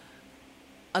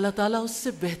 اللہ تعالیٰ اس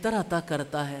سے بہتر عطا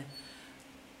کرتا ہے۔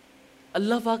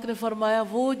 اللہ پاک نے فرمایا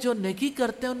وہ جو نیکی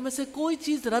کرتے ہیں ان میں سے کوئی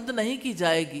چیز رد نہیں کی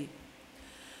جائے گی۔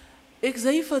 ایک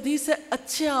ضعیف حدیث ہے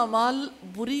اچھے اعمال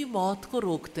بری موت کو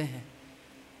روکتے ہیں۔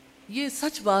 یہ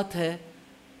سچ بات ہے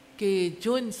کہ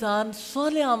جو انسان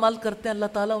صالح اعمال کرتے ہیں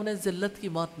اللہ تعالیٰ انہیں ذلت کی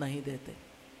موت نہیں دیتے،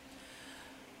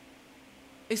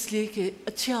 اس لیے کہ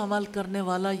اچھے اعمال کرنے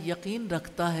والا یقین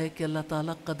رکھتا ہے کہ اللہ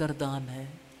تعالیٰ قدردان ہے،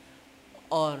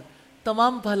 اور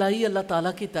تمام بھلائی اللہ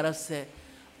تعالیٰ کی طرف سے،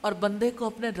 اور بندے کو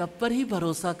اپنے رب پر ہی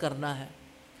بھروسہ کرنا ہے۔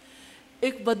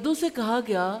 ایک بدو سے کہا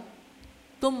گیا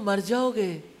تم مر جاؤ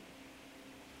گے،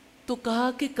 تو کہا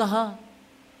کہ کہاں؟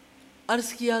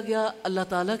 عرض کیا گیا اللہ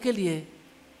تعالیٰ کے لیے۔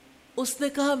 اس نے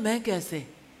کہا میں کیسے؟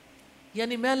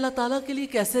 یعنی میں اللہ تعالیٰ کے لیے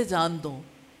کیسے جان دوں؟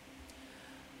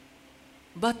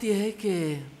 بات یہ ہے کہ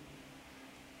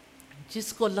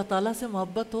جس کو اللہ تعالیٰ سے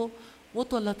محبت ہو وہ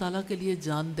تو اللہ تعالیٰ کے لیے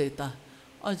جان دیتا ہے،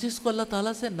 اور جس کو اللہ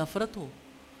تعالیٰ سے نفرت ہو،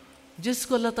 جس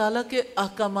کو اللہ تعالیٰ کے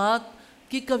احکامات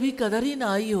کی کبھی قدر ہی نہ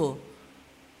آئی ہو،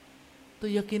 تو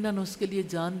یقیناً اس کے لیے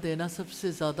جان دینا سب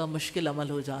سے زیادہ مشکل عمل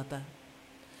ہو جاتا ہے۔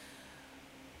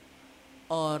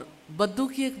 اور بدو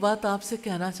کی ایک بات آپ سے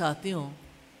کہنا چاہتی ہوں،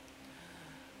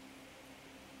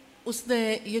 اس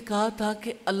نے یہ کہا تھا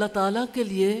کہ اللہ تعالیٰ کے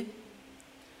لیے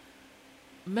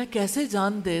میں کیسے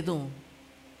جان دے دوں؟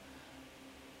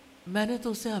 میں نے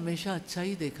تو اسے ہمیشہ اچھا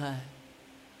ہی دیکھا ہے،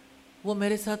 وہ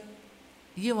میرے ساتھ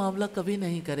یہ معاملہ کبھی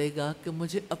نہیں کرے گا کہ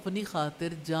مجھے اپنی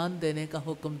خاطر جان دینے کا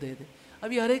حکم دے دے۔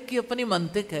 اب یہ ہر ایک کی اپنی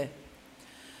منطق ہے۔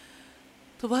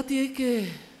 تو بات یہ کہ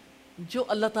جو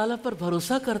اللہ تعالیٰ پر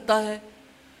بھروسہ کرتا ہے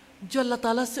جو اللہ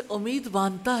تعالیٰ سے امید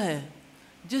باندھتا ہے،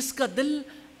 جس کا دل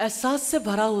احساس سے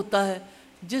بھرا ہوتا ہے،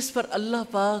 جس پر اللہ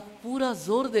پاک پورا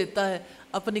زور دیتا ہے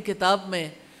اپنی کتاب میں،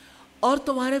 اور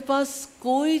تمہارے پاس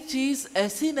کوئی چیز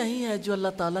ایسی نہیں ہے جو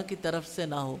اللہ تعالیٰ کی طرف سے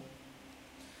نہ ہو.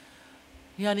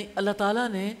 یعنی اللہ تعالیٰ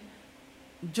نے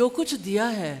جو کچھ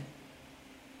دیا ہے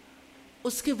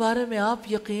اس کے بارے میں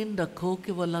آپ یقین رکھو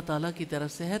کہ وہ اللہ تعالیٰ کی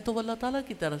طرف سے ہے تو وہ اللہ تعالیٰ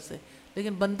کی طرف سے.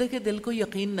 لیکن بندے کے دل کو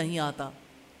یقین نہیں آتا.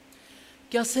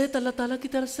 کیا صحت اللہ تعالیٰ کی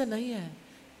طرف سے نہیں ہے؟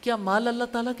 کیا مال اللہ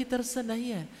تعالیٰ کی طرف سے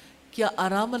نہیں ہے؟ کیا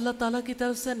آرام اللہ تعالیٰ کی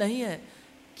طرف سے نہیں ہے؟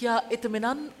 کیا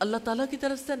اطمینان اللہ تعالیٰ کی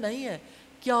طرف سے نہیں ہے؟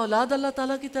 کیا اولاد اللہ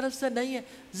تعالیٰ کی طرف سے نہیں ہے؟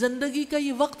 زندگی کا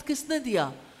یہ وقت کس نے دیا؟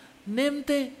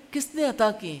 نعمتیں کس نے عطا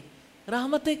کی؟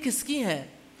 رحمتیں کس کی ہیں؟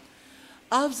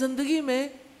 آپ زندگی میں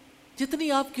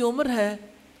جتنی آپ کی عمر ہے،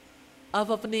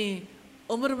 آپ اپنی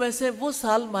عمر میں سے وہ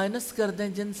سال مائنس کر دیں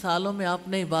جن سالوں میں آپ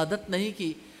نے عبادت نہیں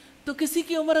کی، تو کسی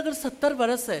کی عمر اگر 70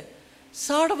 برس ہے،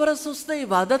 60 برس اس نے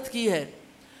عبادت کی ہے،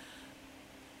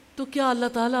 تو کیا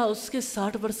اللہ تعالیٰ اس کے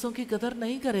 60 برسوں کی قدر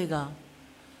نہیں کرے گا؟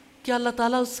 کیا اللہ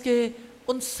تعالیٰ اس کے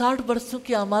ان 60 برسوں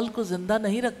کے اعمال کو زندہ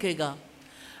نہیں رکھے گا؟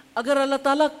 اگر اللہ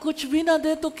تعالیٰ کچھ بھی نہ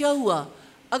دے تو کیا ہوا؟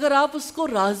 اگر آپ اس کو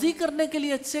راضی کرنے کے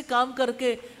لیے اچھے کام کر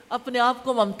کے اپنے آپ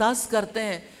کو ممتاز کرتے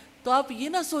ہیں تو آپ یہ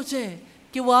نہ سوچیں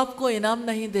کہ وہ آپ کو انعام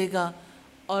نہیں دے گا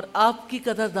اور آپ کی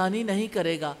قدردانی نہیں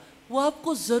کرے گا. وہ آپ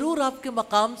کو ضرور آپ کے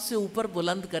مقام سے اوپر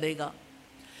بلند کرے گا.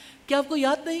 کیا آپ کو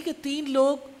یاد نہیں کہ 3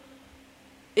 لوگ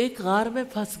ایک غار میں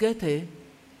پھنس گئے تھے؟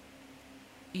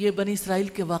 یہ بنی اسرائیل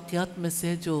کے واقعات میں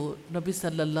سے جو نبی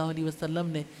صلی اللہ علیہ وسلم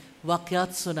نے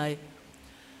واقعات سنائے.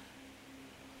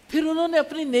 پھر انہوں نے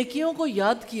اپنی نیکیوں کو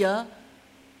یاد کیا،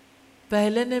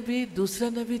 پہلے نے بھی، دوسرے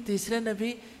نے بھی، تیسرے نے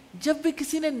بھی. جب بھی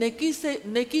کسی نے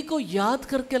نیکی کو یاد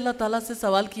کر کے اللہ تعالیٰ سے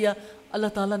سوال کیا، اللہ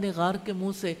تعالیٰ نے غار کے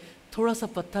منہ سے تھوڑا سا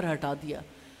پتھر ہٹا دیا.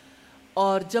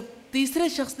 اور جب تیسرے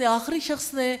شخص نے، آخری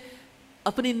شخص نے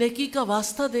اپنی نیکی کا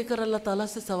واسطہ دے کر اللہ تعالیٰ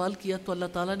سے سوال کیا تو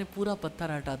اللہ تعالیٰ نے پورا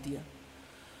پتھر ہٹا دیا.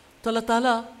 تو اللہ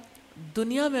تعالیٰ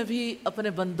دنیا میں بھی اپنے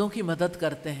بندوں کی مدد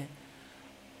کرتے ہیں،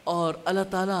 اور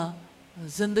اللہ تعالیٰ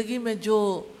زندگی میں جو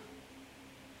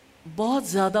بہت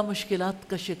زیادہ مشکلات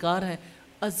کا شکار ہیں،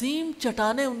 عظیم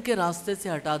چٹانیں ان کے راستے سے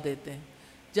ہٹا دیتے ہیں.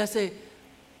 جیسے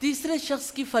تیسرے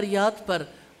شخص کی فریاد پر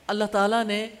اللہ تعالیٰ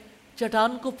نے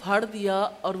چٹان کو پھاڑ دیا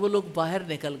اور وہ لوگ باہر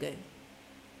نکل گئے.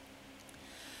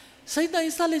 سیدنا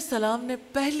عیسیٰ علیہ السلام نے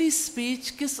پہلی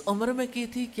سپیچ کس عمر میں کی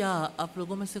تھی؟ کیا آپ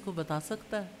لوگوں میں سے کوئی بتا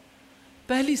سکتا ہے؟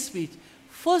 پہلی سپیچ،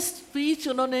 فرسٹ سپیچ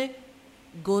انہوں نے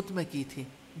گود میں کی تھی،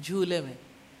 جھولے میں.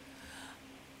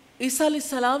 عیسیٰ علیہ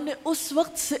السلام نے اس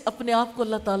وقت سے اپنے آپ کو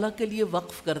اللہ تعالیٰ کے لیے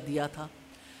وقف کر دیا تھا.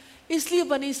 اس لیے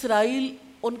بنی اسرائیل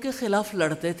ان کے خلاف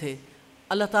لڑتے تھے.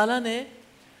 اللہ تعالیٰ نے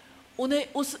انہیں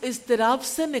اس اضطراب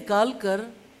سے نکال کر،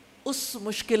 اس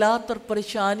مشکلات اور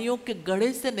پریشانیوں کے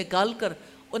گڑھے سے نکال کر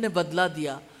انہیں بدلا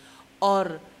دیا، اور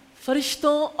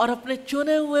فرشتوں اور اپنے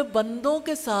چنے ہوئے بندوں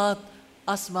کے ساتھ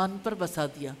آسمان پر بسا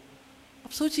دیا.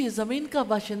 اب سوچئے، زمین کا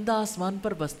باشندہ آسمان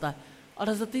پر بستا ہے، اور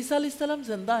حضرت عیسیٰ علیہ السلام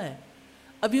زندہ ہیں.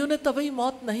 ابھی انہیں طبعی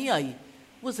موت نہیں آئی،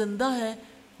 وہ زندہ ہیں،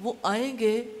 وہ آئیں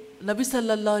گے. نبی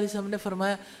صلی اللہ علیہ وسلم نے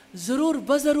فرمایا ضرور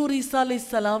بضرور عیسیٰ علیہ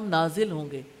السلام نازل ہوں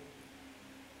گے.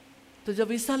 تو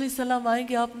جب عیسیٰ علیہ السلام آئیں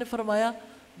گے، آپ نے فرمایا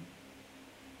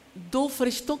 2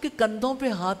 فرشتوں کے کندھوں پہ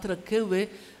ہاتھ رکھے ہوئے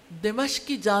دمشق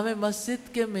کی جامع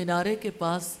مسجد کے مینارے کے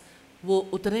پاس وہ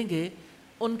اتریں گے.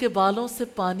 ان کے بالوں سے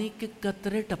پانی کے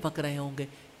قطرے ٹپک رہے ہوں گے،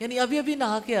 یعنی ابھی ابھی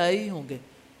نہا کے آئے ہی ہوں گے،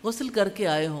 غسل کر کے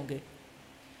آئے ہوں گے.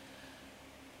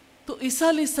 تو عیسیٰ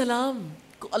علیہ السلام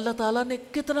کو اللہ تعالیٰ نے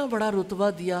کتنا بڑا رتبہ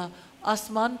دیا،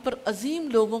 آسمان پر عظیم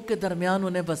لوگوں کے درمیان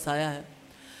انہیں بسایا ہے.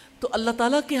 تو اللہ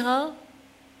تعالیٰ کے ہاں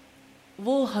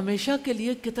وہ ہمیشہ کے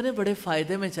لیے کتنے بڑے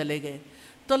فائدے میں چلے گئے.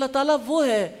 تو اللہ تعالیٰ وہ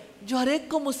ہے جو ہر ایک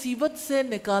کو مصیبت سے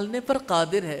نکالنے پر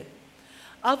قادر ہے.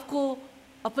 آپ کو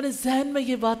اپنے ذہن میں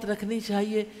یہ بات رکھنی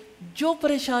چاہیے، جو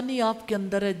پریشانی آپ کے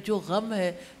اندر ہے، جو غم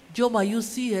ہے، جو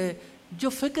مایوسی ہے، جو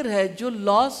فکر ہے، جو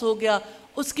لاس ہو گیا،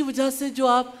 اس کی وجہ سے جو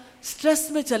آپ سٹریس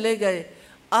میں چلے گئے،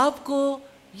 آپ کو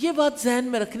یہ بات ذہن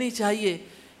میں رکھنی چاہیے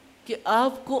کہ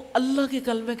آپ کو اللہ کے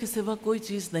کلمے کے سوا کوئی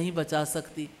چیز نہیں بچا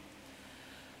سکتی.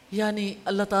 یعنی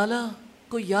اللہ تعالیٰ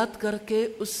کو یاد کر کے،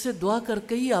 اس سے دعا کر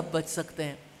کے ہی آپ بچ سکتے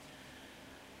ہیں.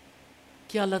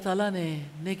 کیا اللہ تعالیٰ نے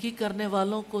نیکی کرنے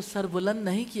والوں کو سر بلند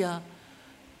نہیں کیا؟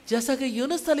 جیسا کہ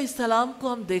یونس علیہ السلام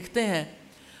کو ہم دیکھتے ہیں،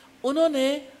 انہوں نے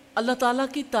اللہ تعالیٰ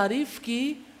کی تعریف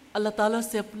کی، اللہ تعالیٰ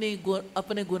سے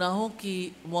اپنے گناہوں کی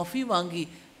معافی مانگی،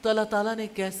 تو اللہ تعالیٰ نے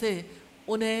کیسے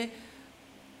انہیں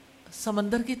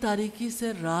سمندر کی تاریکی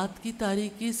سے، رات کی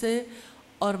تاریکی سے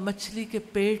اور مچھلی کے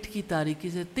پیٹ کی تاریکی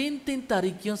سے، 3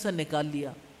 تاریکیوں سے نکال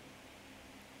لیا.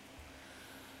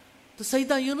 تو تو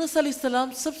سیدنا یونس علیہ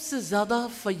السلام سب سے زیادہ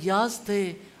فیاض تھے،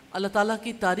 اللہ تعالیٰ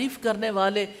کی تعریف کرنے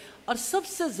والے، اور سب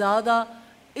سے زیادہ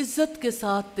عزت کے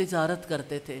ساتھ تجارت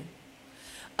کرتے تھے۔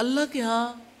 اللہ کے ہاں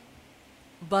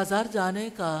بازار جانے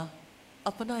کا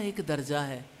اپنا ایک درجہ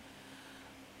ہے،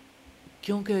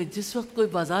 کیونکہ جس وقت کوئی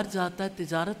بازار جاتا ہے،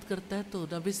 تجارت کرتا ہے، تو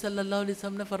نبی صلی اللہ علیہ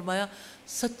وسلم نے فرمایا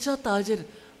سچا تاجر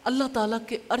اللہ تعالیٰ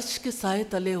کے عرش کے سائے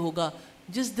تلے ہوگا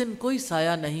جس دن کوئی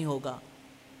سایہ نہیں ہوگا۔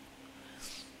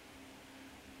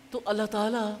 تو اللہ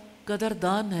تعالیٰ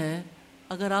قدردان ہے،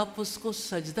 اگر آپ اس کو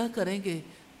سجدہ کریں گے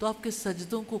تو آپ کے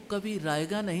سجدوں کو کبھی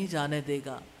رائگاں نہیں جانے دے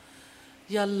گا۔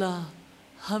 یا اللہ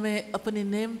ہمیں اپنی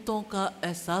نعمتوں کا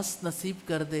احساس نصیب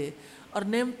کر دے اور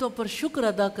نعمتوں پر شکر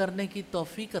ادا کرنے کی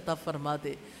توفیق عطا فرما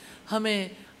دے۔ ہمیں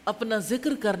اپنا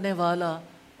ذکر کرنے والا،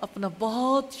 اپنا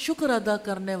بہت شکر ادا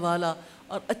کرنے والا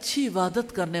اور اچھی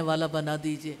عبادت کرنے والا بنا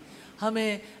دیجئے۔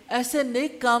 ہمیں ایسے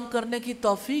نیک کام کرنے کی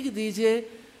توفیق دیجئے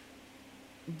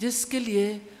جس کے لیے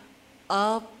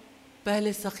آپ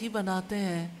پہلے سخی بناتے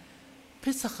ہیں،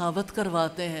 پھر سخاوت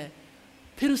کرواتے ہیں،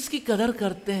 پھر اس کی قدر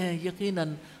کرتے ہیں۔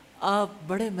 یقیناً آپ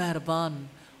بڑے مہربان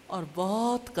اور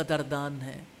بہت قدردان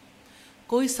ہیں۔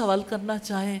 کوئی سوال کرنا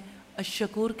چاہیں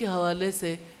الشکور کے حوالے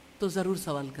سے تو ضرور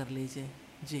سوال کر لیجئے۔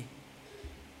 جی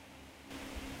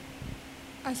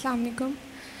السلام علیکم۔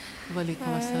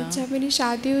 وعلیکم السلام۔ جب میری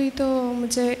شادی ہوئی تو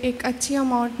مجھے ایک اچھی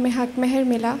اماؤنٹ میں حق مہر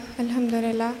ملا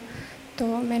الحمدللہ، تو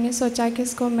میں نے سوچا کہ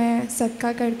اس کو میں صدقہ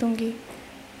کر دوں گی،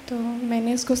 تو میں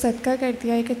نے اس کو صدقہ کر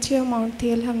دیا۔ ایک اچھی اماؤنٹ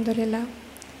تھی الحمدللہ۔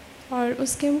 اور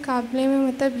اس کے مقابلے میں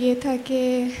مطلب یہ تھا کہ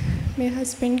میرے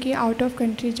ہسبینڈ کی آؤٹ آف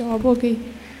کنٹری جاب ہو گئی،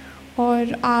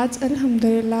 اور آج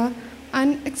الحمدللہ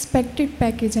ان ایکسپیکٹڈ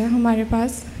پیکیج ہے ہمارے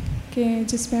پاس کہ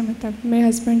جس میں مطلب میرے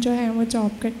ہسبینڈ جو ہیں وہ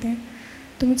جاب کرتے ہیں۔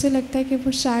 تو مجھے لگتا ہے کہ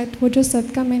وہ شاید وہ جو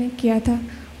صدقہ میں نے کیا تھا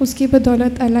اس کی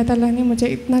بدولت اللہ تعالیٰ نے مجھے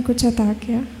اتنا کچھ عطا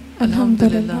کیا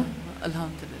الحمدللہ۔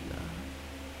 الحمدللہ۔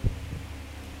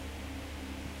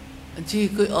 جی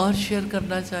کوئی اور شیئر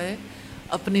کرنا چاہے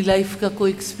اپنی لائف کا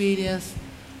کوئی ایکسپیرینس؟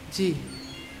 جی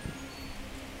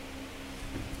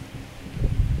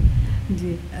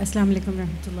جی السلام علیکم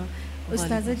رحمۃ اللہ۔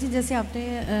 استاذہ جی جیسے آپ نے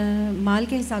مال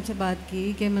کے حساب سے بات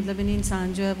کی کہ مطلب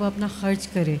انسان جو ہے وہ اپنا خرچ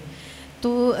کرے،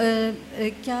 تو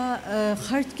کیا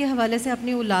خرچ کے حوالے سے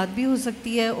اپنی اولاد بھی ہو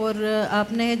سکتی ہے، اور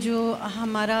آپ نے جو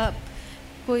ہمارا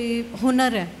کوئی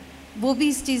ہنر ہے وہ بھی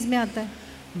اس چیز میں آتا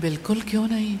ہے؟ بالکل، کیوں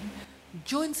نہیں۔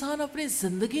 جو انسان اپنی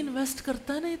زندگی انویسٹ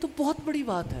کرتا ہے نا، یہ تو بہت بڑی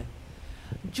بات ہے۔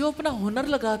 جو اپنا ہنر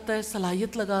لگاتا ہے،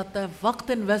 صلاحیت لگاتا ہے،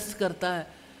 وقت انویسٹ کرتا ہے،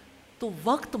 تو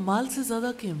وقت مال سے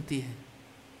زیادہ قیمتی ہے،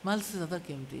 مال سے زیادہ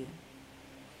قیمتی ہے۔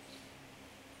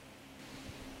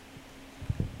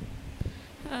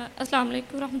 السلام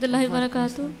علیکم ورحمۃ اللہ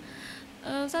وبرکاتہ۔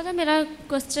 سادہ میرا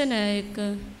کوسچن ہے ایک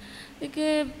کہ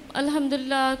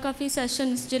الحمدللہ کافی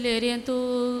سیشنز جو لے رہے ہیں تو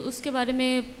اس کے بارے میں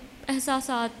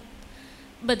احساسات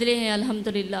بدلے ہیں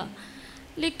الحمدللہ،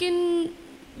 لیکن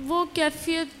وہ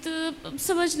کیفیت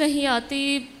سمجھ نہیں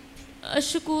آتی۔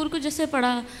 شکور کو جیسے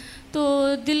پڑھا تو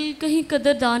دل کہیں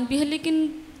قدردان بھی ہے، لیکن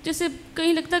جیسے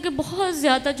کہیں لگتا ہے کہ بہت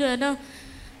زیادہ جو ہے نا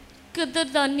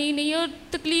قدردانی نہیں ہے، اور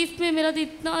تکلیف میں میرا تو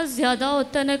اتنا زیادہ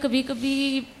ہوتا ہے نا کبھی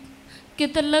کبھی کہ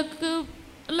تعلق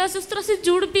اللہ سے اس طرح سے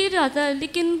جڑ بھی جاتا ہے،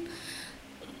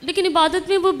 لیکن عبادت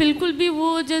میں وہ بالکل بھی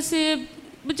وہ جیسے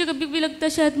مجھے کبھی بھی لگتا ہے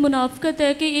شاید منافقت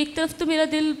ہے کہ ایک طرف تو میرا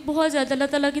دل بہت زیادہ اللہ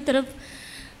تعالیٰ کی طرف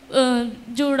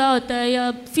جوڑا ہوتا ہے، یا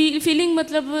فیلنگ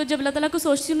مطلب جب اللہ تعالیٰ کو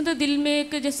سوچتی ہوں تو دل میں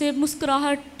ایک جیسے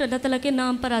مسکراہٹ اللہ تعالیٰ کے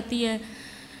نام پر آتی ہے،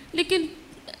 لیکن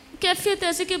کیفیت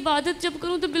ایسے کہ عبادت جب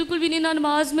کروں تو بالکل بھی نہیں، نہ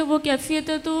نماز میں وہ کیفیت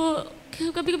ہے۔ تو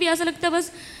کبھی کبھی ایسا لگتا ہے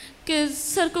بس کہ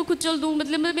سر کو کچل دوں،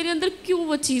 مطلب میرے اندر کیوں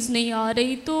وہ چیز نہیں آ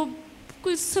رہی، تو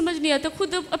کوئی سمجھ نہیں آتا،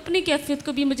 خود اپنی کیفیت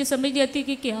کو بھی مجھے سمجھ نہیں آتی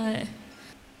کہ کیا ہے۔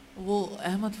 وہ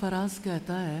احمد فراز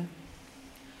کہتا ہے،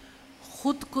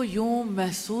 خود کو یوں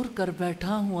محصور کر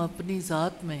بیٹھا ہوں اپنی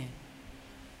ذات میں،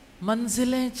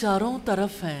 منزلیں چاروں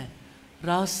طرف ہیں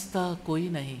راستہ کوئی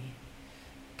نہیں،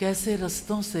 کیسے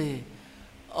رستوں سے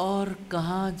اور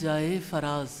کہاں جائے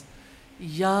فراز،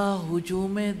 یا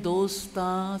ہجوم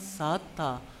دوستاں ساتھ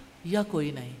تھا یا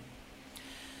کوئی نہیں۔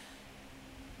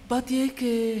 بات یہ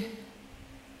کہ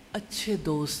اچھے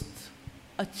دوست،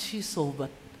 اچھی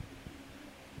صحبت،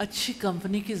 اچھی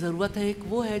کمپنی کی ضرورت ہے۔ ایک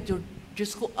وہ ہے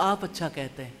جس کو آپ اچھا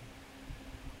کہتے ہیں،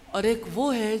 اور ایک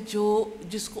وہ ہے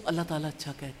جس کو اللہ تعالیٰ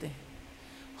اچھا کہتے ہیں۔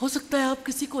 ہو سکتا ہے آپ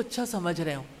کسی کو اچھا سمجھ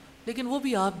رہے ہوں، لیکن وہ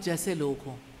بھی آپ جیسے لوگ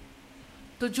ہوں۔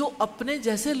 تو جو اپنے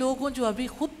جیسے لوگ ہوں، جو ابھی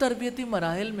خود تربیتی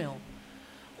مراحل میں ہوں،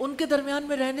 ان کے درمیان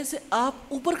میں رہنے سے آپ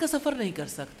اوپر کا سفر نہیں کر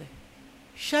سکتے،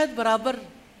 شاید برابر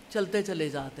چلتے چلے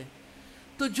جاتے۔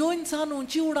 تو جو انسان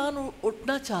اونچی اڑان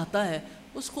اٹھنا چاہتا ہے،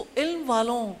 اس کو علم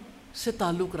والوں سے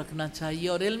تعلق رکھنا چاہیے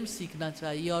اور علم سیکھنا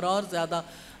چاہیے اور زیادہ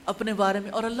اپنے بارے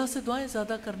میں اور اللہ سے دعائیں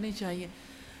زیادہ کرنی چاہیے.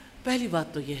 پہلی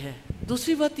بات تو یہ ہے.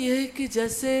 دوسری بات یہ ہے کہ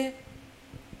جیسے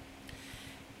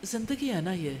زندگی ہے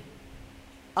نا، یہ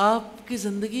آپ کی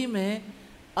زندگی میں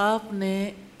آپ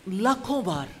نے لاکھوں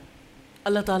بار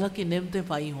اللہ تعالیٰ کی نعمتیں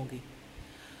پائی ہوں گی،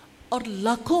 اور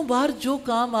لاکھوں بار جو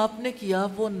کام آپ نے کیا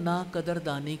وہ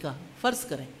ناقدردانی کا، فرض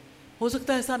کریں ہو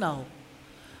سکتا ہے ایسا نہ ہو.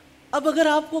 اب اگر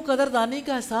آپ کو قدردانی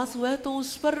کا احساس ہوا ہے تو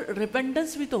اس پر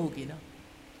ریپینٹنس بھی تو ہوگی نا.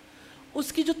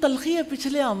 اس کی جو تلخی ہے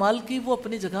پچھلے اعمال کی وہ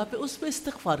اپنی جگہ پہ، اس پہ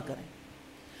استغفار کریں.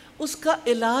 اس کا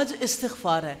علاج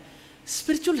استغفار ہے.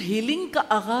 اسپرچل ہیلنگ کا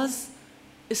آغاز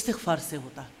استغفار سے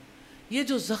ہوتا ہے. یہ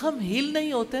جو زخم ہیل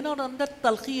نہیں ہوتے نا اور اندر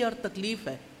تلخی اور تکلیف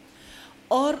ہے،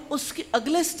 اور اس کے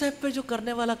اگلے سٹیپ پہ جو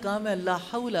کرنے والا کام ہے لا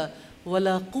حول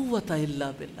ولا قوت الا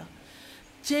باللہ.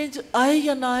 چینج آئے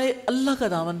یا نہ آئے اللہ کا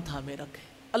دامن تھامے رکھے،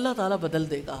 اللہ تعالیٰ بدل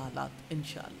دے گا حالات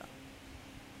انشاءاللہ.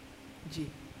 جی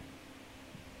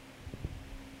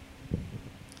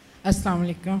السلام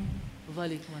علیکم.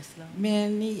 وعلیکم السلام. میں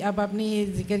نے اب آپ نے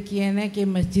یہ ذکر کیا ہے نا کہ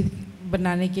مسجد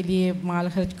بنانے کے لیے مال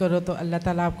خرچ کرو تو اللہ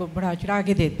تعالیٰ آپ کو بڑھا چڑھا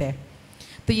کے دیتا ہے.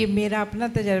 تو یہ میرا اپنا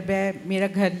تجربہ ہے. میرا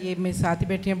گھر، یہ میرے ساتھ ہی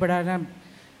بیٹھے ہیں، بڑا نا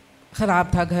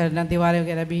خراب تھا گھر، نہ دیواریں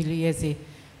وغیرہ بجلی ایسے.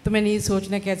 تو میں نے یہ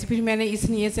سوچنا کیسے، پھر میں نے اس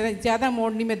نیت سے زیادہ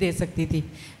اماؤنٹ نہیں میں دے سکتی تھی،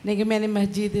 لیکن میں نے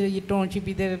مسجد یہ ٹاؤن شپ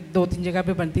ادھر 2-3 جگہ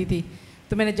پہ بنتی تھی،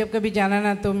 تو میں نے جب کبھی جانا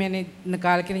نا تو میں نے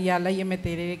نکال کے یا اللہ یہ میں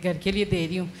تیرے گھر کے لیے دے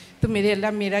رہی ہوں، تو میرے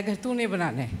اللہ میرا گھر تو نے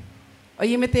بنانا ہے اور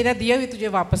یہ میں تیرا دیا بھی تجھے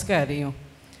واپس کر رہی ہوں.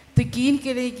 تو یقین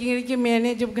کہ میں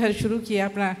نے جب گھر شروع کیا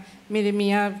اپنا، میرے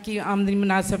میاں کی آمدنی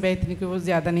مناسب ہے اتنی کہ وہ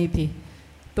زیادہ نہیں تھی،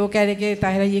 تو کہہ رہے کہ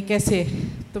طاہرہ یہ کیسے؟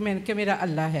 تو میں نے کہا میرا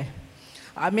اللہ ہے.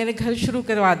 اب میں نے گھر شروع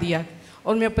کروا دیا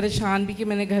اور میں پریشان بھی کہ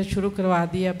میں نے گھر شروع کروا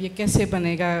دیا، اب یہ کیسے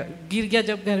بنے گا؟ گر گیا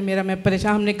جب گھر میرا، میں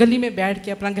پریشان. ہم نے گلی میں بیٹھ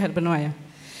کے اپنا گھر بنوایا.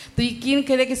 تو یقین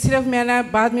کرے کہ صرف میں نا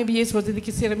بعد میں بھی یہ سوچتی تھی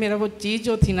کہ صرف میرا وہ چیز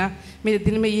جو تھی نا میرے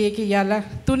دل میں یہ ہے کہ یا اللہ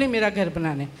تو نے میرا گھر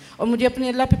بنانا ہے، اور مجھے اپنے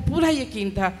اللہ پہ پورا یقین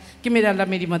تھا کہ میرا اللہ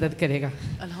میری مدد کرے گا.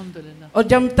 الحمدللہ. اور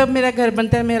جب تب میرا گھر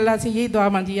بنتا ہے میں اللہ سے یہی دعا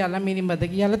مانگی، یا اللہ میری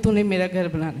مدد، یا اللہ تو نے میرا گھر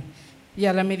بنانا ہے، یا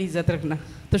اللہ میری عزت رکھنا.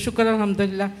 تو شکر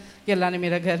الحمدللہ کہ اللہ نے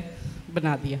میرا گھر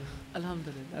بنا دیا.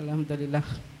 الحمدللہ. الحمدللہ.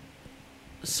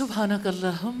 سبحانک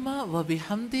اللہم و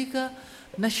بحمدک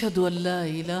نشہد ان لا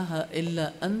الہ الا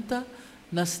انت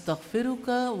نستغفرک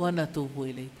و نتوب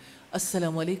الیک.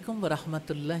 السلام علیکم ورحمۃ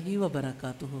اللہ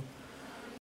وبرکاتہ.